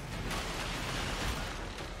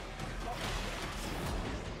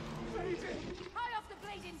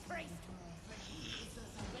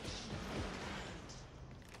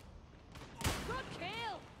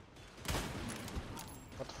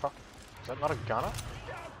 What the fuck? Is that not a gunner?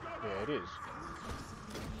 Yeah, it is.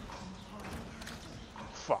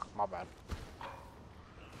 Fuck, my bad.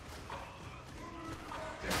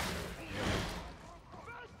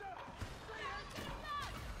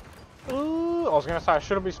 Ooh, I was gonna say I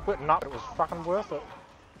shouldn't be splitting up, but it was fucking worth it.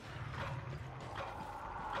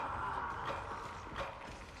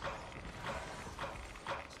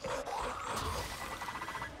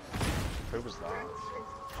 Who was that?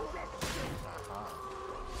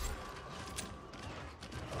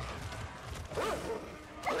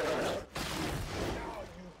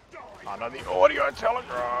 I know the audio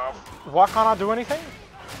telegraph. Why can't I do anything?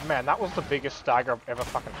 Man, that was the biggest stagger I've ever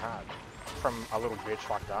fucking had. from a little bitch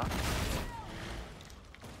like that.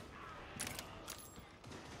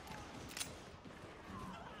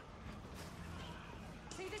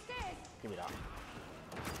 See the stairs? Give me that.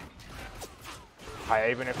 Hey,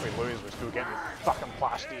 even if we lose, we're still getting this fucking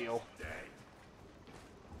plasteel.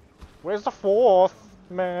 Where's the fourth,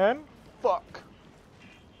 man? Fuck.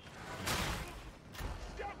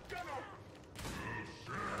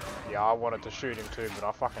 Yeah, I wanted to shoot him too, but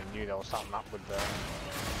I fucking knew there was something up with the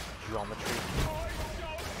geometry.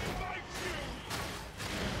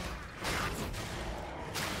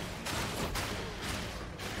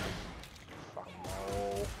 Fucking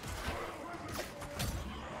no.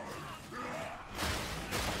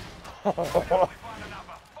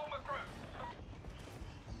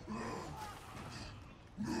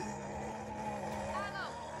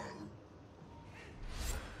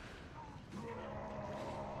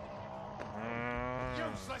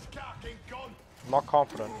 Useless carking gun. Not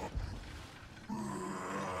confident.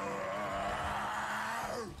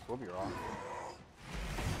 We'll be right.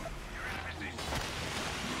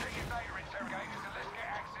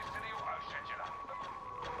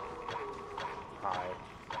 Hi.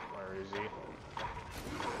 Where is he?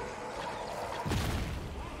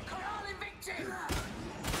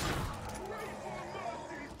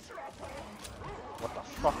 What the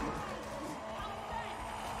fuck?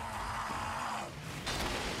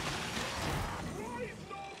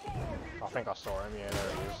 I think I saw him, yeah, there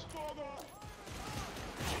he is.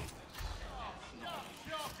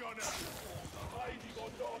 Hiding or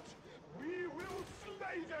not, we will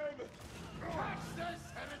slay them. Catch this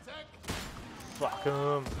heretic. Fuck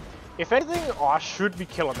him. If anything, I should be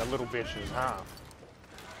killing the little bitches, huh?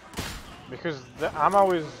 Because the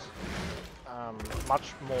ammo is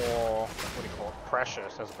much more, what do you call it,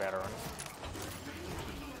 precious as a veteran.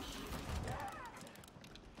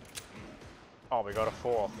 Oh, we got a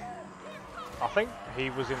fourth. I think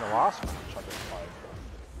he was in the last match I just played.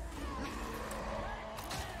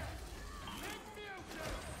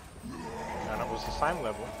 And it was the same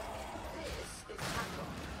level.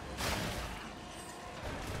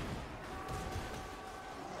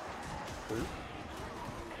 Who?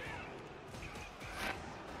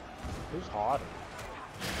 Who's hiding?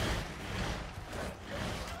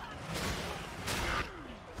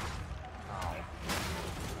 Oh.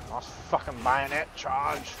 Nice fucking bayonet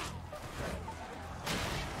charge.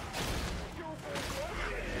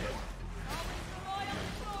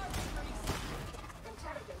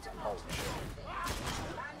 Oh shit.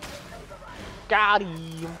 Got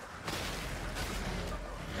him!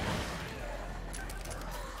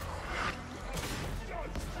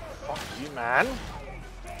 Fuck you, man.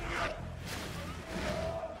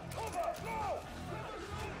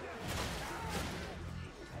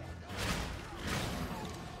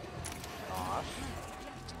 Nice.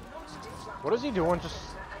 What is he doing just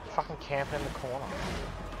fucking camping in the corner?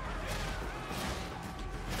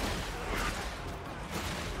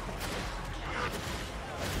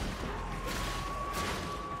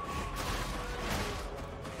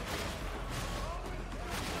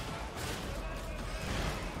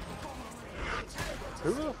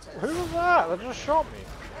 Who was that? That just shot me.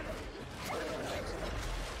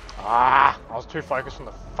 Ah, I was too focused on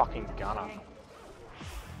the fucking gunner.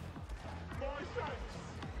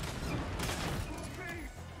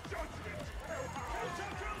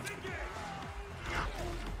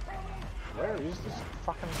 Where is this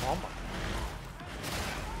fucking bomber?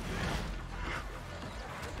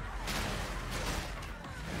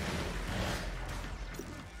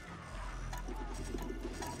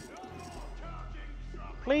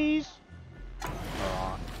 Please?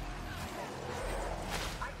 Alright.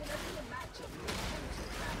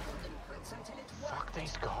 Fuck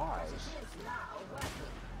these guys.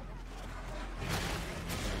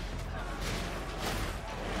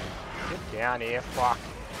 Get down here, fuck.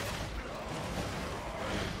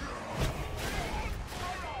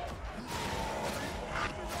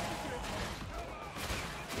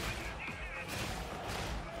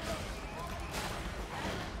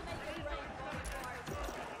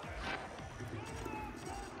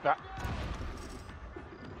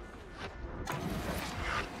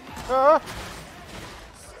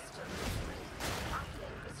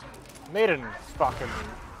 Needing fucking...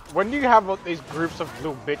 When you have these groups of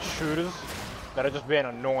little bitch shooters that are just being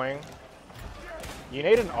annoying, you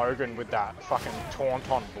need an Ogun with that fucking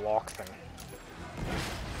tauntaun block thing.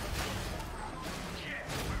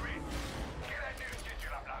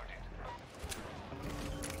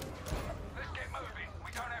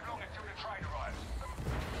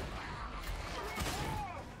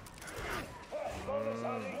 Why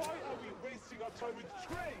are we wasting our time with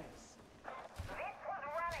trains? This was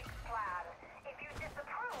Relic's plan.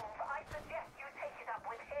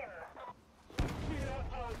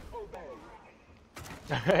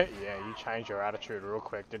 Yeah, you changed your attitude real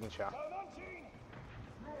quick, didn't you?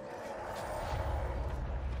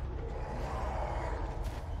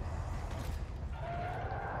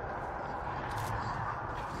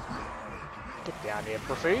 Get down here,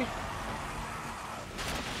 pussy.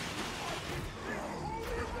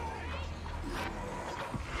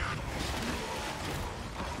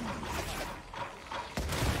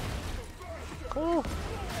 Cool.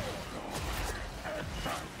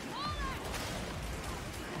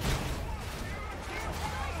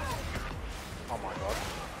 Oh my god.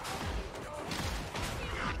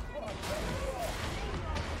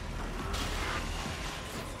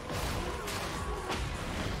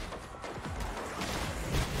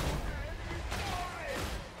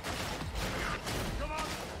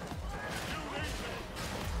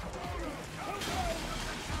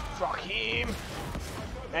 Fuck him!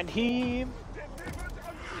 And him!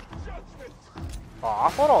 Oh, I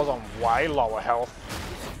thought I was on way lower health.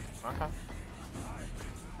 Okay.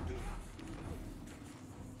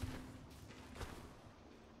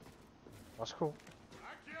 That's cool.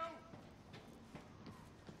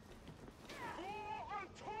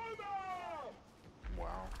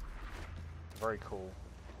 Wow. Very cool.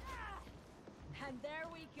 And there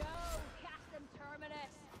we go, Custom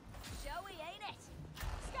Terminus. Showy, ain't it?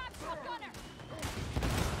 Stab shotgunner.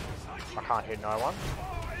 I can't hit no one.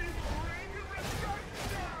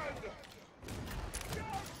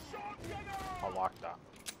 I like that.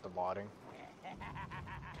 The lighting.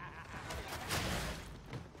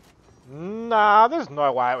 Nah, there's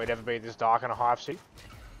no way it would ever be this dark in a hive seat.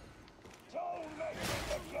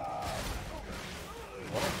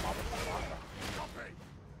 What a motherfucker.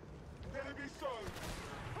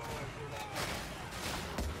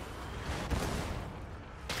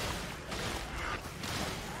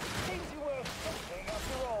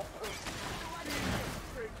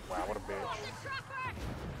 Wow, what a bitch.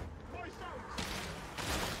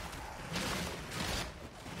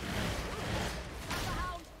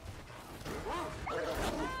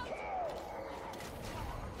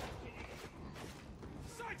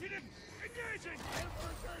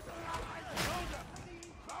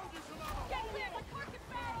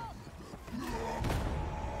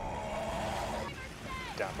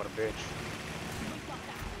 Damn, what a bitch.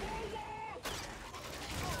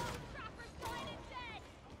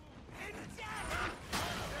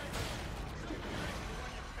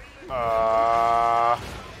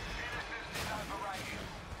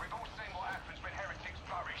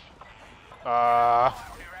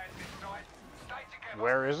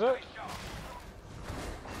 Where is it?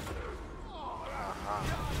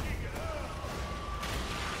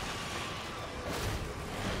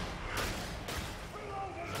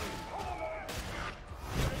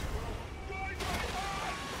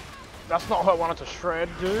 That's not what I wanted to shred,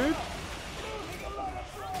 dude.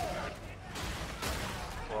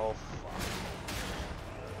 Well, fuck.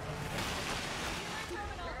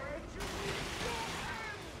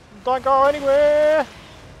 Don't go anywhere!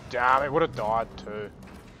 Damn, it would have died too.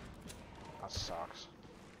 That sucks.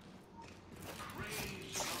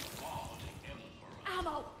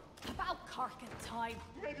 Ammo! About Karkin time.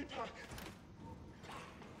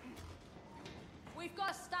 We've got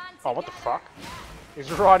to stand together. Oh, what the fuck?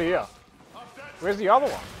 He's right here. Where's the other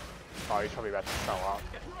one? Oh, he's probably about to show up.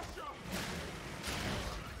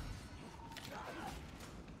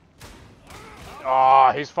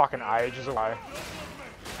 Oh, he's fucking ages away.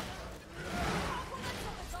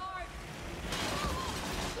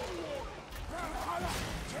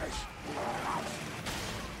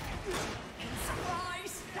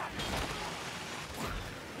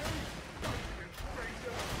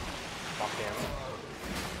 Fuck him.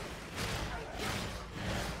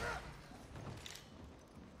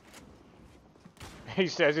 He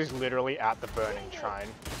says he's literally at the burning train.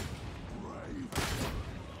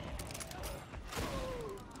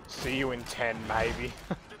 See you in 10, maybe.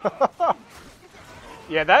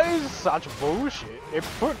 Yeah, that is such bullshit. It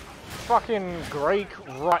put fucking Greek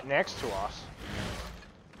right next to us.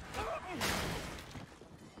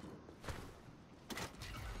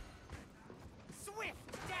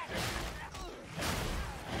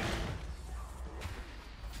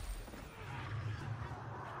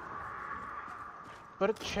 But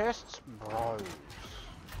it chests bros.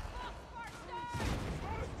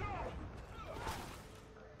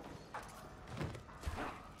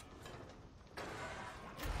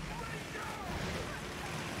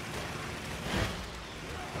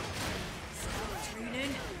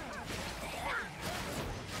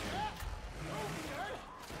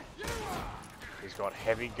 He's got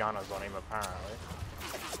heavy gunners on him apparently.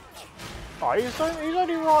 Oh, he's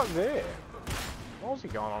only right there. What was he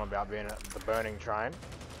going on about being at the burning train?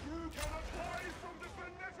 You cannot hide from the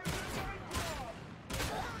beneficent Emperor!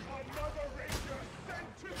 Another ranger sent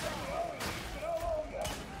to die!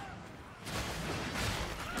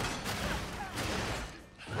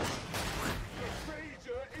 The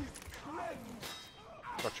Ranger is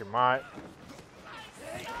cleansed! Got your might.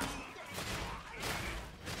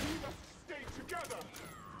 We must stay together!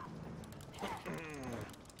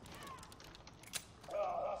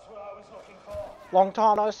 That's what I was looking for. Long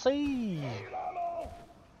time no see.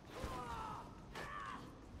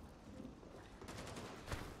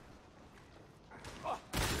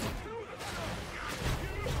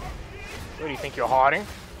 Where do you think you're hiding?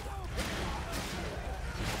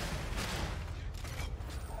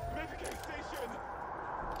 Medicaid station!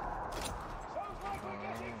 Sounds like we're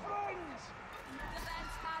getting friends.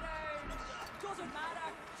 Defense pattern. Doesn't matter.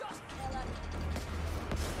 Just kill it.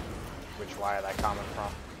 Which way are they coming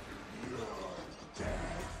from?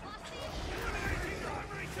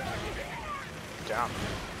 Down.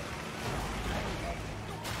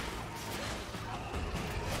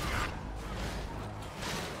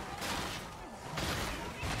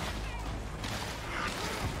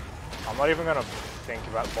 I'm not even gonna think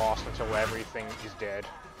about boss until everything is dead.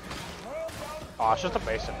 Oh, it's just a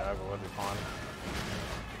basic Nova, we'll be fine.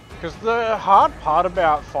 Because the hard part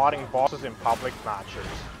about fighting bosses in public matches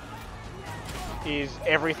is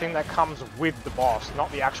everything that comes with the boss,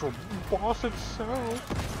 not the actual boss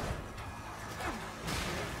itself.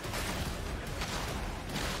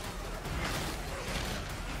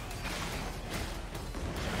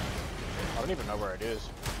 I don't even know where it is.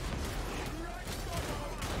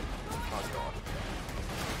 Oh god.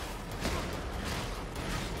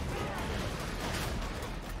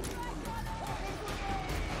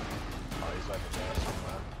 Oh, he's over there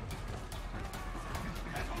somewhere.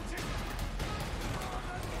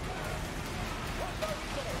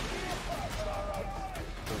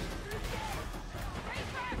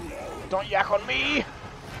 Don't yak on me!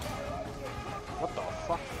 What the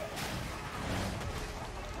fuck?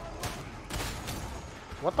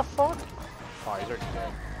 What the fuck? Oh, he's already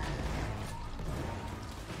dead.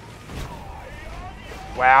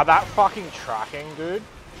 Wow, that fucking tracking, dude.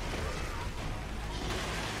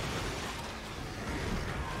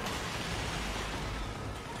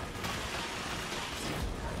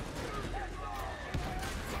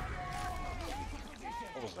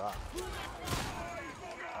 What was that?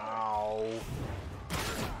 Ow.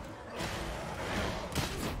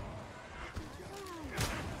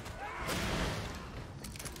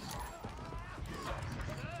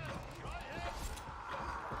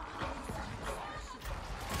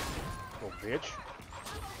 Little bitch.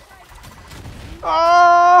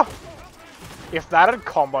 Oh! If that had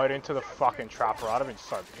comboed into the fucking trapper, I'd have been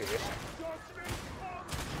so pissed.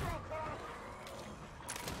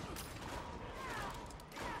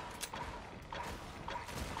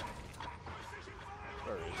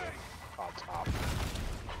 Where is it? Oh, it's up.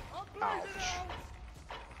 Ouch.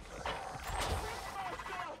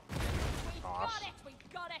 Nice. We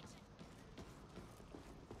got it.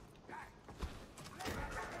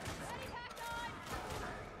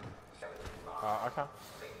 Okay.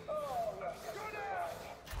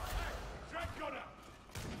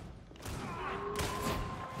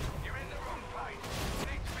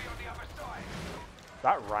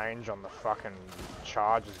 That range on the fucking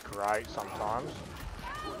charge is great sometimes.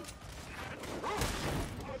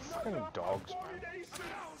 Fucking dogs, man.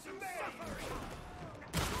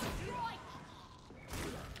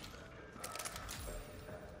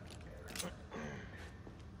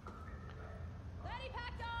 Ready,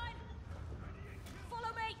 packed on.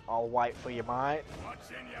 Follow me. I'll wait for you, mate. What's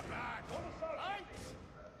in your bag? Thanks!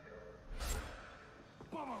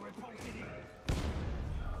 Bomber reported in.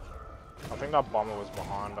 I think that bomber was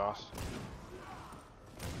behind us.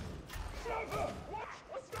 Sniper! Watch!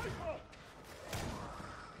 A sniper!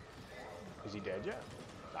 Is he dead yet?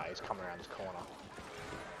 Nah, he's coming around this corner.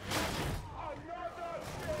 Another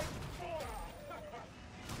dead boy!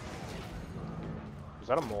 Is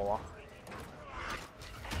that a mauler?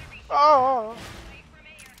 Oh!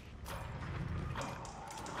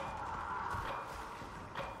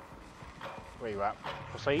 Where you at?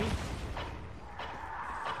 Pussy?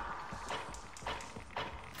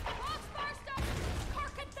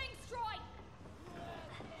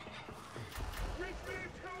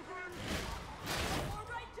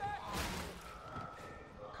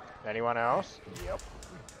 Anyone else? Yep.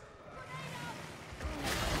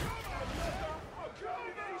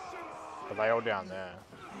 Are they all down there?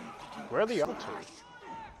 Where are the other two?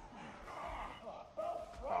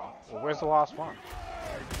 Oh, well, where's the last one?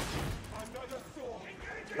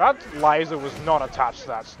 That laser was not attached to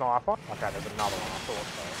that sniper. Okay, there's another one. I thought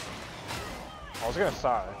so. I was gonna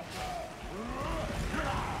say.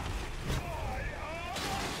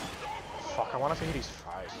 Fuck, I wanted to hit his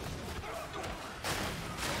face.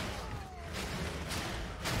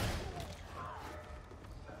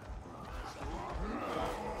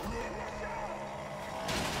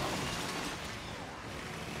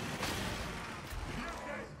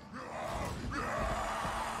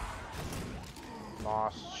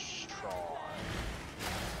 Nice try.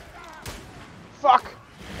 Fuck!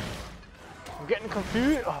 I'm getting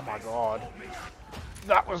confused. Oh my god.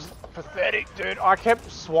 That was pathetic, dude. I kept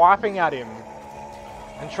swiping at him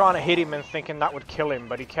and trying to hit him and thinking that would kill him,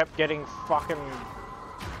 but he kept getting fucking...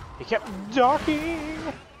 He kept ducking!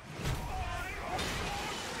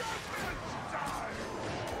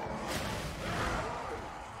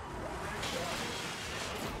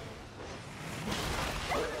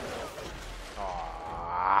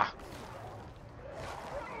 Ah.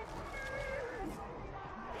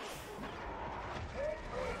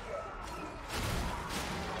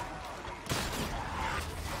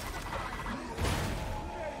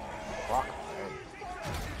 Fuck me.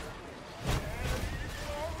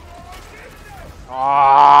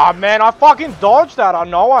 Ah, man, I fucking dodged that. I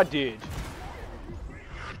know I did.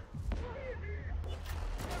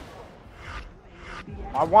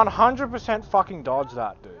 I 100% fucking dodged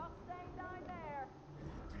that, dude.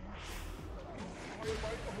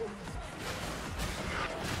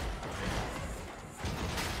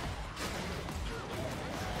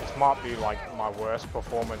 This might be like my worst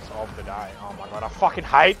performance of the day. Oh my god, I fucking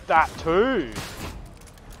hate that too.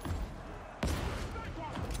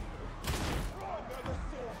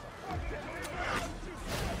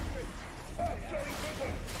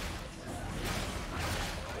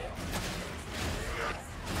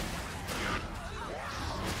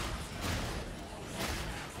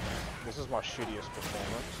 This is my shittiest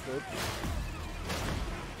performance, dude.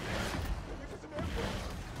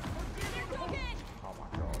 Oh my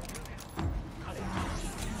god.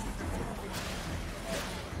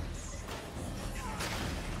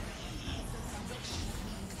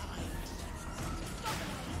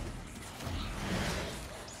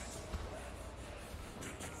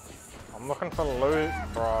 I'm looking for loot,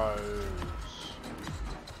 bros.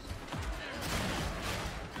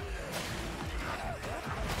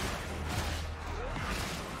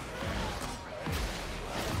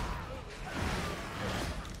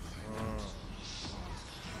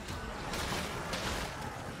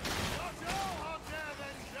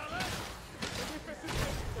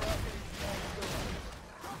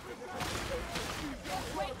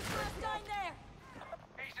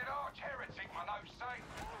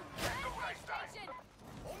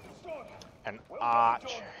 An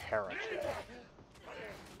arch heretic.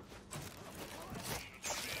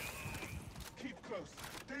 Keep close.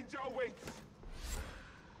 Danger awaits.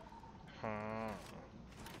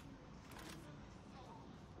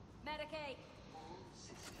 Medicaid.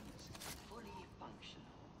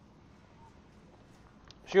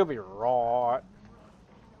 She'll be right.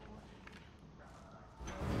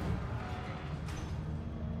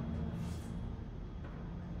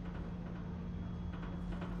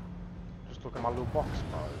 Just look at my little box,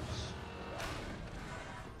 bros.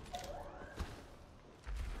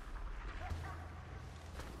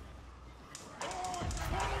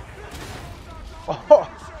 Oh!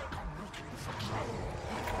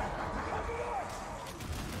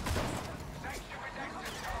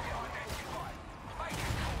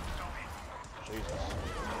 Jesus.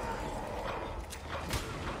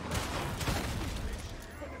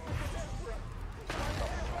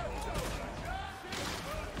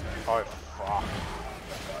 Oh, fuck.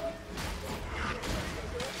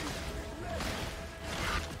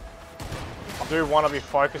 I do want to be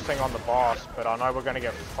focusing on the boss, but I know we're going to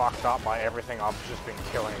get fucked up by everything I've just been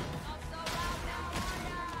killing.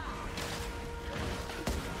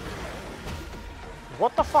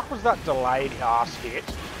 What the fuck was that delayed ass hit?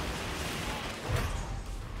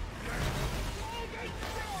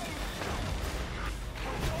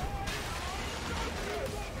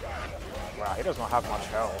 Wow, he does not have much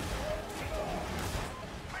health.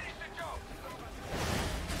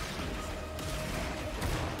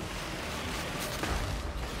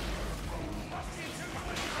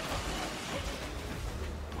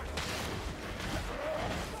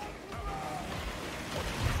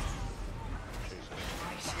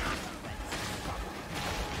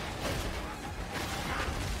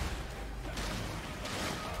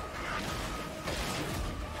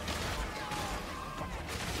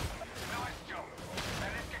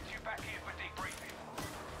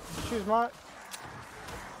 Cheers, mate.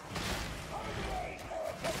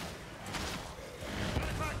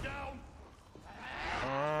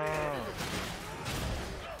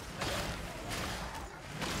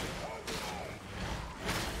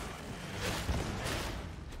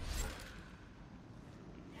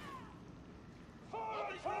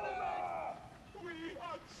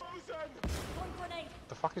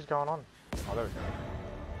 fuck is going on? Oh, there we go.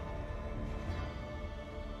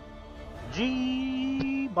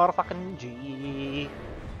 G, motherfucking G.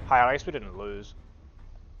 Hey, at least we didn't lose.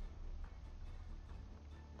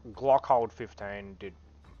 Glock hold 15 did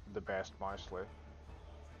the best mostly.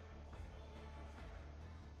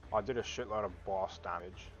 I did a shitload of boss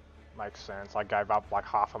damage. Makes sense. I gave up like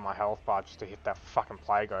half of my health bar just to hit that fucking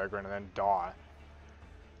plague ogre and then die.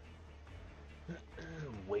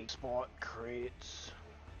 Weak spot crits.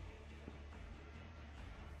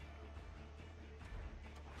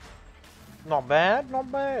 Not bad,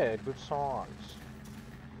 not bad. Good signs.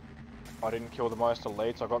 I didn't kill the most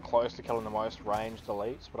elites. I got close to killing the most ranged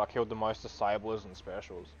elites, but I killed the most disablers and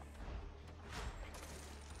specials.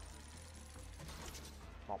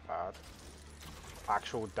 Not bad.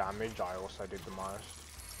 Actual damage, I also did the most.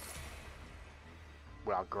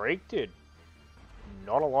 Well, Greek did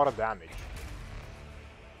not a lot of damage.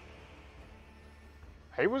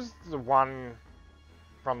 He was the one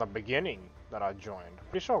from the beginning that I joined.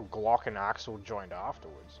 Pretty sure Glock and Axel joined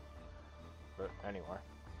afterwards. But anyway,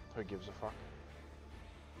 who gives a fuck?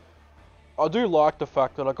 I do like the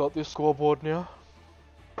fact that I got this scoreboard now.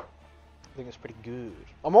 I think it's pretty good.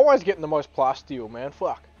 I'm always getting the most plasteel, man.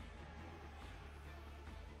 Fuck.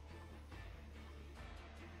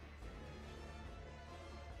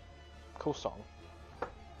 Cool song.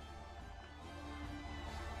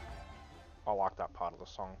 I like that part of the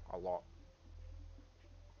song a lot.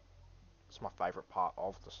 It's my favourite part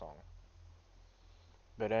of the song.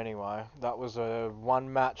 But anyway, that was a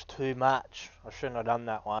 1 match, 2 match. I shouldn't have done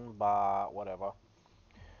that one, but whatever.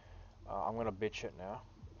 I'm gonna bitch it now.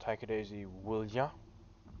 Take it easy, will ya?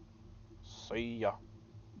 See ya.